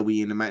he'll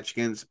be in the match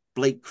against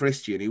Blake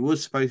Christian. He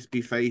was supposed to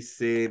be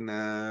facing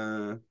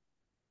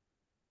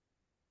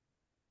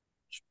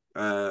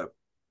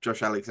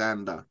Josh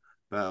Alexander,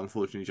 but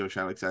unfortunately, Josh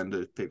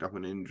Alexander picked up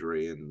an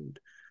injury and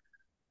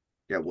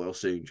get well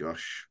soon,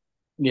 Josh.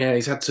 Yeah,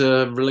 he's had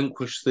to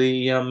relinquish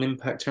the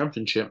Impact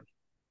Championship.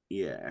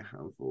 Yeah,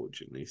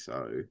 unfortunately.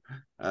 So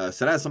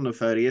that's on the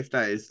 30th.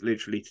 That is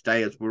literally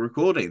today as we're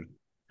recording.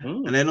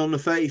 And then on the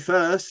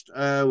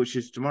 31st, which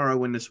is tomorrow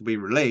when this will be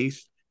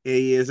released,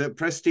 he is at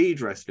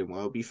Prestige Wrestling where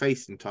he'll be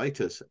facing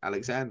Titus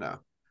Alexander.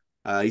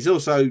 He's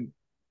also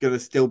going to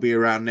still be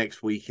around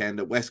next weekend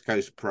at West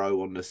Coast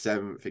Pro on the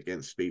 7th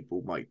against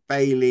people Mike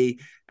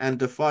Bailey and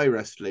Defy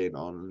Wrestling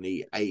on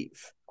the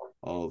 8th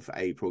of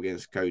April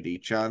against Cody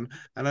Chun.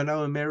 And I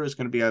know Amira's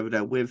going to be over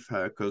there with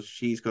her because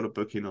she's got a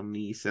booking on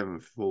the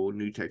 7th for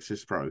New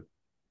Texas Pro.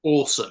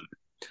 Awesome.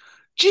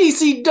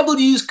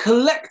 GCW's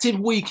Collective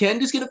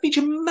Weekend is going to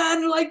feature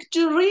Man Like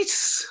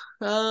Doris.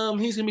 He's going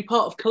to be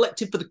part of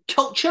Collective for the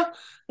Culture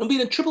and be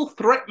in a triple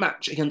threat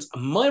match against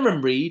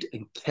Myron Reed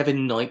and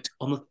Kevin Knight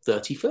on the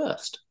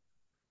 31st.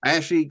 I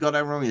actually got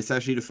that wrong. It's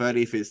actually the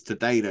 30th. It's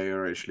today they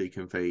are actually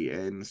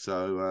competing.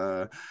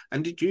 So,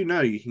 and did you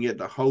know you can get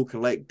the whole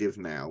collective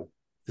now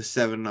for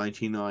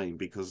 $7.99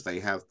 because they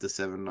have the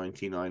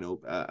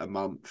 $7.99 a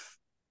month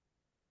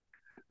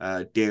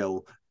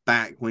deal.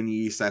 Back when you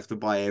used to have to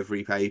buy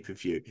every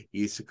pay-per-view, it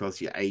used to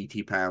cost you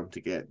 £80 to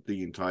get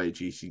the entire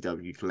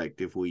GCW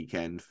collective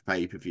weekend for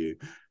pay-per-view.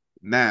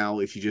 Now,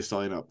 if you just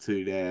sign up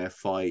to their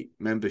fight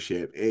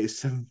membership,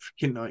 it's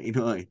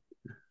 $7.99.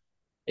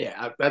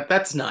 Yeah,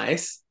 that's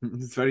nice.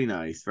 It's very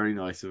nice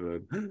of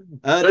them.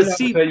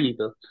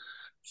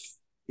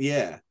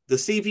 Yeah, the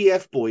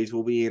CPF boys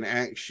will be in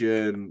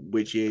action,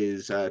 which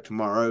is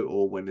tomorrow,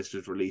 or when this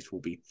is released, will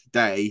be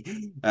today,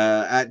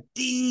 at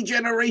D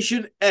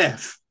Generation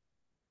F.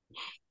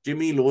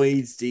 Jimmy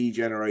Lloyd's D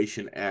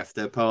Generation F.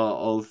 They're part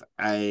of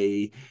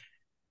a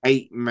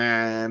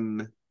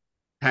 8-man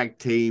tag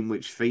team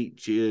which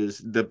features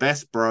the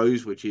Best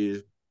Bros, which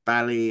is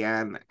Bali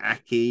and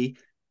Aki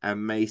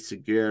and May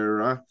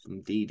Segura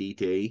from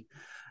DDT.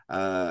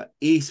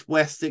 East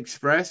West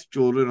Express,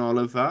 Jordan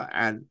Oliver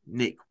and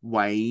Nick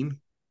Wayne.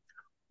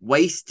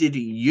 Wasted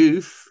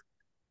Youth,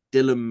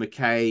 Dylan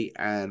McKay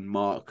and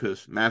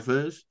Marcus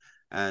Mathers.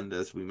 And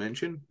as we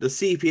mentioned, the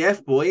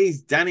CPF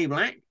boys, Danny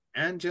Black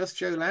and Just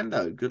Joe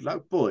Lando. Good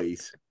luck,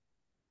 boys.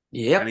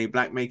 Yeah. Danny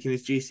Black making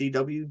his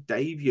GCW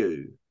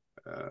debut.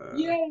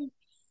 Yay.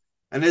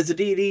 And there's a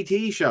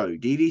DDT show.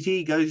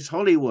 DDT Goes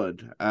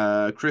Hollywood.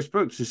 Chris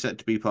Brooks is set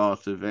to be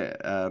part of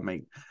it,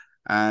 mate.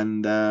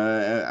 And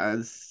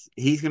as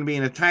he's going to be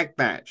in a tag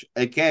match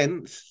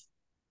against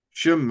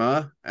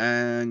Shunma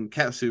and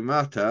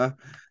Katsumata.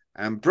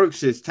 And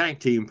Brooks's tag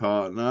team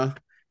partner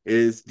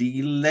is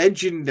the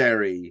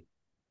legendary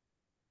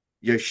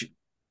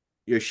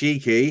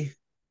Yoshiki,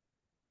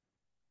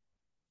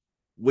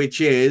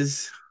 which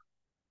is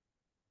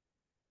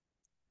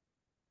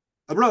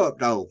a blow-up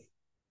doll.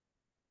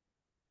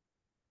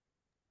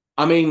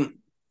 I mean,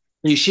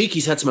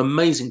 Yoshiki's had some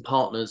amazing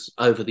partners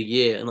over the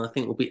year, and I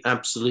think will be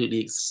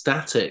absolutely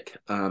ecstatic.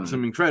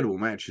 Some incredible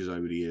matches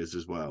over the years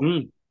as well.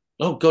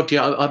 Oh, God,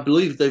 yeah. I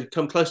believe they've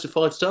come close to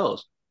 5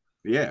 stars.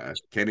 Yeah,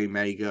 Kenny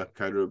Omega,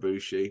 Kota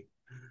Ibushi.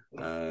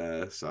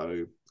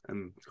 So,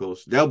 and of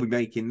course, they'll be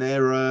making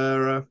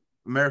their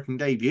American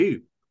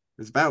debut.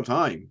 It's about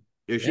time.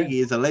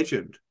 Yoshiki is a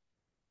legend.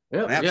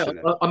 Yeah.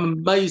 I'm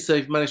amazed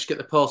they've managed to get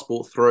the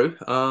passport through,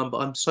 but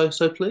I'm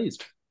so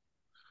pleased.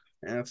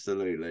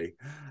 Absolutely.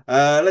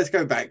 Let's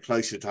go back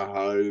closer to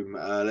home.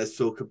 Let's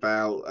talk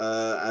about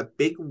a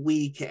big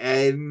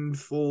weekend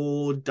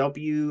for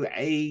WAW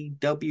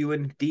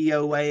and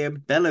DOA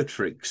and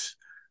Bellatrix.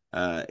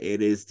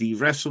 It is the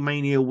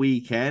WrestleMania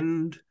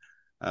weekend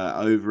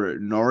over at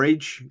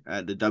Norwich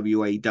at the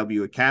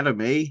WAW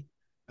Academy.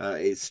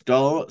 It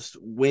starts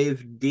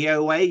with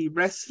DOA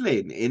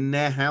Wrestling in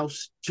their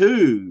house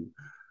too,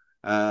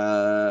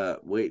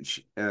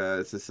 which,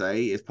 as I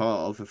say, is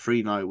part of a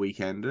 3-night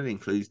weekend and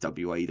includes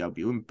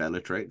WAW and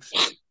Bellatrix.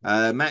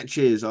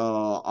 Matches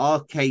are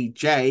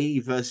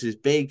RKJ versus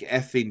Big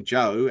Effing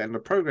Joe, and the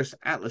Progress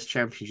Atlas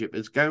Championship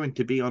is going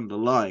to be on the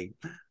line.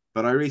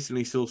 But I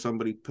recently saw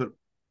somebody put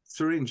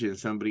syringe in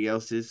somebody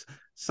else's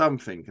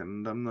something,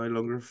 and I'm no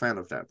longer a fan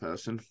of that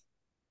person.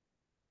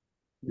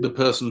 The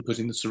person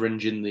putting the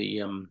syringe in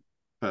the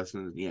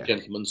Person, yeah,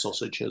 gentleman's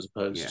sausage as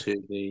opposed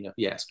to the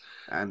yes.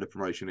 And the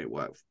promotion they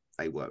work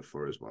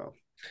for as well.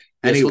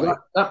 Yes, Anyway,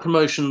 well, that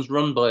promotion's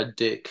run by a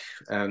dick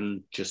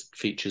and just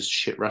features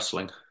shit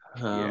wrestling.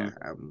 Yeah.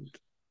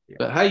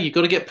 But hey, you've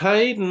got to get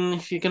paid, and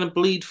if you're going to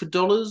bleed for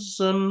dollars,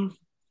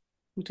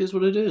 it is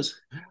what it is.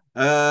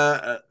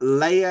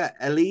 Leia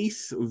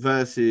Elise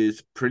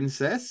versus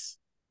Princess.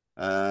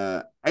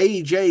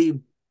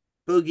 AJ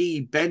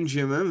Boogie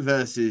Benjamin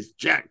versus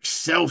Jack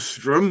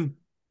Selstrom.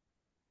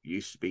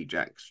 Used to be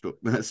Jack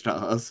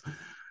Stars.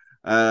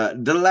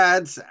 The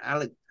lads,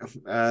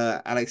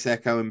 Alex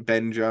Echo and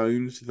Ben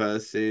Jones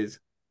versus.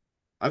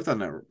 I've done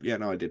that. Yeah,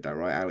 no, I did that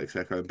right. Alex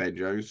Echo and Ben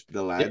Jones,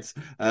 the lads,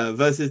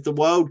 versus the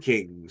Wild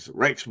Kings,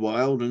 Rex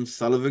Wild and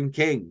Sullivan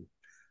King.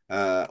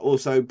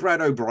 Also,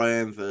 Brad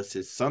O'Brien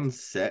versus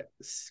Sunset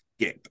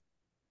Skip.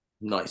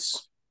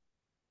 Nice.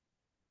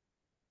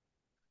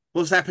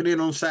 What's happening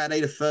on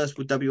Saturday the 1st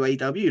with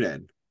WAW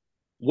then?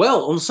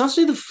 Well, on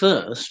Saturday the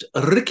 1st,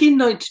 Ricky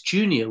Knight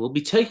Jr. will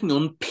be taking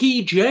on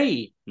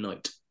PJ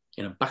Knight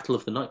in a Battle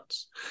of the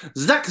Knights.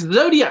 Zack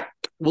Zodiac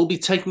will be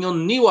taking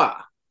on Niwa.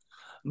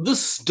 The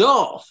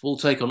Staff will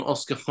take on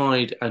Oscar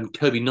Hyde and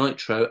Kobe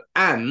Nitro,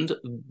 and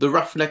the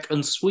Roughneck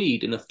and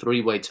Swede in a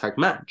 3-way tag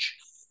match.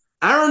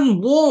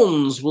 Aaron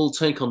Warnes will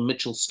take on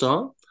Mitchell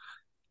Starr.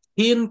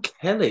 Ian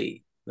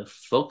Kelly, the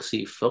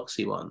foxy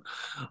one,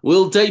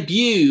 will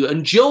debut,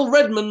 and Joel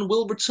Redman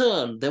will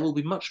return. There will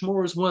be much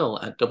more as well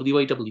at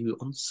WAW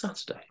on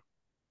Saturday.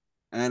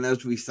 And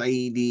as we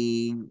say,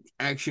 the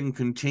action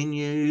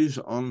continues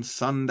on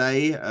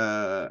Sunday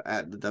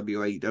at the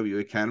WAW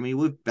Academy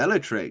with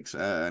Bellatrix.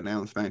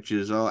 Announced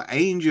matches are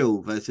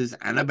Angel versus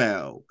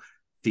Annabelle,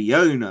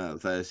 Fiona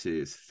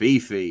versus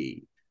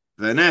Fifi,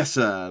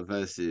 Vanessa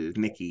versus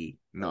Nikki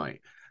Knight.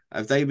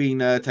 Have they been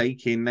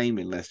taking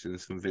naming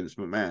lessons from Vince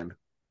McMahon?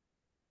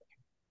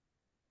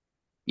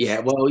 Yeah,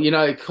 well,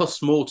 it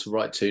costs more to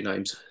write 2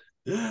 names.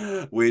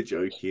 We're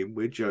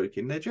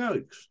joking. They're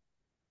jokes.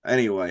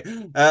 Anyway,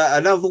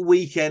 another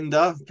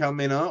weekender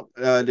coming up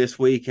this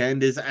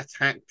weekend is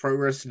Attack Pro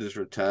Wrestling's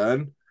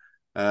return.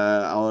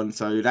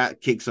 So that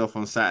kicks off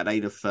on Saturday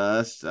the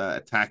 1st.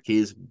 Attack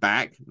is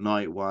back,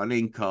 night 1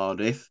 in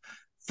Cardiff.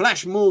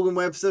 Flash Morgan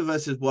Webster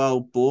versus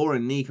Wild Boar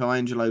and Nico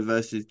Angelo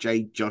versus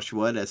Jade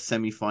Joshua. Their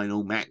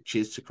semi-final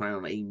matches to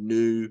crown a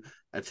new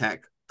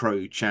Attack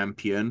Pro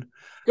champion.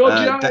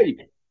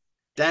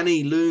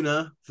 Danny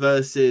Luna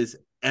versus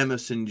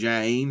Emerson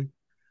Jane.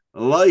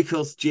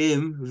 Lycos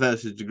Jim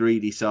versus the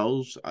Greedy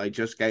Souls. I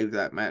just gave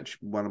that match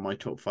one of my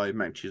top 5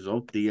 matches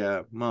of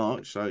the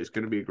March, so it's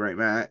going to be a great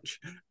match.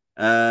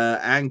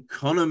 And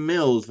Connor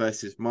Mills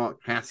versus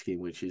Mark Haskin,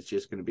 which is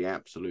just going to be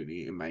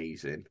absolutely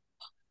amazing.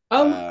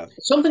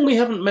 Something we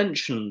haven't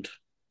mentioned.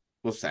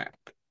 What's that?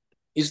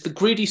 Is the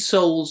Greedy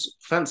Souls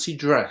fancy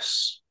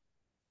dress.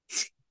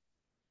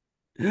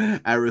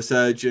 Our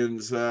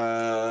Resurgence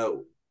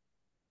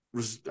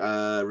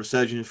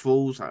Resurgence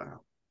Falls.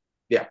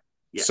 Yeah.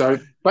 So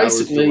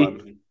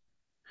basically,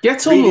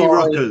 get Greedy online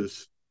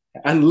Rockers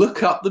and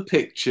look up the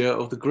picture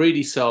of the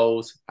Greedy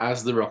Souls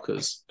as the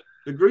Rockers.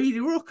 The Greedy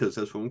Rockers,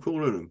 that's what I'm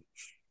calling them.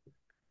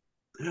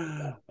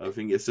 I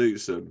think it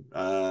suits them.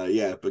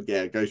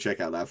 Go check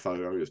out that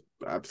photo. It's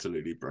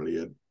absolutely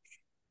brilliant.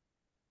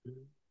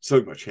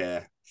 So much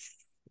hair.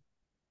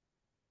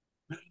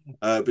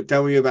 But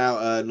tell me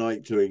about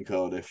night 2 in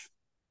Cardiff.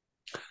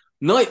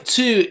 Night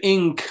 2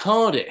 in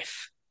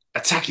Cardiff.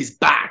 Attack is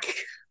back.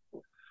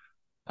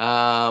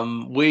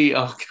 We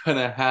are going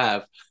to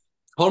have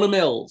Connor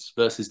Mills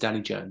versus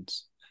Danny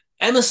Jones.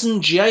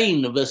 Emerson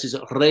Jane versus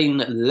Rain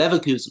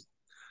Leverkusen.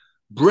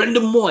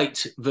 Brendan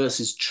White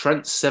versus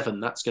Trent Seven.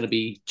 That's going to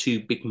be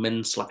 2 big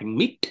men slapping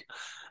meat.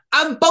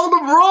 And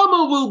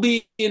Balderrama will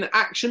be in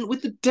action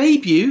with the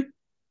debut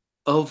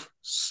of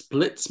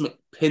Splits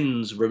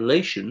McPin's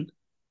relation,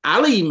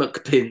 Ali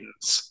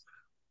McPins.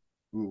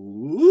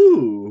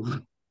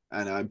 Ooh.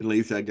 And I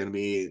believe they're going to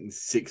be in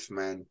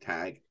 6-man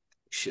tag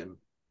action.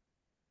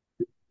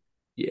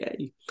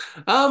 Yay.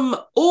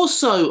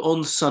 Also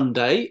on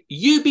Sunday,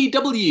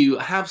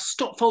 UBW have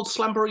Stopfold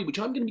Slamboree, which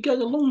I'm going to be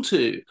going along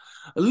to.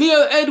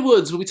 Leo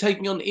Edwards will be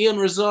taking on Ian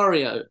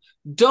Rosario.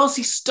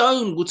 Darcy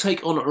Stone will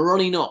take on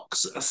Ronnie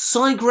Knox.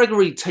 Cy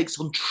Gregory takes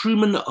on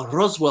Truman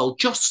Roswell.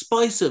 Josh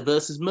Spicer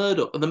versus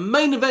Murdoch. And the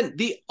main event,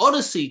 the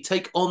Odyssey,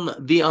 take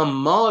on the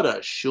Armada,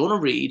 Shauna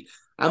Reed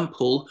and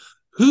Paul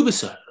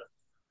Hubison.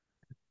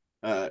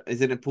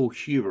 Is it a Paul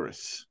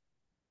Hubris?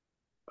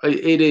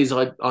 It is.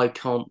 I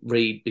can't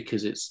read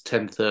because it's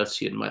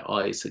 10:30 and my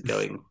eyes are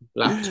going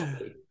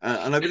laptopy.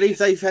 And I believe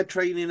they've had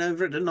training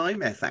over at the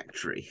Nightmare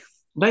Factory.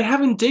 They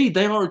have indeed.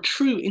 They are a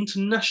true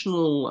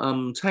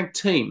international tag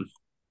team.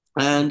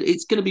 And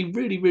it's going to be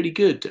really, really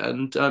good.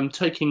 And I'm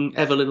taking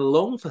Evelyn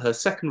along for her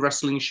second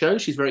wrestling show.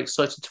 She's very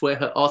excited to wear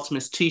her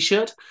Artemis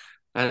t-shirt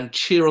and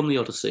cheer on the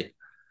Odyssey.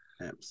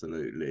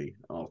 Absolutely.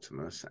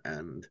 Artemis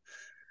and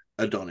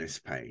Adonis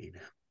Payne.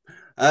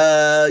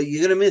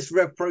 You're gonna miss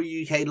Rev Pro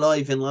UK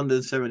live in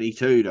London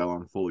 72, though,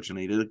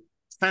 unfortunately. To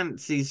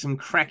fancy some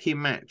cracking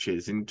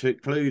matches,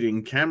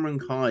 including Cameron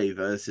Kai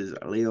versus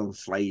Leon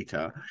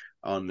Slater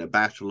on the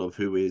battle of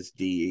who is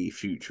the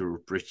future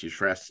of British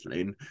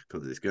wrestling,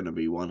 because it's going to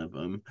be one of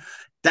them.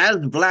 Daz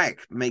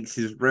Black makes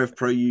his Rev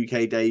Pro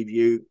UK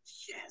debut.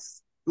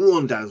 Yes. Go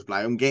on, Daz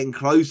Black. I'm getting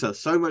closer,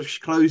 so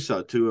much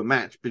closer to a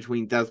match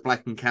between Daz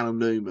Black and Callum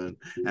Newman,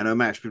 and a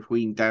match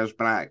between Daz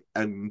Black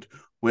and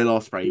Will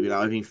Ospreay.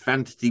 I've been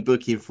fantasy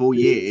booking for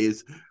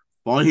years.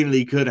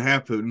 Finally could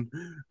happen.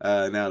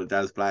 Now that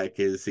Daz Black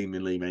is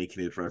seemingly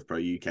making his Rev Pro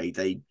UK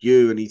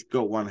debut, and he's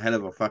got one hell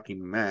of a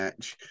fucking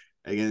match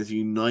against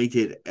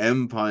United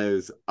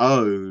Empire's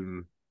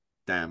own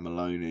Dan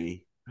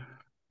Maloney.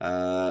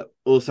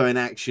 Also in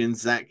action,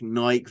 Zach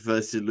Knight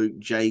versus Luke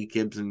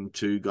Jacobs, and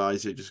two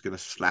guys are just going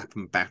to slap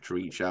and batter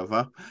each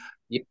other.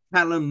 Yep.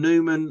 Callum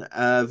Newman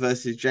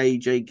versus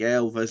JJ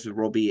Gale versus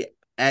Robbie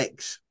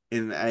X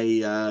in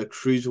a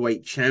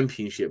cruiserweight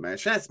championship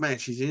match. That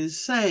match is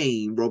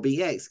insane.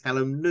 Robbie X,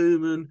 Callum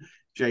Newman,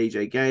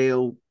 JJ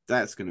Gale.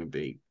 That's going to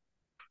be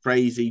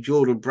crazy.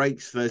 Jordan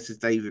Breaks versus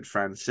David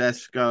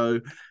Francesco,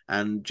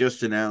 and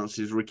just announced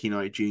is Ricky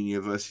Knight Jr.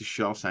 versus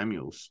Shaw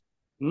Samuels.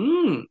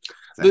 The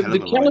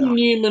Callum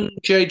Newman,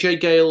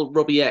 JJ Gale,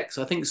 Robbie X.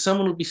 I think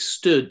someone will be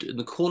stood in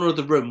the corner of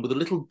the room with a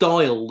little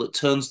dial that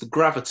turns the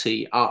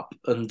gravity up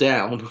and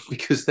down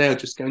because they're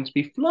just going to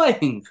be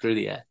flying through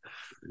the air.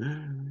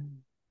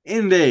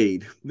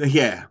 Indeed.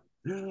 Yeah.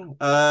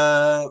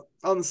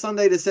 On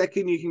Sunday the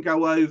 2nd, you can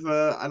go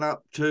over and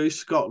up to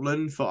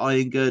Scotland for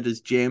Iron Girders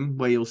Gym,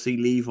 where you'll see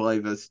Levi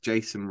versus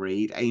Jason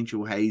Reed,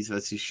 Angel Hayes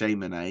versus Shay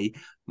Monet,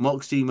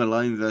 Moxie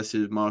Malone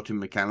versus Martin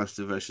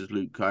McAllister versus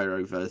Luke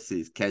Cairo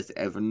versus Kez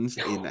Evans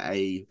in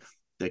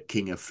the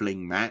King of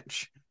Fling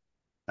match.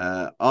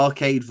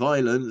 Arcade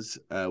Violence,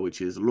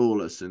 which is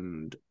Lawless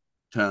and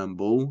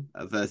Turnbull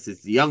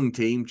versus the Young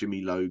Team,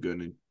 Jimmy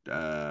Logan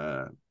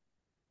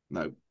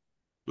and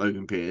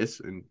Logan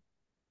Pierce and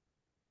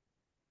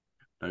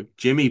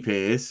Jimmy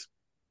Pierce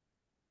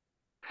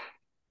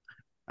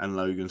and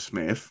Logan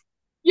Smith.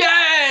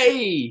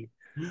 Yay!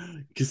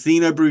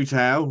 Casino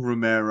Brutal,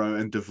 Romero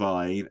and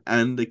Divine,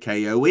 and the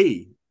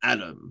KOE,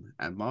 Adam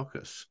and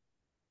Marcus.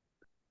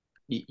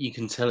 You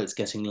can tell it's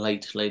getting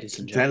late, ladies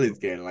and gentlemen. Tell it's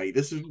getting late.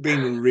 This has been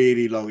a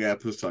really long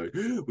episode,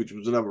 which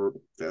was another,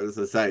 as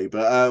I say.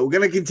 But we're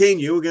going to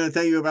continue. We're going to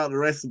tell you about the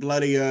rest of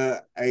bloody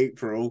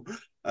April.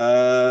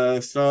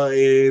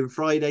 Starting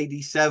Friday the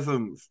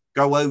 7th.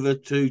 Go over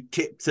to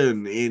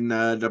Tipton in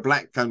the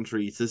Black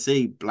Country to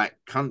see Black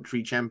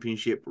Country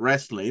Championship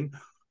Wrestling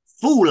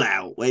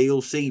Fallout, where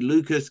you'll see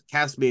Lucas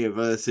Casimir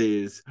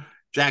versus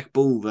Jack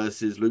Ball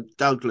versus Luke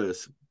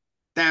Douglas.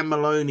 Dan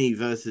Maloney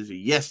versus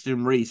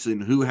Yeston Reese,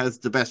 and who has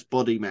the best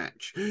body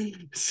match?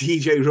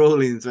 CJ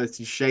Rawlins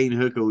versus Shane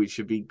Hooker, which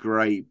should be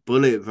great.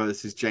 Bullet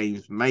versus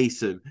James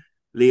Mason.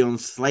 Leon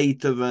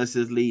Slater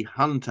versus Lee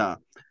Hunter.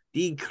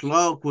 The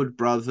Clarkwood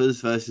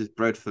brothers versus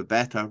Bread for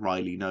Better,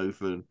 Riley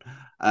Nova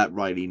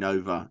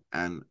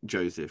and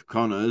Joseph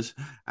Connors,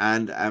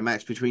 and a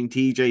match between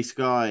TJ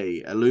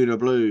Sky, Luna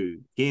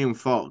Blue, Kian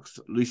Fox,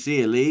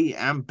 Lucia Lee,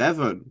 and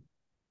Bevan.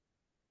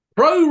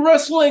 Pro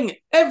Wrestling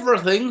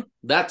Everything.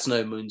 That's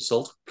no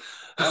moonsault.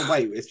 Oh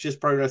wait, it's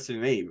just Pro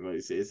Wrestling Eve.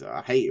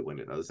 I hate it when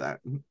it does that.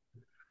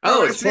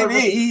 Pro Wrestling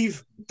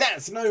Eve.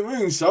 That's no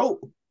moonsault.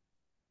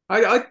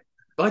 I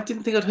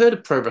didn't think I'd heard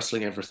of Pro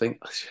Wrestling Everything.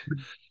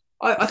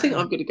 I think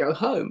I'm going to go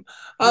home.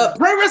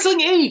 Pro Wrestling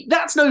E,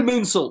 that's no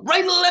moonsault.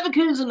 Ray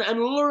Leverkusen and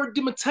Laura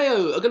Di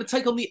Matteo are going to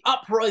take on the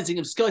uprising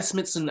of Sky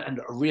Smithson and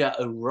Rhea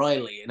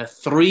O'Reilly in a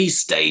 3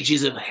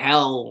 Stages of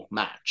Hell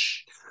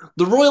match.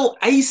 The Royal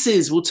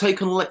Aces will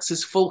take on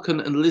Alexis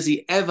Falcon and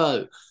Lizzie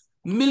Evo.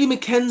 Millie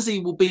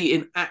McKenzie will be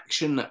in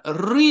action.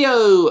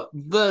 Rio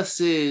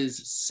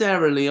versus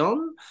Sarah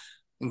Leon.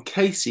 And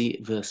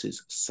Casey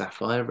versus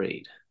Sapphire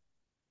Reed.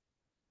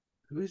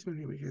 Who is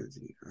Millie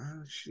McKenzie?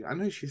 I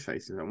know she's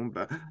facing someone,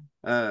 but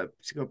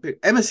she got big.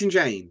 Emerson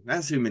Jane.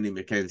 That's who Millie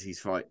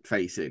McKenzie's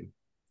facing.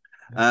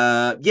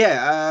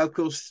 Of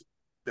course,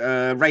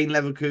 Rain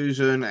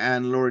Leverkusen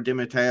and Laura Di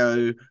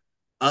Matteo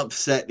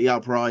upset the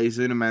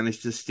Uprising and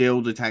managed to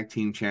steal the tag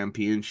team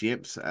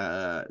championships.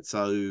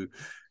 So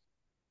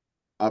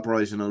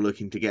Uprising are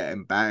looking to get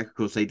him back. Of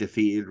course, they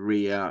defeated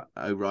Rhea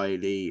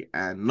O'Reilly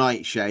and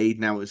Nightshade.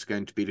 Now it's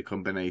going to be the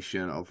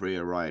combination of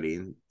Rhea O'Reilly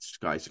and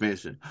Sky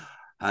Smithson.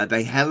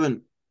 They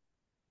haven't,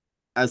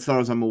 as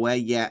far as I'm aware,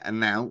 yet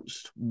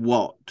announced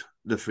what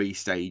the 3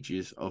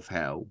 Stages of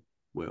Hell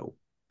will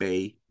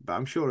be, but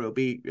I'm sure it'll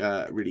be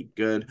really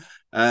good.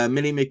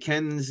 Millie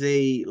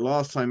McKenzie,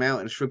 last time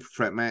out in a triple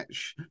threat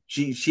match.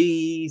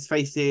 She's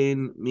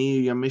facing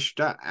Miyu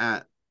Yamashita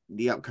at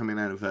the upcoming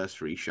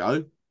anniversary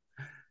show.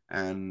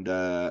 And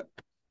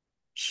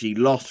she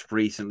lost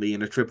recently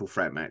in a triple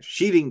threat match.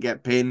 She didn't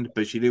get pinned,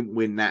 but she didn't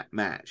win that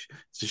match.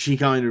 So she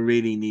kind of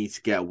really needs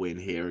to get a win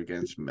here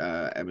against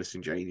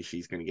Emerson Jane if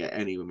she's going to get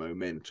any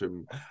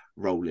momentum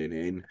rolling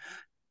in.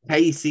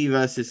 Casey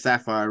versus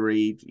Sapphire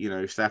Reed. You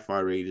know,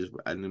 Sapphire Reed is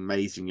an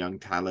amazing young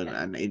talent,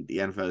 and in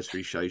the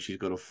anniversary show, she's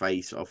got a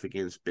face off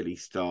against Billy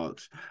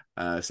Starks.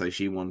 So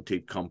she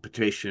wanted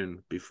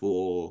competition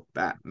before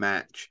that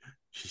match.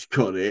 She's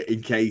got it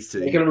in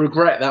Casey. You're going to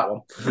regret that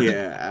one.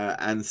 Yeah,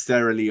 and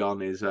Sarah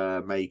Leon is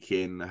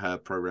making her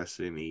Pro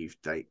Wrestling Eve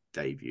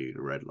debut,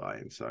 the Red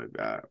Lion. So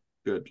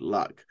good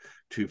luck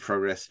to Pro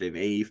Wrestling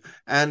Eve.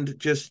 And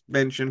just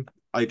mention,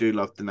 I do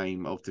love the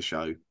name of the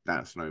show.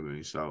 That's No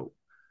Moon Salt.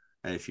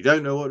 And if you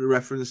don't know what the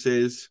reference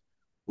is,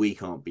 we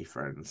can't be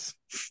friends.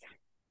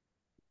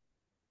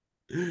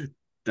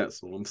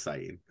 That's all I'm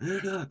saying.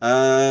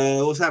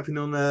 What's happening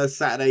on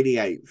Saturday the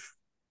 8th?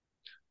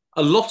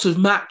 A lot of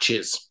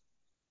matches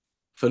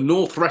for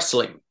North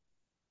Wrestling.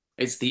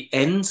 It's the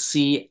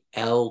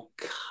NCL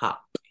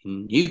Cup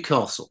in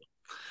Newcastle.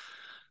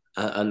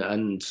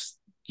 And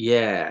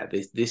yeah,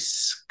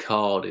 this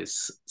card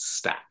is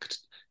stacked.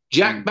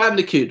 Jack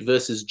Bandicoot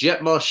versus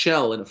Jet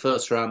Marshall in a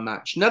first-round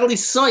match. Natalie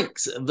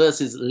Sykes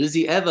versus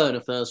Lizzie Ever in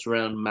a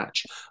first-round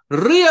match.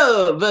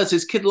 Rio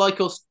versus Kid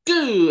Lycos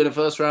 2 in a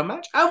first-round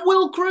match. And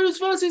Will Cruz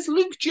versus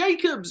Luke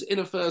Jacobs in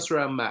a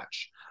first-round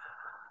match.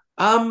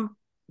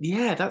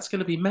 Yeah, that's going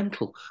to be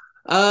mental.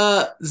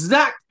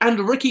 Zach and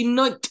Ricky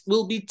Knight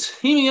will be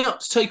teaming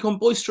up to take on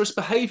Boisterous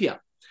Behaviour.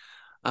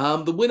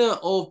 The winner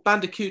of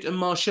Bandicoot and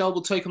Marshall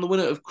will take on the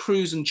winner of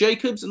Cruz and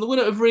Jacobs, and the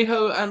winner of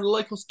Riho and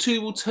Lycos 2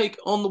 will take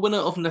on the winner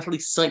of Natalie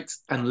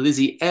Sykes and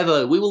Lizzie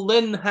Evo. We will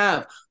then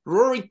have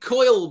Rory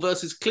Coyle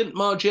versus Clint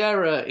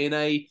Margera in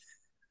a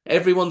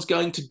everyone's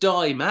going to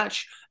die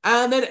match.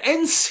 And then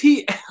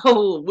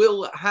NCL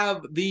will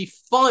have the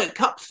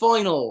Cup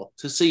final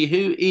to see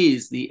who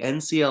is the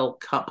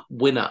NCL Cup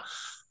winner.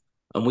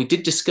 And we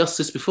did discuss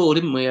this before,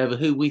 didn't we, over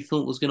who we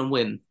thought was going to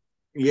win.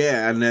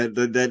 Yeah, and they're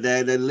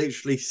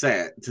literally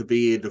set to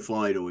be in the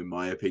final, in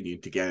my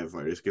opinion,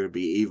 together. It's going to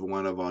be either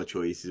one of our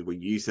choices.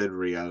 When you said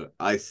Rio,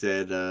 I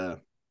said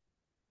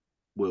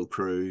Will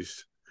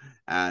Cruz.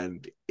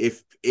 And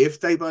if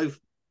they both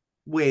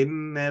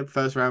win their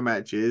first round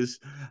matches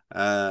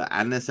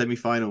and their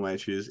semi-final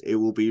matches, it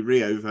will be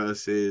Rio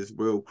versus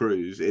Will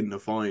Cruz in the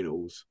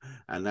finals.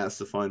 And that's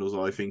the finals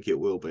I think it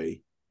will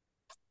be.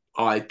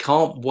 I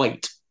can't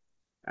wait.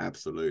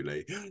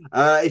 Absolutely.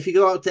 If you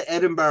go up to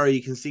Edinburgh,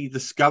 you can see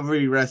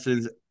Discovery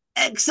Wrestling's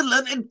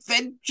Excellent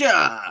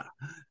Adventure.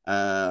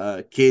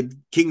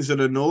 Kings of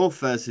the North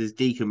versus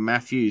Deacon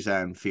Matthews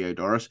and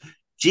Theodorus.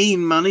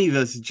 Gene Money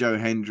versus Joe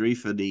Hendry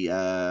for the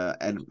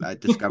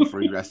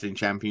Discovery Wrestling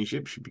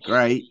Championship. Should be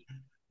great.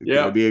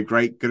 Yeah, going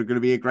to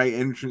be a great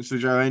entrance to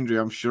Joe Hendry.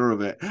 I'm sure of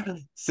it.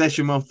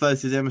 Session Moth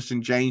versus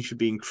Emerson James should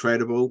be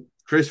incredible.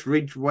 Chris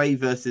Ridgway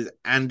versus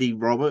Andy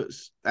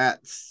Roberts.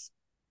 That's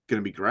going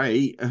to be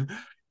great.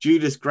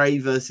 Judas Gray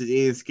versus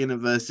Ian Skinner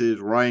versus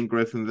Ryan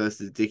Griffin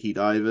versus Dickie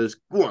Divers.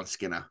 Go on,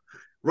 Skinner.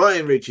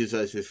 Ryan Richards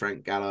versus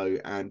Frank Gallo,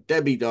 and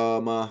Debbie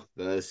Dharma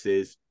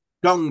versus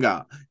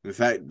Tonga. In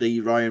fact,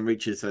 the Ryan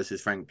Richards versus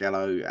Frank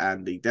Gallo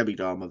and the Debbie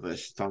Dharma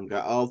versus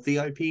Tonga are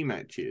VIP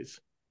matches,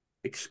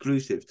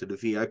 exclusive to the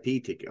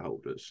VIP ticket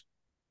holders.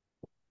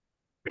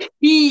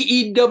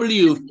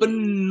 PEW,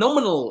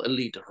 Phenomenal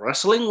Elite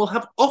Wrestling, will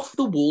have Off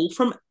the Wall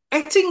from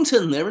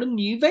Ettington. They're in a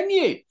new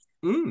venue.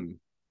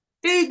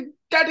 Big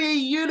Daddy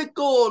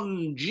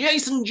Unicorn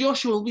Jason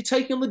Joshua will be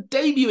taking on the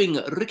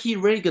debuting Ricky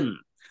Reagan.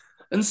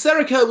 And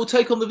Serico will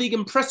take on the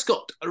vegan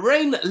Prescott.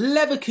 Rain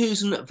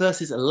Leverkusen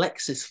versus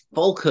Alexis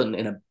Falcon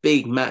in a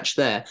big match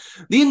there.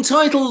 The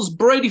Entitles,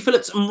 Brady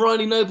Phillips and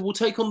Riley Nova will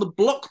take on the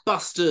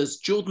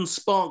Blockbusters, Jordan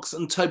Sparks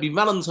and Toby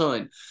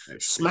Valentine.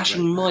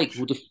 Smashing Mike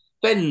will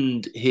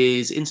defend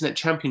his Internet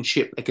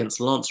Championship against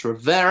Lance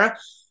Rivera.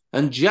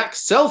 And Jack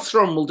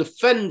Selstrom will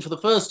defend for the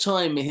first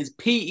time his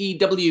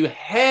PEW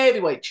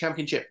Heavyweight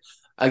Championship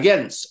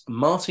against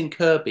Martin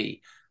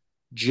Kirby,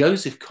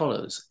 Joseph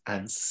Collins,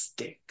 and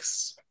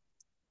Styx.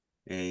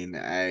 In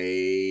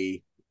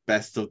a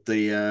best of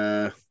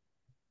the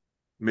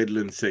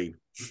Midland scene.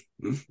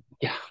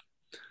 Yeah.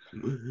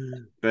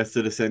 Best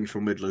of the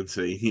Central Midland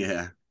scene,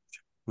 yeah.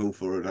 All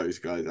four of those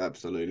guys,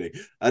 absolutely.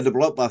 The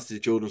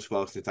Blockbusters, Jordan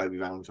Sparks and Toby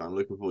Valentine,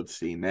 looking forward to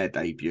seeing their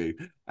debut.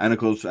 And of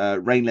course,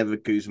 Rain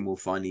Leverkusen will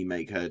finally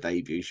make her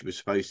debut. She was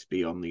supposed to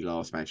be on the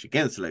last match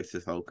against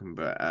Alexis Falcon,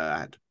 but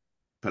had to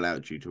pull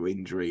out due to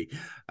injury.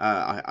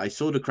 I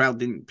saw the crowd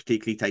didn't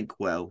particularly take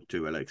well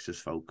to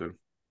Alexis Falcon.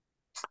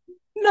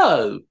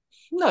 No,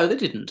 they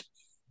didn't.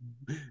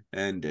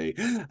 Indeed.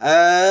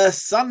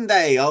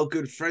 Sunday, our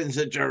good friends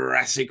at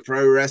Jurassic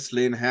Pro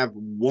Wrestling have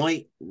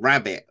White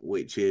Rabbit,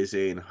 which is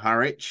in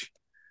Harwich.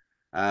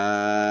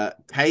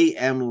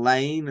 KM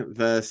Lane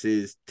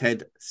versus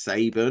Ted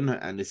Saban,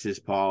 and this is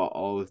part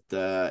of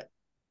the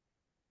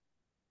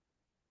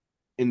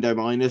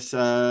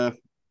Indominus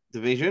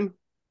division.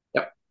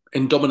 Yep.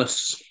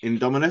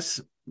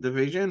 Indominus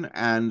division,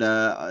 and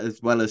as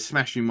well as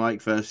Smashing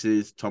Mike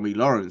versus Tommy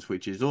Lawrence,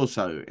 which is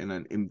also in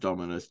an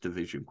Indominus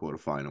division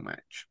quarterfinal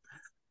match.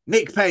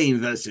 Nick Payne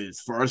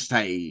versus Forrest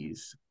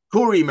Hayes.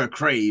 Corey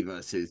McRae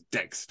versus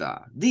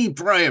Dexter. The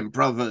Bryant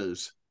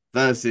Brothers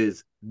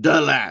versus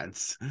The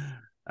Lads.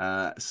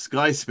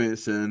 Sky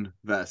Smithson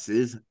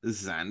versus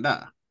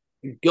Xander.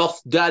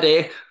 Goth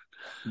Daddy.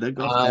 The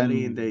Goth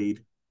Daddy,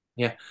 indeed.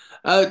 Yeah.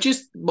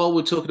 Just while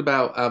we're talking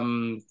about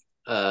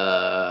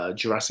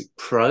Jurassic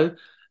Pro,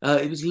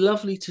 it was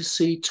lovely to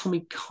see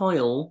Tommy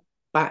Kyle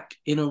back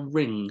in a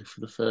ring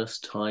for the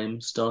first time,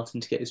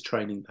 starting to get his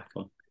training back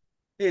on.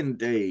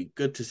 Indeed.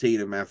 Good to see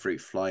the Maverick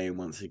flying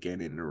once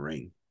again in the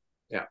ring.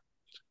 Yeah.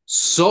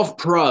 Soft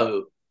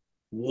Pro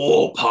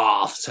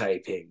Warpath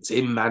tapings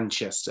in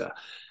Manchester.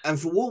 And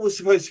for what was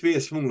supposed to be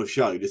a smaller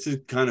show, this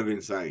is kind of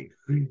insane.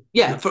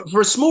 Yeah,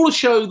 for a smaller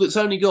show that's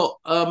only got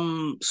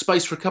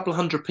space for a couple of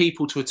hundred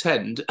people to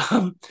attend,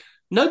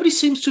 nobody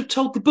seems to have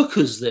told the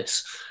bookers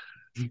this.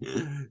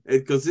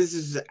 Because this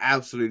is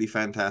absolutely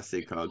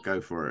fantastic. I'll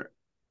go for it.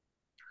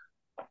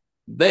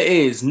 There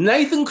is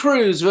Nathan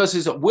Cruz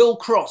versus Will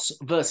Cross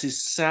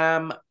versus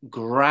Sam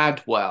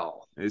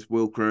Gradwell. It's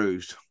Will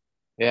Cruz.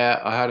 Yeah,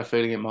 I had a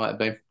feeling it might have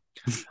been.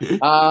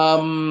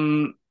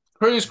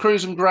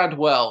 Cruz, and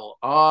Gradwell.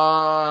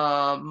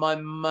 My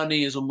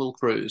money is on Will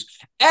Cruz.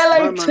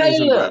 LA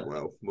Taylor.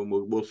 Gradwell.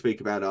 We'll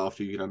speak about it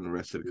after you've done the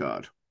rest of the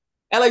card.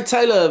 LA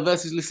Taylor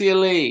versus Lucia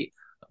Lee.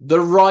 The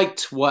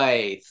Right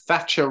Way.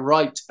 Thatcher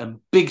Wright and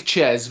Big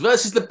Chairs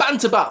versus the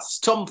Banter Bus.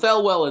 Tom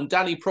Thelwell and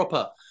Danny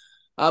Proper.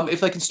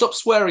 If they can stop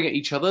swearing at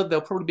each other,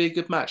 there'll probably be a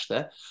good match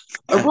there.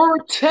 Aurora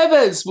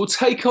Tevez will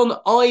take on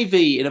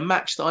Ivy in a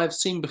match that I have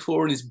seen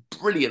before and is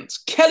brilliant.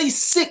 Kelly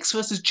Six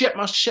versus Jet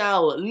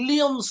Marshall.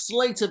 Leon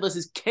Slater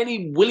versus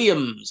Kenny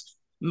Williams.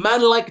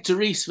 Man Like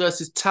Doris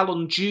versus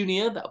Talon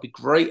Jr. That'll be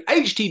great.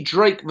 HT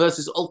Drake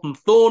versus Alton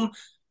Thorne.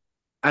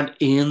 And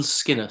Ian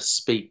Skinner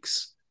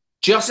speaks.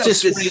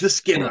 Justice for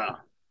Skinner.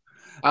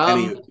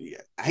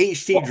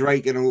 HT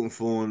Drake and Alton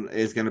Thorne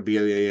is going to be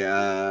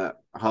a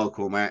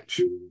hardcore match.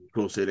 Of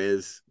course it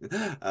is.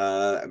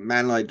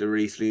 Man Like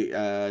Doris,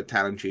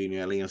 Talon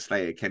Jr., Leon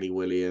Slater, Kenny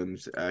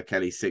Williams,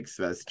 Kelly Six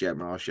versus Jet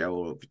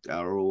Marshall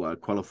are all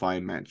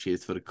qualifying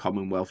matches for the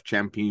Commonwealth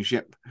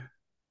Championship.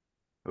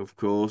 Of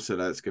course, so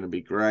that's going to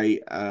be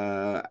great.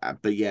 But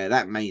yeah,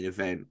 that main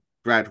event,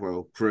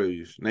 Gradwell,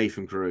 Cruz,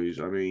 Nathan Cruz.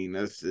 I mean,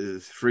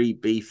 there's three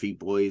beefy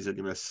boys are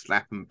going to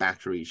slap and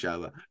batter each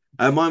other.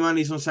 My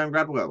money's on Sam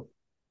Gradwell.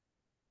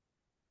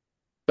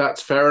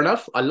 That's fair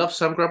enough. I love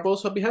Sam Gradwell,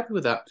 so I'd be happy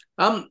with that.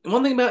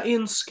 One thing about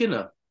Ian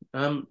Skinner.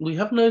 We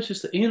have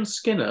noticed that Ian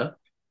Skinner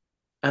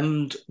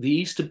and the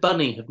Easter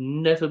Bunny have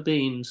never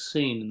been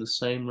seen in the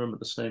same room at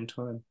the same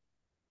time.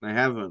 They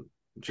haven't.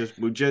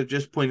 We're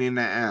just pointing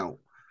that out.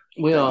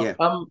 We are. Yeah.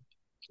 Can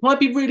I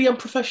be really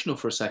unprofessional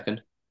for a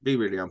second? Be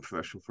really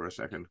unprofessional for a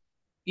second.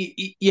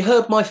 You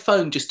heard my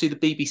phone just do the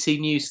BBC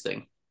News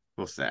thing.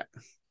 What's that?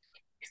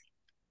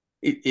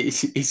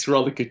 It's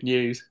rather good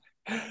news.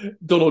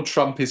 Donald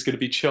Trump is going to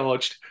be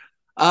charged.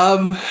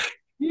 Yeah.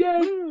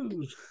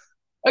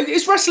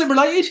 It's wrestling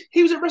related.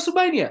 He was at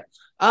WrestleMania.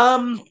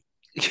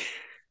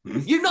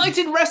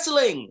 United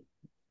Wrestling.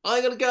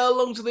 I'm going to go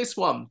along to this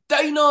one.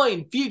 Day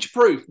 9, Future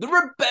Proof. The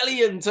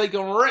Rebellion take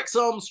on Rex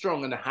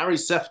Armstrong and Harry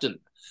Sefton.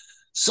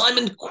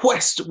 Simon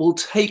Quest will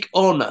take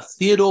on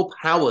Theodore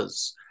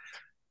Powers.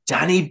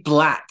 Danny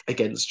Black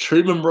against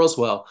Truman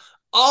Roswell.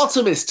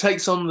 Artemis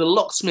takes on the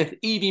locksmith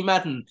Evie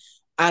Madden.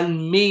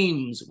 And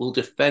Memes will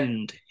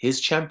defend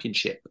his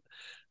championship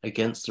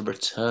against the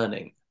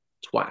returning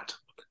twat,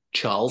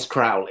 Charles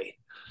Crowley.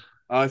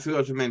 I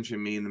forgot to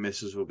mention me and the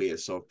missus will be at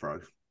Soft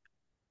Pro.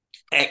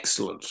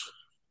 Excellent.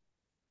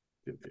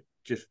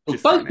 We'll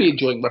both be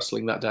enjoying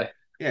wrestling that day.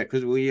 Yeah,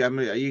 because are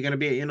you going to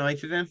be at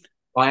United then?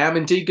 I am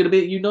indeed going to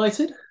be at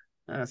United.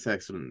 That's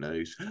excellent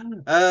news.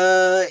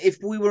 If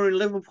we were in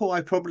Liverpool,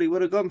 I probably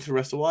would have gone to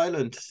Wrestle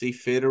Island to see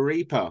Fear the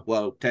Reaper.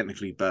 Well,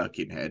 technically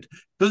Birkenhead.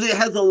 Because it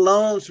has a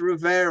Lance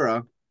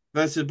Rivera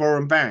versus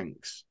Boron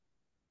Banks.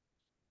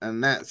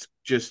 And that's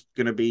just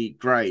going to be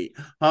great.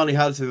 Harley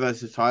Hudson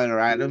versus Tyler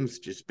Adams,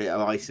 just a bit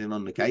of icing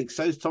on the cake.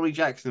 So is Tommy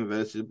Jackson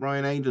versus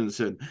Brian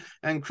Adenson.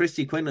 And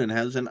Christy Quinlan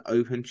has an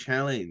open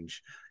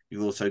challenge.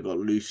 You've also got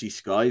Lucy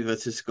Sky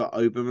versus Scott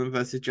Oberman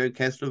versus Joe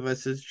Kessler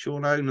versus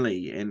Sean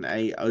Only in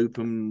a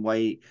open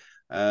weight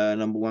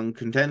number 1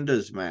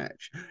 contenders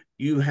match.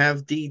 You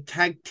have the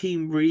tag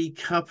team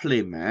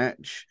recoupling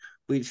match,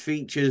 which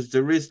features the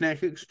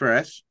Riznek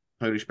Express,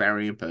 Polish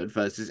Barry and Bird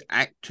versus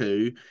Act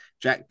 2,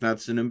 Jack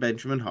Knudsen and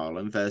Benjamin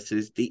Harlan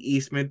versus the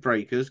East Mid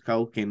Breakers,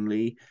 Carl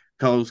Kingsley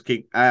and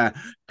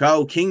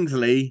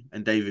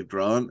David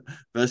Grant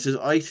versus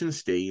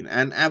Eisenstein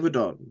and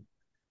Abaddon.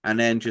 And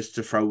then just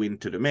to throw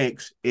into the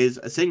mix is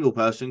a single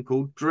person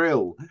called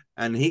Drill.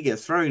 And he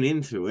gets thrown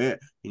into it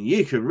and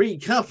you can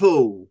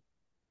recouple.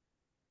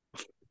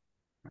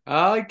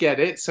 I get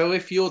it. So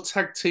if your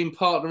tag team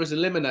partner is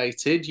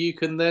eliminated, you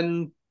can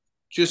then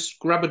just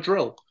grab a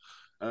drill.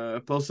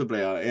 Possibly.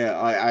 Yeah,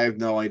 I have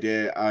no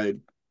idea. I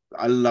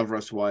love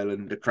Russell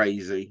Wyland, the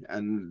crazy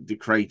and the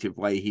creative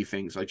way he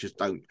thinks. I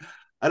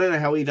don't know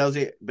how he does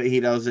it, but he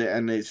does it,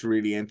 and it's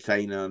really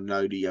entertaining. I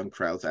know the young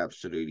crowds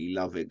absolutely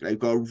love it. They've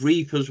got a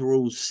Reaper's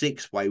Rule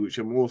six way, which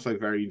I'm also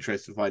very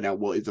interested to find out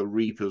what is a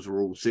Reaper's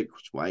Rule six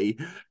way.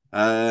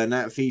 And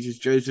that features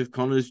Joseph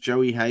Connors,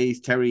 Joey Hayes,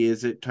 Terry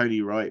Izzet,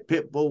 Tony Wright,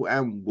 Pitbull,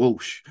 and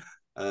Walsh.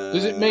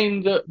 Does it Uh,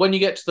 mean that when you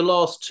get to the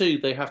last two,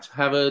 they have to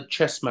have a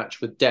chess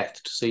match with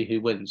death to see who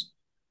wins?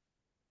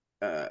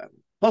 uh,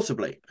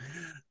 Possibly.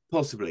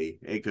 Possibly,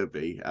 it could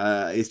be.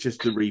 It's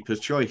just the Reaper's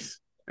choice.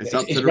 It's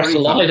up to It's the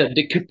Wrestle Reaper. Island.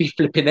 It could be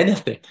flipping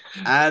anything.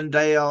 And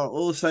they are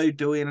also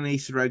doing an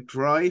Easter egg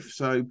drive.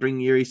 So bring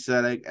your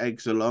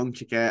eggs along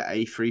to get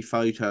a free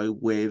photo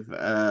with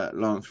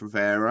Lance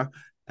Rivera.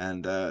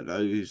 And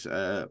those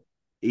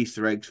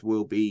Easter eggs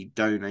will be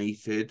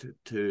donated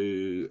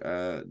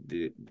to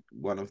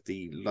one of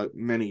the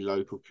many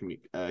local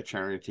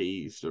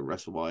charities that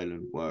Wrestle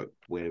Island work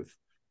with.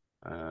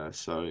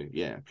 So,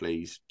 yeah,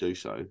 please do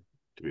so,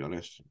 to be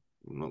honest.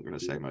 I'm not going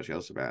to say much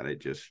else about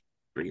it. Just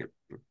bring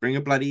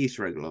a bloody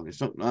Easter egg along.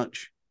 It's not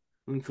much.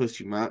 It doesn't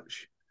cost you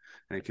much,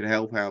 and it can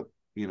help out.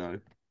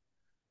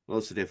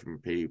 Lots of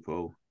different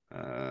people.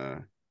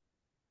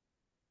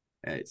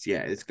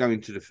 It's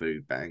going to the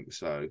food bank.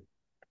 So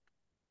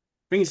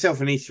bring yourself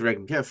an Easter egg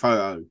and get a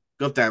photo.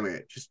 God damn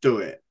it, just do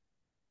it.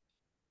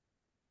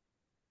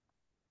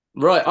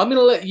 Right, I'm going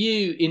to let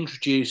you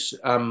introduce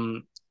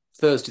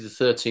Thursday the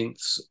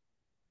 13th.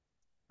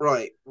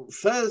 Right,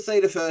 Thursday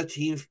the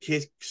 13th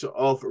kicks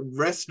off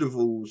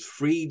Wrestle's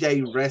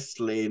 3-day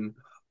wrestling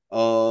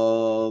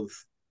of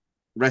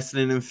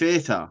wrestling and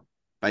theatre,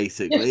 Yes,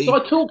 basically. so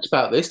I talked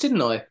about this,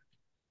 didn't I?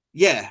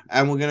 Yeah,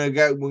 and we're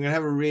gonna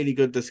have a really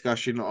good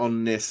discussion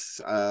on this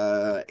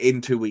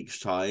in 2 weeks'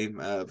 time.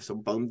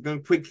 So I'm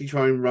gonna quickly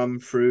try and run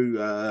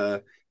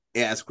through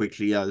it as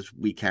quickly as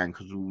we can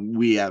because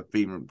we have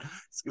been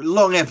it's a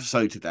long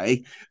episode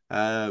today.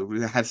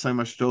 We had so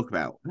much to talk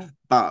about.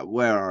 But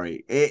where are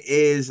we? It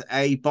is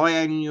a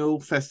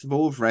biannual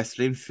festival of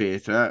wrestling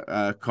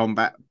theatre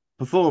combat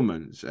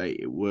performance.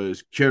 It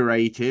was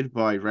curated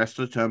by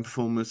wrestler turned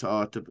performance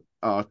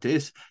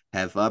artist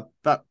Heather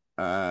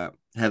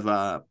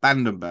Heather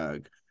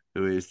Vandenberg,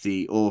 who is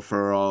the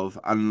author of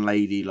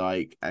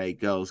Unladylike, A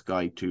Girl's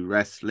Guide to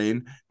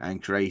Wrestling,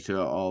 and creator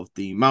of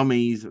the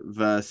Mummies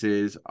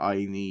versus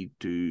I Need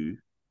to.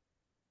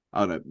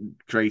 Oh no,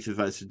 creator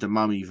versus the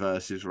Mummy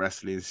versus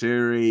Wrestling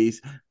series,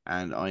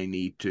 and I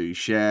Need to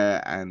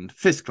Share and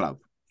Fist Club.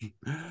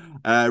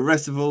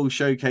 Rest of all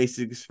showcases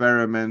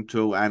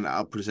experimental and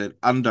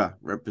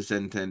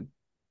underrepresented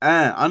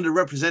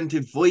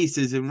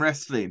voices in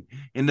wrestling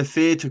in the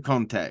theatre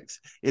context.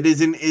 It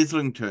is in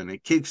Islington.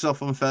 It kicks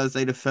off on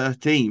Thursday the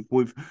 13th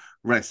with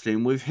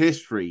Wrestling with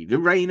History, the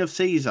Reign of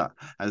Caesar.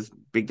 As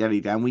Big Daddy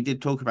Dan, we did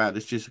talk about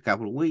this just a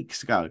couple of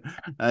weeks ago.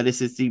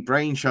 This is the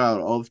brainchild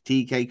of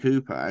TK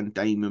Cooper and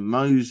Damon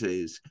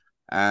Moses.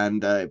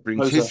 And it brings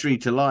Moser. history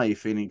to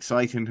life in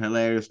exciting,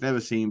 hilarious, never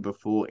seen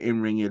before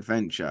in-ring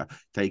adventure,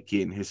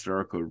 taking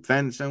historical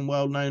events and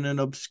well-known and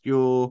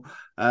obscure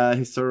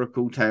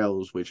historical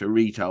tales which are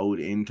retold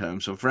in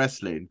terms of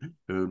wrestling.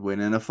 Who would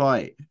win in a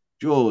fight?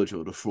 George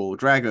or the Four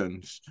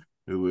Dragons?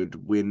 Who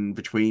would win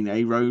between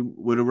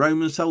would a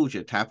Roman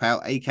soldier tap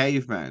out a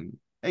caveman?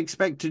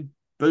 Expect to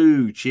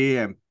boo,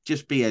 cheer, and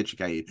just be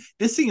educated.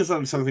 This thing is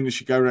like something that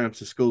should go around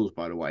to schools,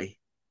 by the way.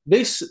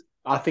 This,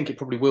 I think it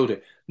probably will do.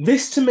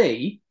 This to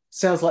me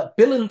sounds like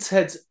Bill and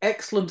Ted's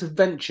Excellent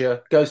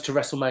Adventure goes to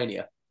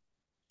WrestleMania.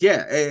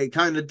 Yeah, it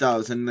kind of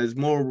does, and there's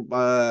more.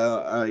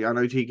 I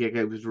know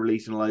TKK was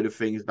releasing a load of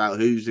things about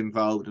who's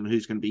involved and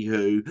who's going to be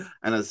who,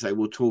 and as I say,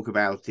 we'll talk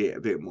about it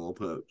a bit more.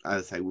 But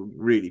as I say, we'll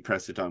really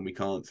press the time. We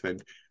can't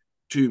spend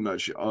too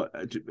much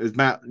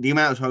the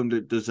amount of time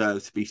that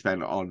deserves to be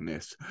spent on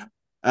this.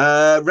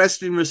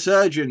 Wrestling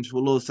Resurgence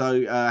will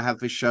also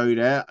have a show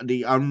there.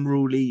 The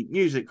Unruly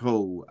Music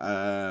Hall.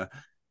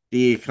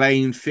 The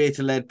acclaimed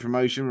theatre-led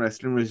promotion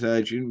Wrestling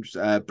Resurgence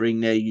bring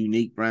their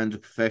unique brand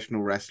of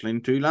professional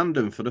wrestling to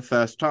London for the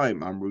first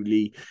time.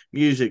 Unruly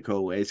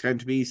Musical. It's going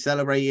to be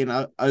celebrating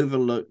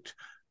overlooked,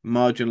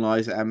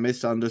 marginalised, and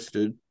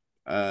misunderstood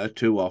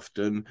too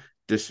often,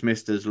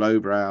 dismissed as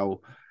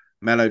lowbrow,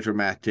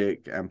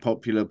 melodramatic, and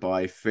popular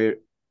by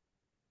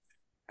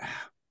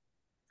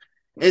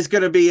It's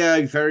going to be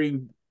a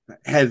very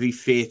heavy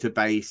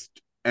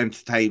theatre-based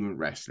entertainment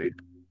wrestling.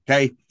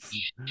 Okay.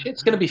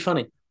 It's going to be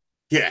funny.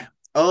 Yeah.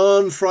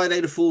 On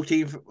Friday the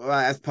 14th,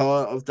 as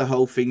part of the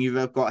whole thing,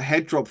 you've got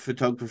Head Drop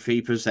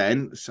Photography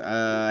presents.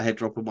 Head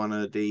Drop are one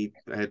of the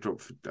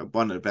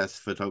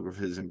best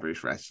photographers in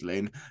British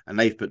wrestling, and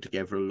they've put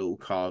together a little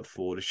card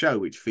for the show,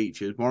 which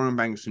features Warren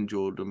Banks and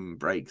Jordan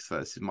Breaks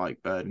versus Mike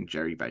Bird and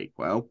Jerry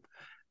Bakewell,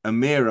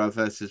 Amira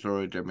versus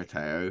Laura Di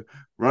Matteo,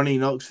 Ronnie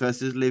Knox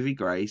versus Livy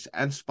Grace,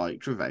 and Spike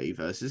Trevay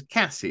versus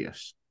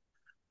Cassius.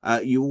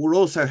 You will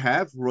also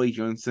have Roy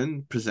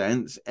Johnson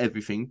presents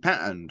Everything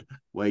Patterned,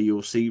 where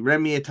you'll see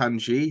Remy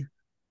Atunji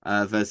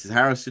versus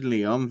Harrison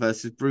Leon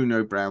versus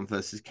Bruno Brown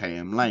versus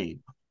KM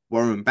Lane,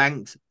 Warren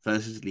Banks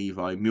versus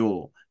Levi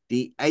Muir,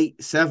 the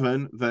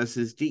 8-7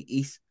 versus the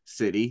East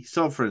City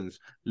Sovereigns,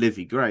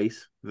 Livy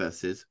Grace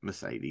versus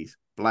Mercedes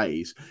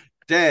Blaze.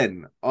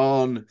 Then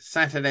on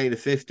Saturday the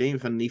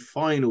 15th and the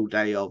final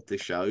day of the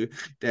show,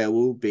 there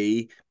will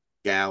be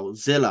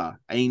Galzilla,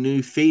 a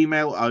new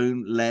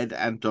female-owned, led,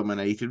 and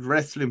dominated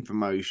wrestling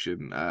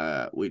promotion,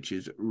 which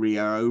is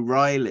Rhea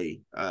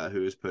O'Reilly,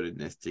 who is putting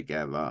this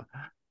together.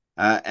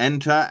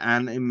 Enter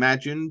an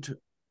imagined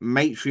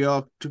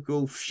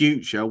matriarchal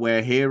future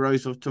where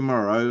heroes of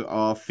tomorrow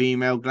are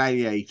female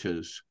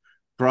gladiators.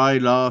 Cry,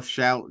 laugh,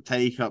 shout,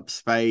 take up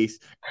space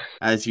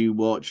as you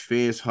watch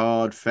fierce,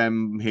 hard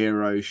femme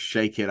heroes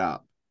shake it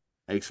up.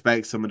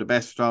 Expect some of the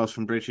best stars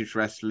from British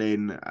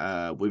wrestling,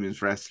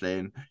 women's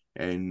wrestling,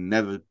 and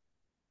never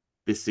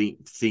be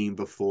seen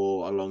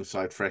before,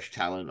 alongside fresh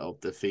talent of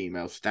the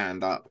female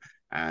stand-up.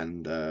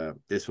 And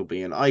this will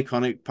be an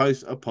iconic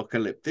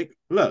post-apocalyptic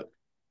look.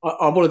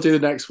 I want to do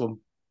the next one.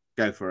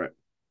 Go for it.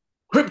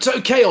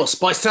 Crypto Chaos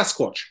by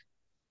Sasquatch.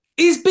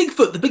 Is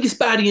Bigfoot the biggest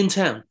baddie in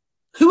town?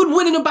 Who would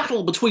win in a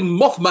battle between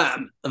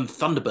Mothman and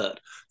Thunderbird?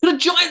 Could a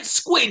giant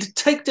squid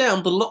take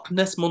down the Loch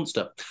Ness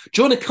Monster?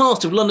 Join a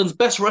cast of London's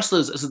best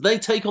wrestlers as they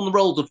take on the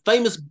roles of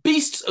famous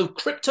beasts of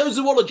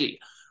cryptozoology,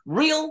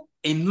 real,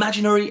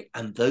 imaginary,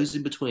 and those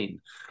in between.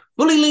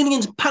 Fully leaning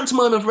into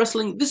pantomime of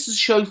wrestling, this is a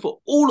show for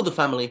all of the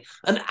family,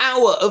 an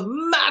hour of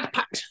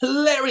mad-packed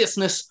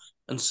hilariousness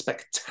and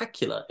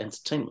spectacular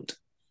entertainment.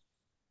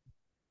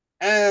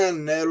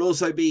 And there'll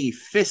also be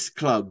Fist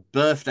Club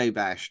Birthday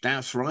Bash.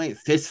 That's right,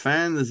 Fist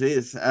fans,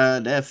 it's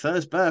their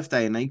first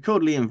birthday, and they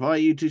cordially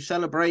invite you to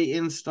celebrate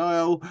in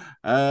style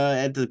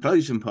at the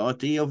closing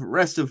party of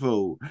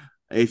Restival.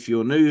 If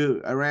you're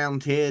new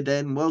around here,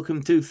 then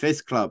welcome to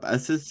Fist Club, a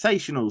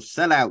sensational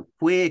sellout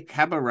queer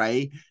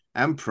cabaret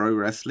and pro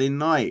wrestling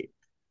night.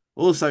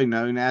 Also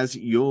known as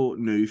your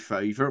new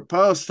favourite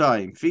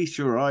pastime. Feast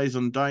your eyes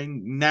on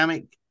dynamite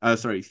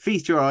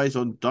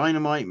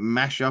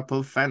mashup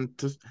of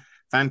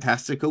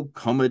fantastical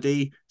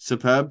comedy,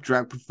 superb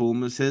drag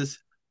performances,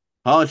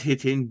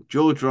 hard-hitting,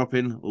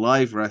 jaw-dropping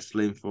live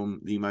wrestling from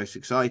the most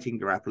exciting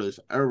grapplers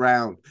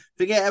around.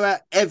 Forget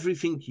about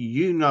everything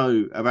you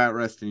know about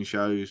wrestling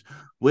shows.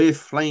 We're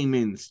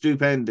flaming,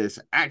 stupendous,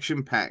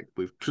 action-packed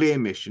with clear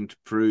mission to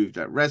prove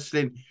that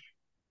wrestling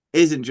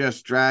isn't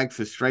just drag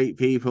for straight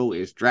people,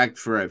 it's drag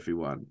for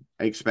everyone.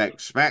 Expect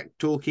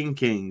smack-talking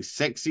kings,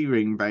 sexy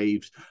ring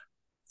babes,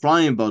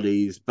 flying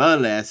bodies,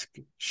 burlesque,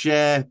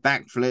 share,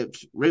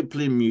 backflips,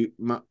 rippling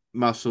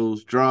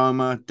muscles,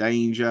 drama,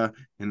 danger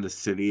in the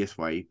silliest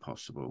way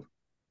possible.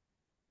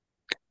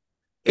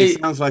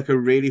 It sounds like a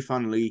really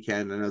fun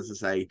weekend, and as I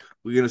say,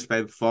 we're going to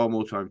spend far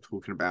more time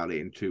talking about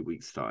it in 2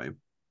 weeks' time.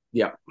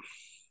 Yeah.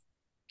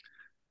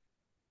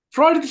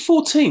 Friday the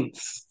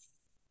 14th.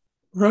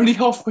 We're only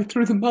halfway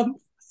through the month.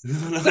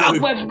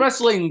 Southwest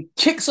Wrestling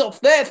kicks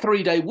off their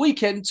 3-day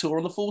weekend tour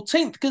on the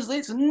 14th because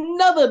it's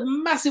another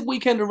massive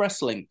weekend of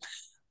wrestling.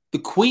 The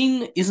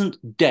Queen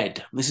isn't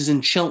dead. This is in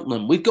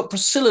Cheltenham. We've got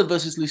Priscilla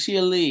versus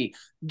Lucia Lee,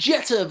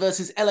 Jetta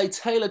versus LA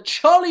Taylor,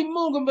 Charlie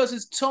Morgan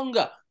versus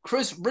Tonga,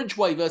 Chris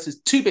Ridgway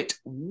versus 2-Bit,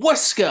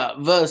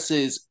 Wesker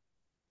versus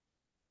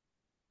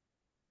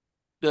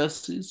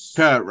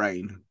Kurt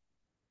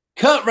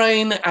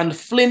Rain and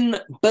Flynn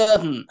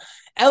Burden.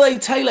 LA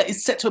Taylor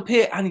is set to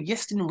appear, and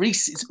Yestin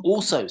Reese is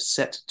also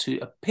set to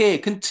appear.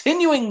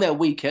 Continuing their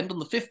weekend on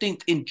the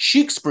 15th in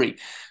Tewkesbury,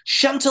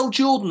 Chantel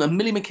Jordan and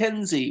Millie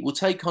McKenzie will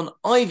take on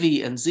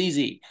Ivy and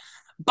ZZ.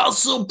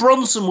 Buzzsaw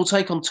Bronson will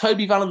take on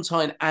Toby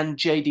Valentine and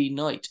JD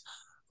Knight.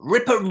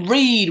 Ripper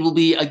Reed will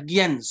be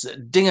against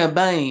Dinger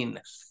Bain.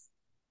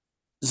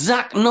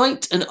 Zach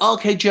Knight and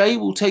RKJ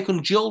will take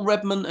on Joel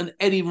Redman and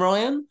Eddie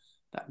Ryan.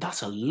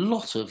 That's a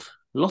lot of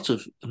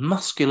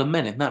muscular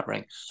men in that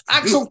ring.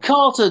 Axel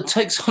Carter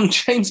takes on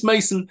James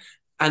Mason,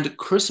 and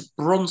Chris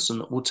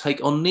Bronson will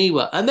take on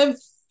Niwa. And then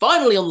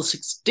finally on the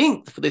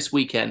 16th for this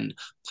weekend,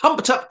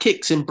 Pumped Up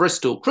Kicks in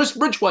Bristol. Chris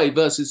Ridgway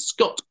versus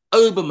Scott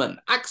Oberman.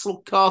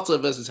 Axel Carter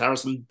versus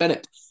Harrison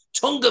Bennett.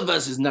 Tonga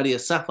versus Nadia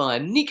Sapphire.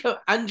 Nico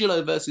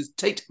Angelo versus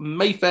Tate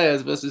Mayfair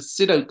versus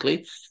Sid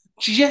Oakley.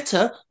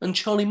 Jetta and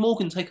Charlie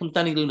Morgan take on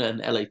Danny Luna and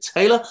LA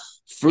Taylor.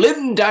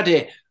 Flynn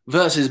Daddy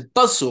versus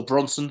Buzzsaw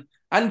Bronson.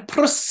 And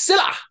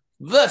Priscilla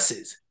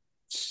versus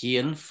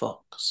Kian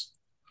Fox.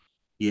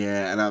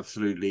 Yeah, an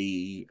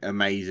absolutely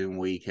amazing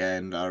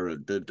weekend.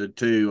 The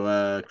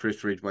two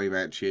Chris Ridgway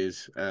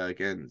matches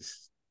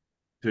against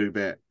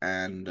 2-Bit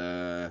and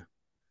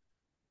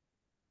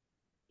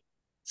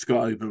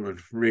Scott Oberman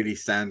really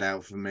stand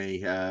out for me.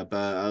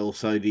 But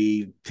also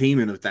the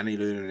teaming of Danny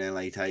Luna and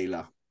LA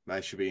Taylor.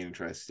 That should be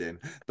interesting.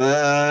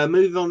 But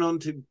moving on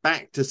to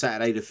back to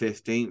Saturday the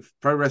 15th.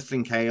 Pro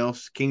Wrestling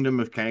Chaos, Kingdom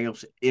of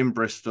Chaos in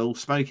Bristol.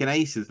 Smoking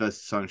Aces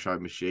versus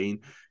Sunshine Machine.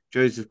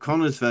 Joseph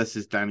Connors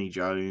versus Danny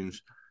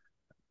Jones.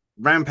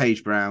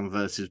 Rampage Brown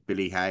versus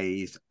Billy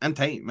Hayes, and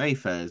Tate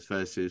Mayfair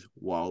versus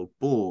Wild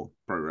Boar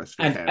Pro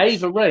Wrestling And Chaos.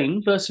 Ava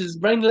Rain versus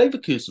Rain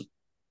Leverkusen.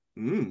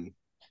 Mm.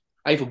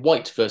 Ava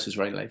White versus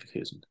Rain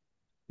Leverkusen.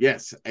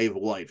 Yes, Ava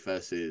White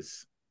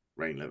versus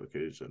Rain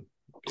Leverkusen.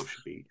 It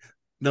should be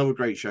another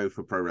great show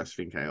for Pro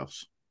Wrestling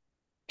Chaos.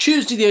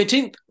 Tuesday the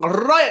 18th,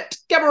 Riot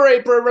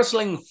Cabaret Pro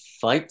Wrestling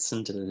Fights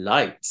and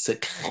Delights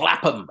at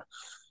Clapham.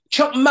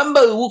 Chuck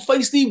Mambo will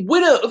face the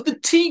winner of the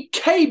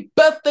TK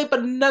Birthday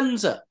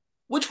Bonanza,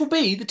 which will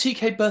be the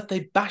TK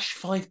Birthday Bash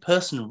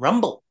 5-person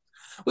Rumble.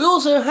 We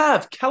also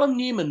have Callum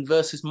Newman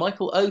versus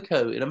Michael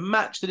Oko in a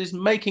match that is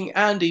making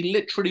Andy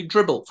literally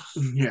dribble.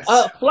 Yes.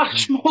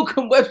 Flash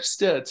Morgan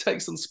Webster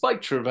takes on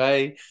Spike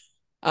Trevay.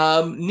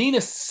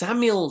 Nina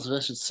Samuels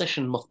versus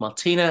Session Moth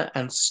Martina,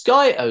 and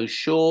Sky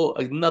O'Shaw,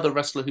 another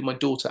wrestler who my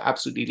daughter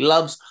absolutely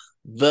loves,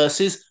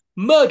 versus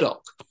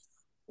Murdoch.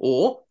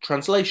 Or,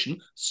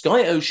 translation,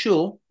 Sky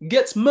O'Shaw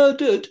gets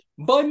murdered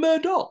by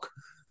Murdoch.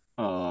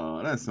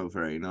 Oh, that's not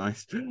very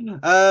nice.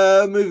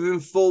 Moving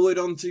forward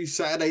on to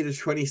Saturday the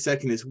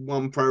 22nd, it's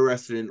One Pro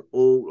Wrestling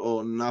All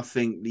or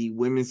Nothing, the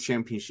Women's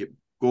Championship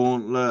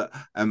Gauntlet.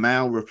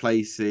 Amal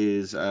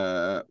replaces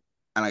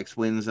Alex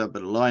Windsor,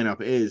 but the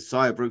lineup is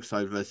Saya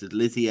Brookside versus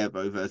Lizzie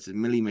Ebo versus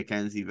Millie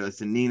McKenzie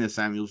versus Nina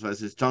Samuels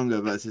versus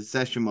Tonga versus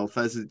Session Moth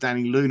versus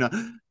Danny Luna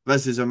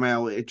versus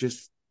Amal. It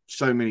just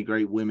so many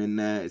great women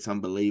there. It's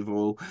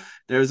unbelievable.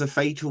 There is a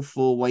fatal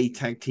 4-way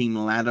tag team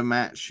ladder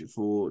match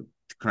for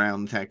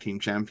Crown Tag Team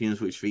Champions,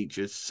 which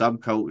features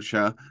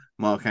Subculture,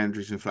 Mark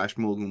Andrews and Flash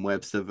Morgan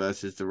Webster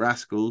versus the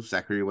Rascals,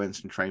 Zachary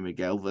Wentz and Trey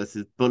Miguel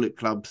versus Bullet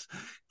Club's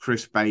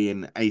Chris Bay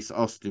and Ace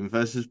Austin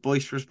versus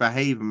Boisterous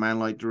Behavior, man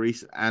like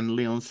Doris and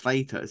Leon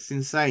Slater. It's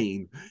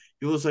insane.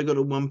 You also got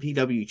a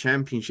 1PW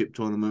Championship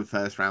Tournament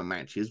first round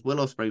matches. Will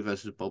Ospreay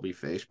versus Bobby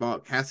Fish,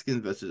 Mark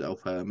Haskins versus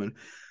Elf Herman,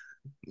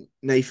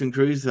 Nathan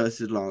Cruz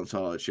versus Lance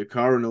Archer,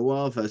 Cara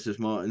Noir versus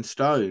Martin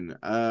Stone.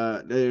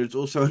 There's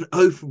also an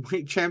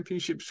Openweight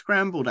Championship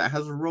Scramble that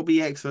has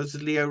Robbie X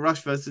versus Leo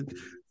Rush versus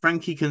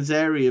Frankie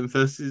Kazarian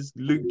versus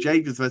Luke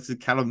Jacobs versus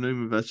Callum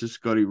Newman versus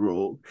Scotty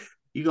Rourke.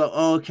 You got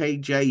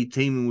RKJ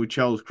teaming with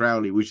Charles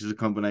Crowley, which is a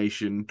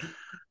combination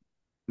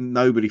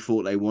nobody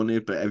thought they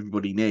wanted, but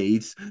everybody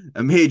needs.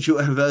 Amir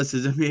Jordan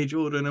versus Amir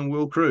Jordan and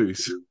Will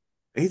Cruz.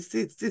 It's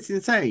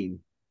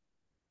insane.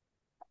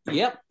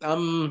 Yep.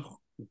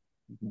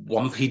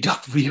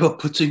 1PW are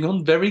putting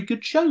on very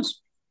good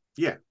shows.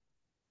 Yeah,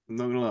 I'm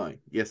not gonna lie.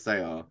 Yes,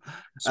 they are.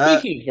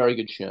 Speaking of very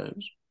good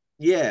shows,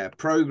 yeah,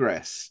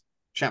 Progress,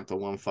 Chapter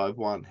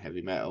 151,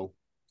 Heavy Metal.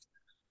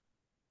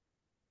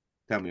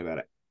 Tell me about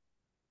it.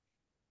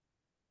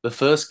 the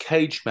first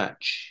cage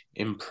match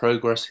in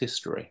Progress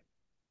history.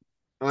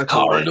 I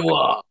called Cara it.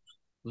 Noir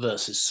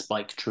versus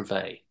Spike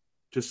Trevay.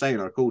 Just saying,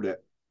 I called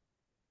it.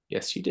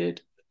 Yes, you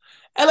did.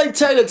 LA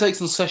Taylor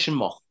takes on Session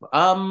Moth.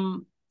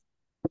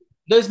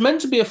 There's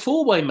meant to be a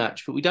 4-way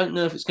match, but we don't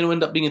know if it's going to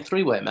end up being a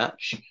 3-way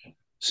match,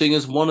 seeing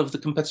as one of the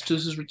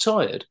competitors has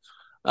retired.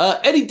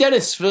 Eddie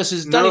Dennis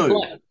versus Danny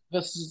Black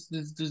versus.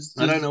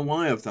 I don't know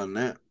why I've done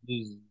that.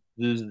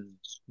 There's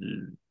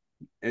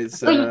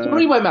It's a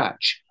 3-way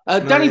match.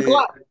 Danny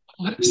Black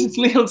versus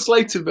Leon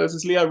Slater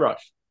versus Leo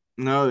Rush.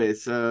 No,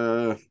 it's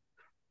that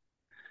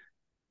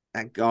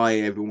guy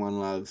everyone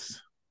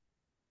loves.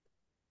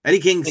 Eddie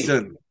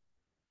Kingston.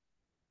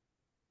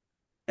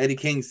 Eddie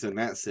Kingston,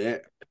 that's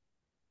it.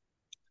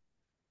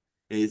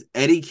 Is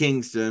Eddie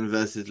Kingston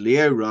versus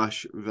Leo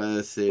Rush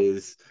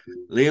versus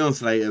Leon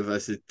Slater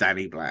versus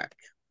Danny Black.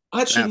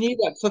 I actually knew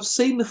that because I've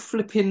seen the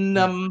flipping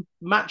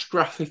match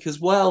graphic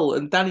as well,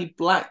 and Danny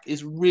Black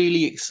is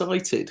really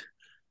excited.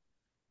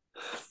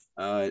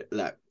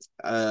 Look,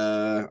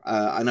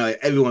 I know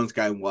everyone's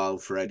going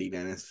wild for Eddie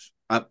Dennis.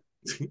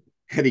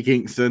 Eddie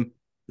Kingston.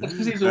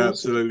 Because he's awesome.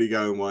 Absolutely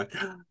going wild.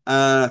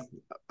 I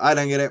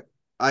don't get it.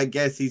 I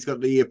guess he's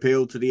got the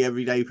appeal to the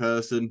everyday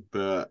person,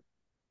 but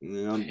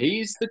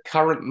he's the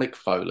current Mick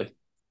Foley.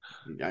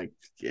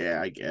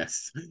 Yeah, I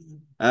guess.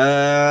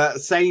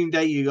 Same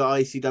day you got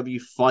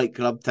ICW Fight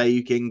Club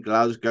taking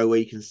Glasgow, where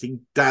you can see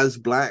Daz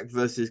Black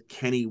versus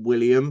Kenny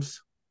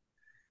Williams.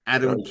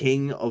 Adam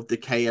King of the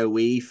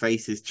KOE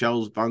faces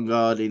Charles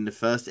Bungard in the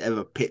first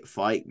ever pit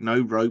fight.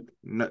 No rope,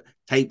 no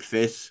tape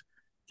fists,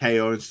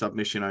 KO and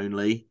submission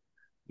only.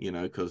 You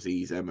know, because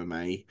he's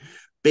MMA.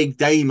 Big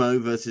Damo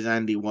versus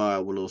Andy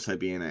Wire will also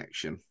be in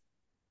action.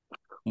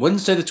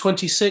 Wednesday the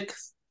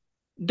 26th,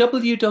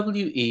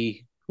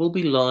 WWE will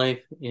be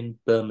live in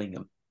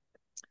Birmingham.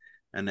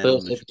 And then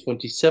Thursday the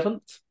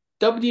 27th,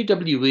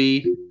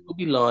 WWE will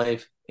be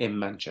live in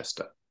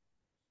Manchester.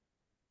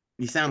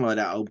 You sound like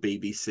that old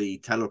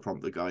BBC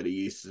teleprompter guy that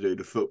used to do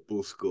the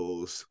football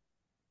scores.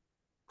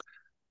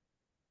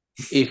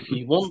 If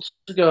you want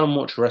to go and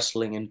watch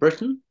wrestling in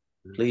Britain,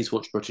 please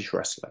watch British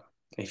wrestling.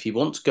 If you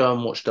want to go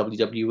and watch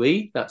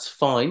WWE, that's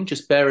fine.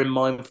 Just bear in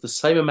mind, for the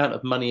same amount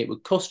of money it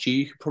would cost you,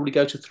 you could probably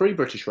go to 3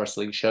 British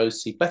wrestling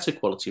shows, see better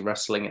quality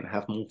wrestling, and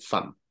have more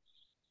fun.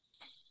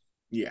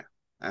 Yeah,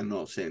 and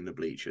not sit in the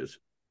bleachers.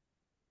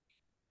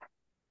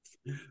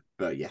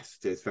 But yes,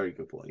 it's a very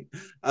good point.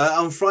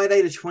 On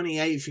Friday the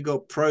 28th, you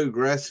got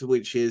Progress,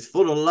 which is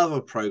For the Love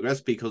of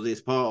Progress, because it's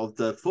part of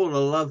the For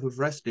the Love of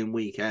Wrestling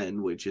weekend,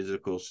 which is,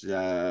 of course,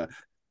 the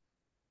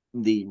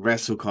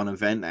WrestleCon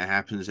event that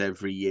happens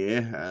every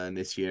year. And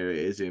this year it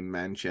is in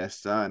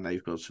Manchester, and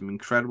they've got some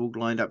incredible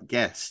lined up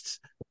guests.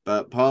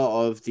 But part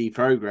of the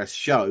Progress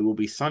show will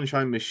be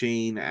Sunshine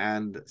Machine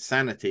and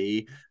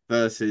Sanity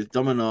versus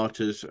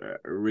Dominatus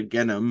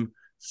Regenum,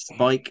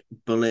 Spike,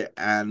 Bullet,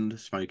 and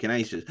Smoking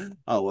Aces.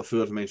 Oh, I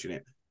forgot to mention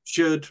it.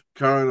 Should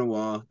Cara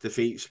Noir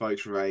defeat Spike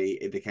Trevay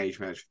in the cage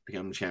match to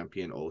become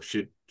champion, or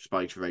should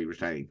Spike Trevay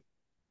retain?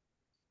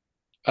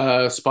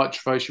 Spike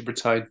Trevay should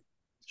retain.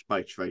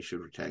 Spike Trevay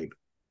should retain.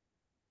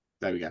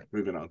 There we go.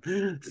 Moving on.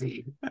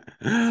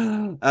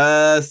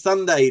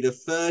 Sunday the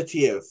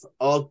 30th.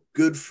 Our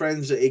good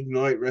friends at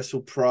Ignite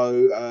Wrestle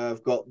Pro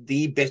have got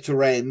The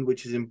Bitter End,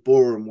 which is in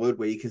Borehamwood,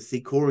 where you can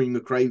see Corey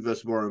McRae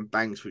versus Warren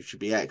Banks, which should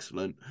be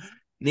excellent.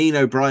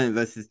 Nino Bryant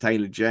versus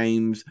Taylor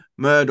James.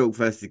 Murdoch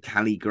versus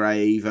Callie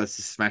Gray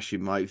versus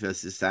Smashing Mike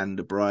versus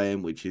Sander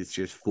Bryan, which is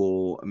just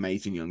 4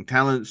 amazing young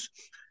talents.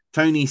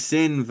 Tony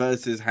Sin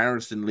versus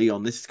Harrison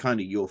Leon. This is kind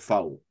of your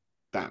fault,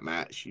 that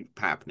match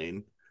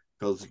happening.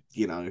 Because,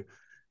 you know,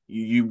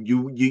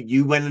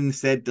 you went and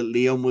said that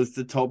Leon was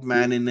the top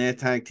man in their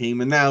tag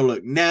team, and now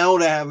look, now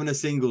they're having a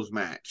singles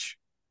match.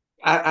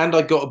 And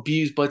I got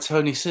abused by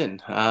Tony Sin.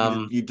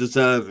 You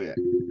deserve it.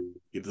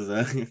 You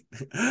deserve it.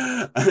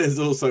 And there's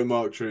also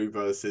Mark True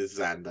versus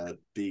Xander,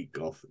 the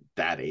Goth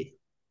Daddy.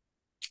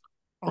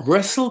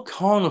 Wrestle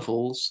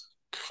Carnivals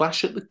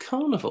clash at the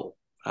carnival.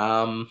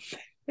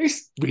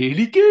 It's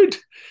really good.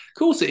 Of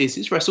course it is.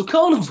 It's Wrestle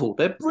Carnival.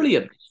 They're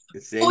brilliant.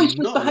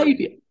 Boisterous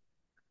behaviour.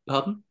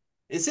 Pardon?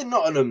 It's in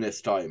Nottingham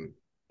this time.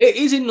 It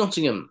is in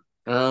Nottingham.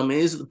 It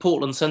is at the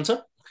Portland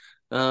Centre.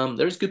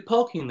 There is good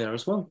parking there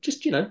as well.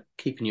 Just, you know,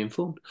 keeping you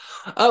informed.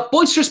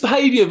 Boisterous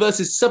Behaviour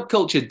versus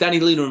Subculture. Danny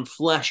Luna and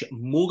Flash.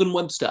 Morgan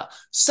Webster.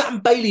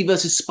 Sam Bailey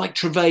versus Spike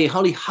Trevay.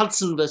 Holly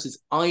Hudson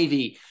versus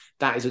Ivy.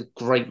 That is a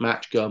great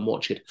match. Go and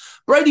watch it.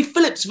 Brady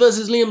Phillips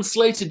versus Liam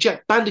Slater.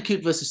 Jack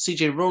Bandicoot versus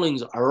CJ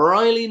Rollins.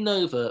 Riley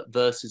Nova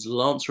versus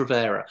Lance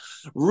Rivera.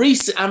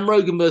 Reese and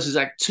Rogan versus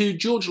Act 2.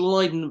 George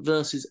Lydon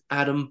versus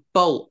Adam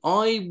Bolt.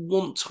 I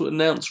want to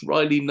announce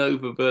Riley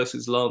Nova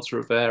versus Lance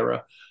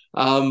Rivera.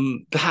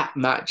 That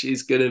match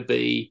is going to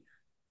be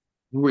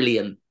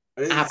brilliant.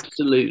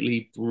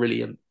 Absolutely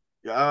brilliant.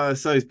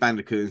 So is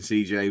Bandicoot and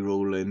CJ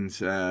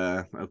Rawlins.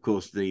 Of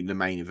course, the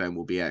main event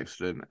will be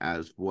excellent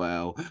as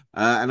well.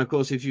 And of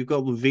course, if you've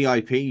got the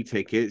VIP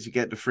tickets, you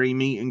get the free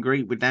meet and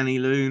greet with Danny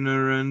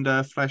Luna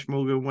and Flash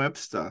Morgan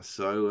Webster.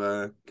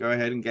 So go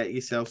ahead and get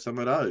yourself some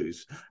of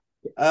those.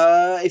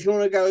 If you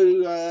want to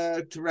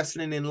go to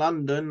wrestling in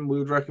London, we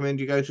would recommend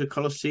you go to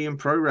Coliseum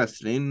Pro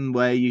Wrestling,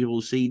 where you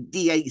will see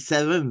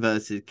D87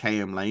 versus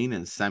KM Lane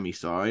and Sami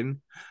Zayn.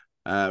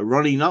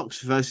 Ronnie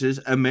Knox versus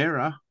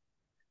Amira.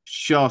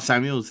 Shah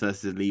Samuels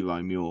versus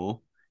Levi Muir,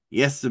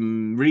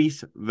 Yesem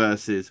Reese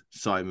versus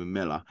Simon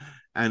Miller,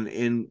 and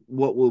in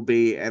what will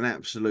be an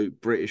absolute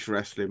British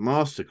wrestling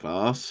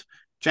masterclass,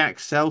 Jack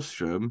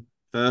Selstrom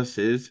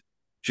versus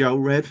Joe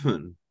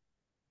Redman.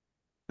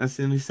 That's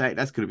going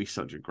to be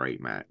such a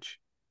great match.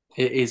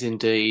 It is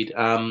indeed.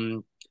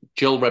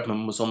 Joel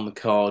Redman was on the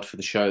card for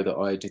the show that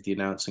I did the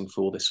announcing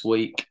for this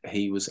week.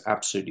 He was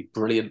absolutely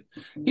brilliant.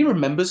 He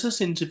remembers us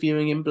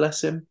interviewing him,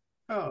 bless him.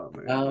 Oh,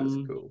 man,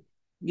 that's cool.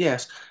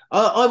 Yes,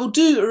 I will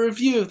do a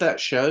review of that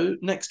show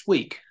next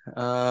week.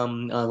 I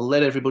will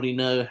let everybody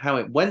know how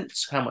it went,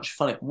 how much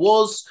fun it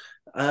was,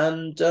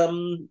 and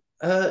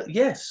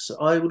yes,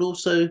 I would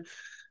also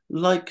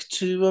like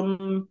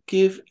to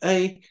give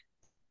a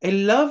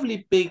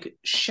lovely big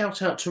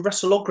shout out to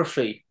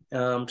Wrestleography,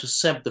 to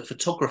Seb, the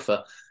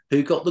photographer,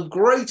 who got the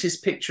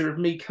greatest picture of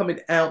me coming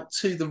out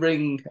to the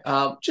ring.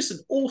 Just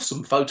an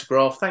awesome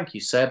photograph. Thank you,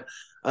 Seb.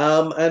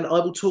 And I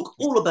will talk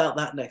all about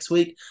that next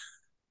week.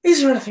 Is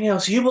there anything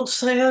else you want to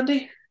say,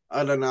 Andy?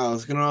 I don't know. I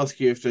was going to ask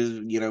you if there's,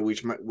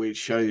 which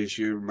shows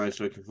you're most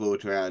looking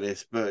forward to out of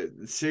this. But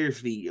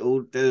seriously,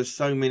 there's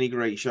so many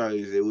great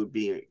shows. It would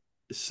be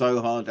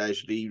so hard to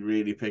actually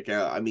really pick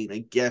out. I mean, I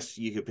guess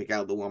you could pick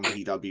out the one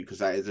PW because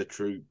that is a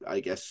true, I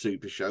guess,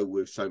 super show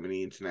with so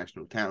many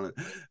international talent.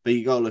 But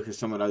you got to look at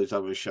some of those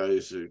other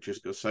shows that have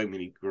just got so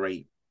many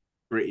great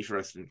British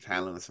wrestling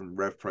talent, from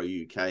Rev Pro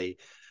UK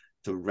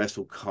to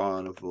Wrestle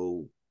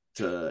Carnival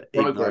to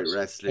Ignite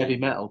Wrestling. Heavy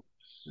Metal.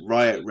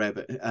 Riot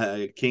Rebel,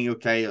 King of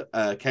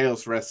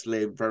Chaos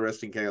Wrestling, Pro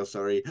Wrestling Chaos,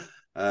 sorry,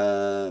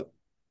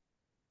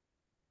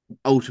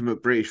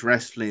 Ultimate British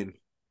Wrestling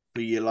for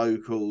your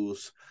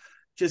locals.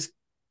 Just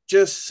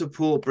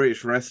support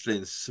British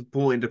wrestling,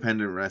 support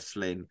independent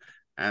wrestling,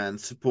 and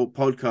support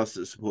podcasts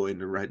that support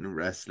independent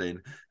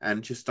wrestling,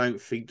 and just don't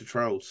feed the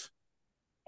trolls.